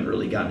just haven't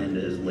really gotten into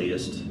his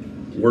latest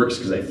works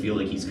because I feel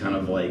like he's kind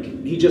of like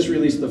he just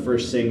released the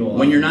first single.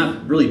 When you're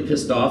not really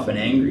pissed off and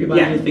angry about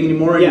anything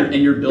anymore, and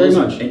your bills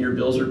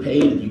are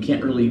paid, you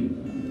can't really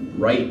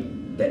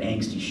write that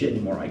angsty shit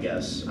anymore. I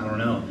guess I don't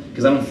know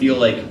because I don't feel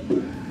like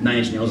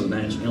 9-Inch Nails is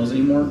 9-Inch Nails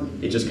anymore.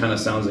 It just kind of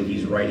sounds like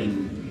he's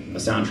writing a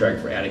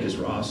soundtrack for Atticus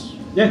Ross.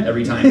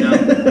 Every time now,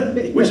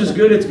 which is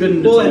good. It's good in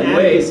its own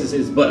way.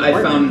 But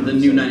I found the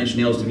new 9-Inch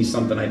Nails to be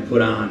something I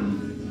put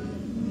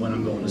on when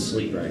I'm going to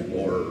sleep, right?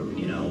 Or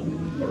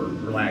or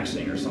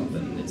relaxing or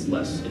something. It's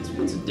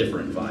a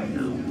different vibe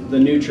now. The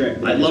new track.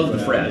 I love The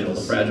Fragile.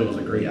 The Fragile was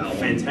a great album.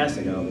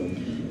 Fantastic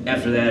album.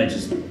 After that, it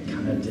just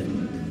kind of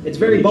didn't. It's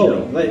very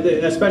bold, like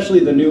especially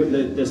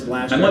this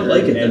last. I might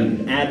like it.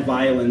 And Add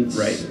Violence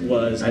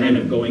was kind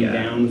of going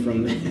down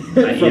from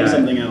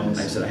something else.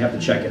 I said I have to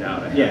check it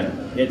out.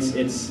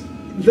 It's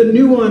the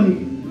new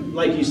one.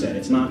 Like you said,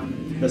 it's not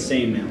the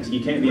same nails.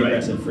 You can't be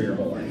aggressive for your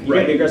whole life. You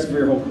can't be aggressive for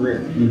your whole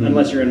career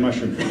unless you're in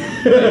mushroom.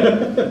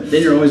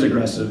 Then you're always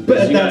aggressive.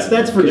 But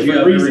that's for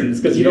different reasons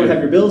because you don't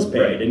have your bills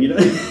paid and you know.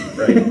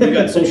 You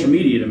got social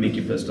media to make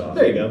you pissed off.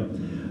 There you go.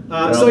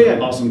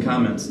 Awesome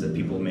comments that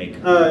people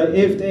make.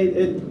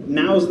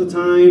 Now's the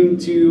time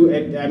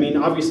to. I mean,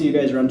 obviously you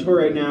guys are on tour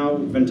right now.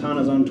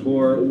 Ventana's on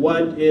tour.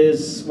 What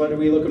are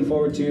we looking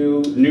forward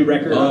to? New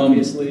record,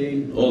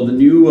 obviously. Well, the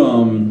new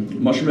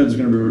Mushroomhead is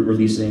going to be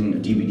releasing a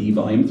DVD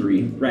Volume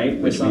 3. Right.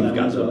 Which we've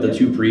got the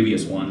two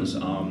previous ones,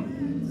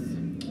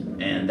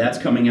 and that's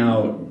coming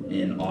out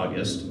in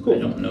August. Cool. I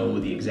don't know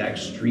the exact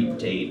street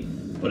date,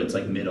 but it's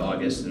like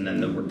mid-August, and then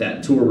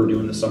that tour we're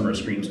doing, the Summer of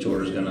Screams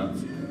tour, is going to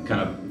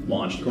kind of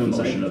launch the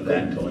promotion of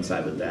that and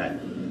coincide with that.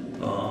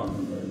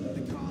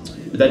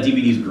 But that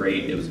DVD is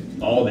great. It was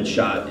all of it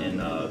shot in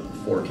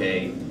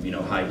 4K,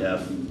 high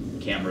def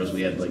cameras.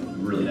 We had like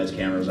really nice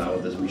cameras out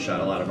with this. We shot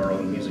a lot of our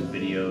own music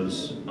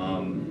videos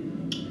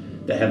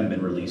that haven't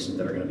been released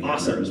that are going to be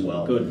out there as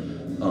well. Good.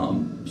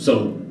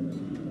 So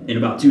in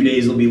about 2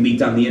 days, they'll be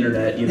leaked on the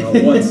internet.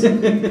 Once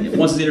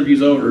the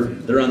interview's over,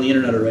 they're on the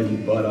internet already.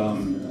 But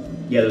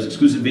there's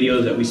exclusive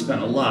videos that we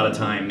spent a lot of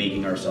time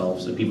making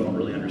ourselves that people don't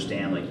really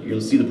understand. Like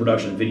you'll see the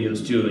production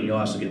videos too, and you'll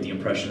also get the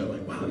impression of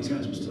like, wow, these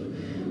guys must have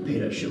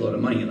paid a shitload of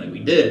money, and like we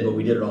did, but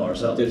we did it all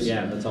ourselves.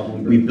 That's all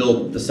homebrew. We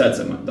built the sets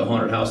at the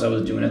haunted house I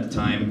was doing at the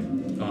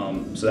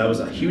time, so that was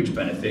a huge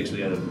benefit because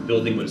we had a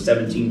building with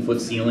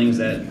 17-foot ceilings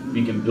that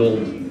we can build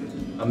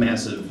a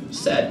massive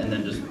set and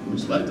then just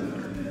left them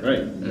there. Right.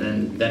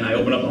 And then I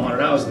opened up the haunted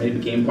house and they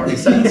became part of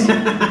the sets.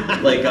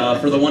 Like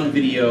for the one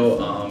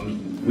video,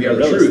 We Are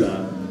the Truth.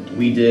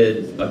 We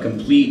did a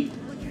complete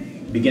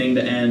beginning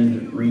to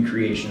end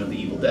recreation of the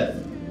Evil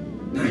Dead.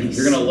 Nice.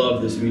 You're gonna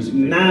love this music.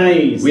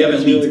 Nice. We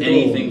haven't leaked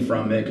anything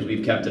from it because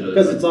we've kept it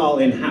because it's all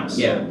in house.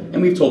 Yeah,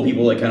 and we've told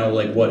people kind of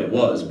like what it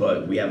was,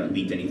 but we haven't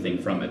leaked anything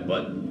from it.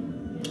 But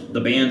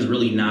the band's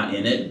really not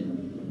in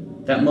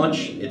it that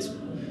much. It's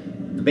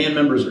the band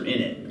members are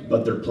in it,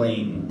 but they're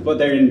playing. But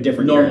they're in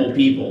different normal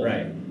people,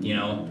 right?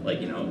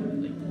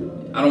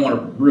 I don't want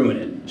to ruin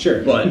it.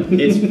 Sure. But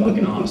it's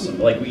fucking awesome.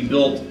 Like we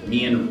built,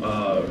 me and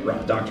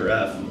Dr.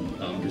 F,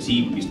 because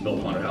he used to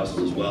build haunted houses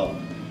as well.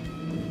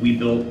 We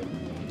built,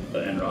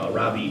 and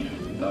Robbie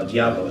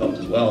Diablo helped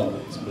as well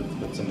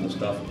with some of the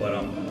stuff.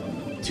 But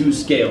to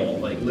scale,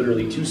 like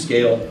literally to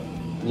scale,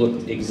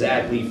 looked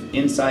exactly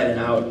inside and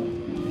out,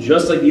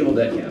 just like the Evil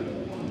Dead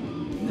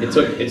cabin. Nice.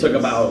 It took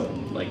about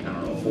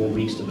 4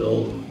 weeks to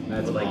build.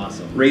 That's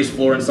awesome. Raised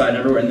floor inside and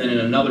everywhere, and then in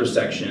another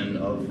section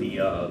of the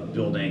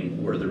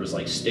building where there was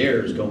like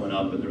stairs going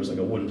up, and there was like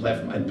a wooden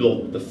platform. I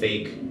built the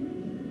fake,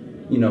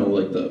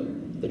 like the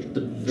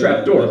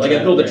trap door. Like I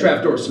built a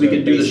trap door so we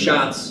could do the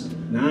shots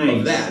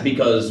of that,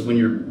 because when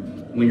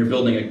you're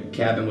building a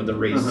cabin with a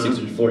raised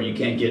 6-inch floor, you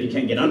can't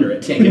get under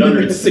it. Can't get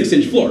under it. It's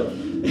 6-inch floor.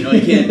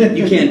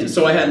 You can't.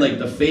 So I had like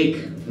the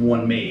fake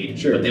one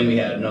made, but then we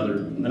had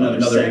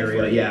another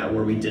area,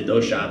 where we did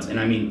those shots, and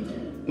I mean.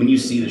 When you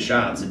see the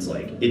shots,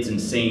 it's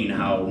insane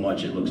how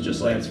much it looks just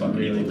like it's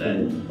fucking Evil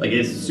Dead. Like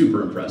it's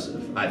super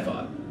impressive. I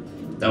thought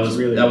that was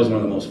one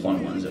of the most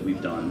fun ones that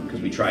we've done because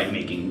we tried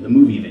making the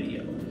movie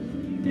video.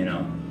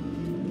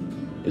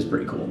 It's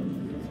pretty cool.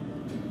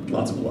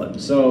 Lots of blood.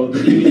 So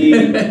the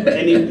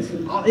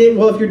DVD.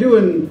 Well, if you're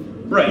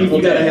doing right, you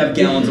gotta have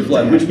gallons of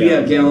blood, which we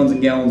have gallons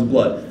and gallons of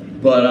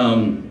blood. But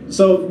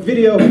so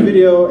video,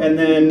 and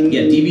then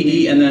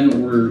DVD, and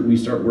then we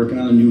start working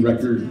on a new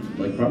record,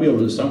 like probably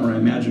over the summer, I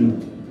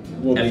imagine.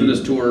 After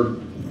this tour,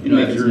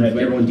 after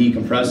everyone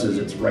decompresses,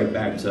 it's right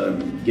back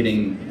to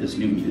getting this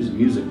new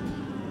music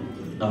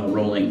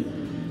rolling.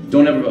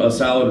 Don't have a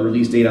solid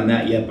release date on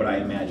that yet, but I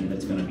imagine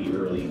it's going to be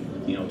early,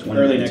 2019.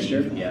 Early next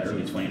year? Yeah,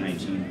 early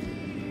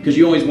 2019. Because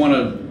you always want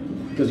to,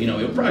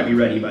 it'll probably be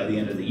ready by the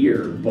end of the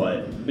year,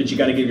 but you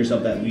got to give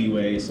yourself that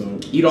leeway. So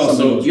you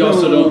also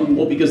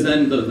don't, because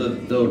then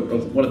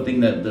the one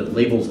thing that the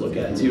labels look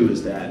at too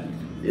is that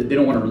they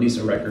don't want to release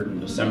a record in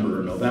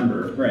December or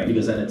November, right?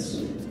 Because then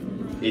it's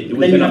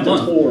within a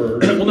month.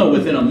 Well, no,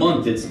 within a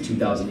month it's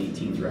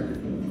 2018's record.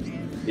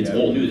 It's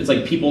old news. It's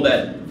like people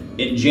that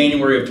in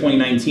January of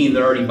 2019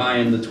 they're already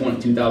buying the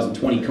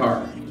 2020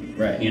 car.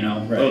 Right. You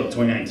know, Right. oh, the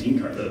 2019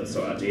 car, that's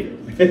so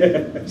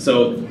outdated.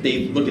 So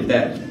they look at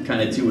that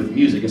kind of too with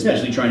music,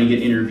 especially trying to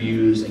get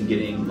interviews and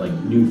getting like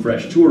new,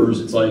 fresh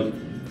tours. It's like,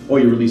 oh,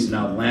 you released an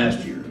album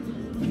last year.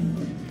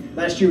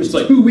 Last year was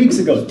like 2 weeks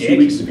ago, Dick. 2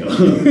 weeks ago.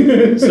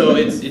 So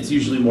it's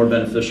usually more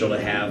beneficial to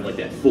have like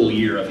that full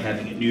year of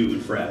having it new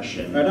and fresh,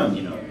 and right on.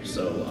 You know,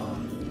 so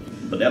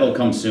but that'll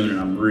come soon, and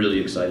I'm really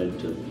excited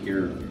to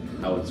hear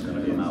how it's going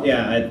to come out.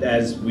 Yeah,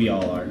 as we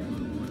all are.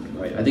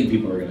 Right. I think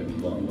people are going to be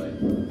blown away.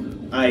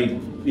 Every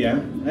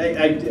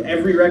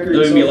record.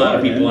 There's going to be a lot far,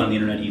 of people man. on the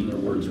internet eating their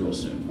words real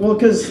soon. Well,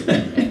 because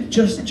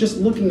just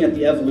looking at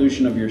the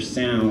evolution of your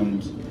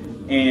sound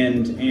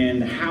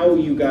and how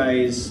you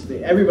guys,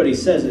 everybody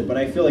says it, but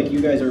I feel like you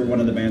guys are one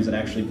of the bands that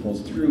actually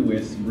pulls through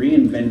with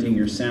reinventing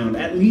your sound,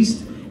 at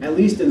least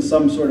in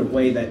some sort of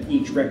way that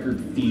each record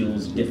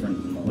feels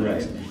different from the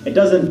last. Right. It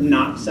doesn't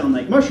not sound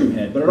like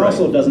Mushroomhead, but it Right.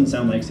 also doesn't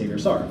sound like Save Your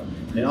Sorrow.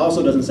 And it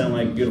also doesn't sound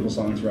like Beautiful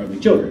Songs for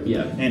Ugly Children.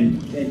 Yeah.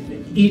 And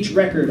each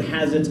record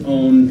has its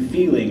own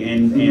feeling,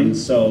 and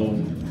so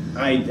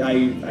I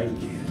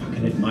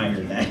fucking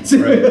admire that.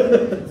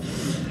 Right.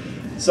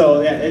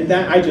 So yeah,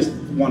 that I just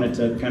wanted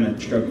to kind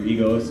of stroke your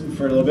ego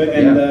for a little bit,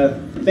 and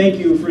thank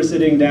you for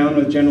sitting down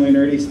with Generally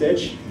Nerdy,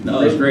 1tch. No,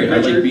 it's great. I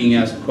like being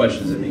asked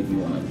questions that make me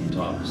want to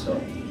talk.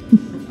 So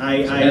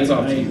that's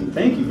off to you.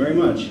 Thank you very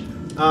much.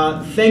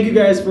 Thank you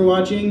guys for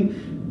watching.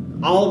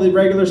 All the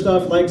regular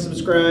stuff, like,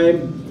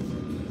 subscribe.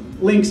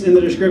 Links in the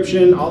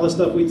description, all the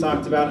stuff we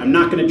talked about. I'm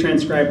not going to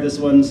transcribe this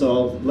one, so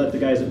I'll let the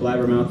guys at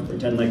Blabbermouth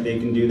pretend like they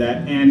can do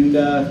that. And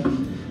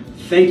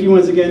thank you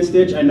once again,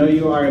 1tch. I know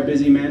you are a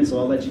busy man, so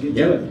I'll let you get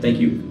to it. Thank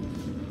you.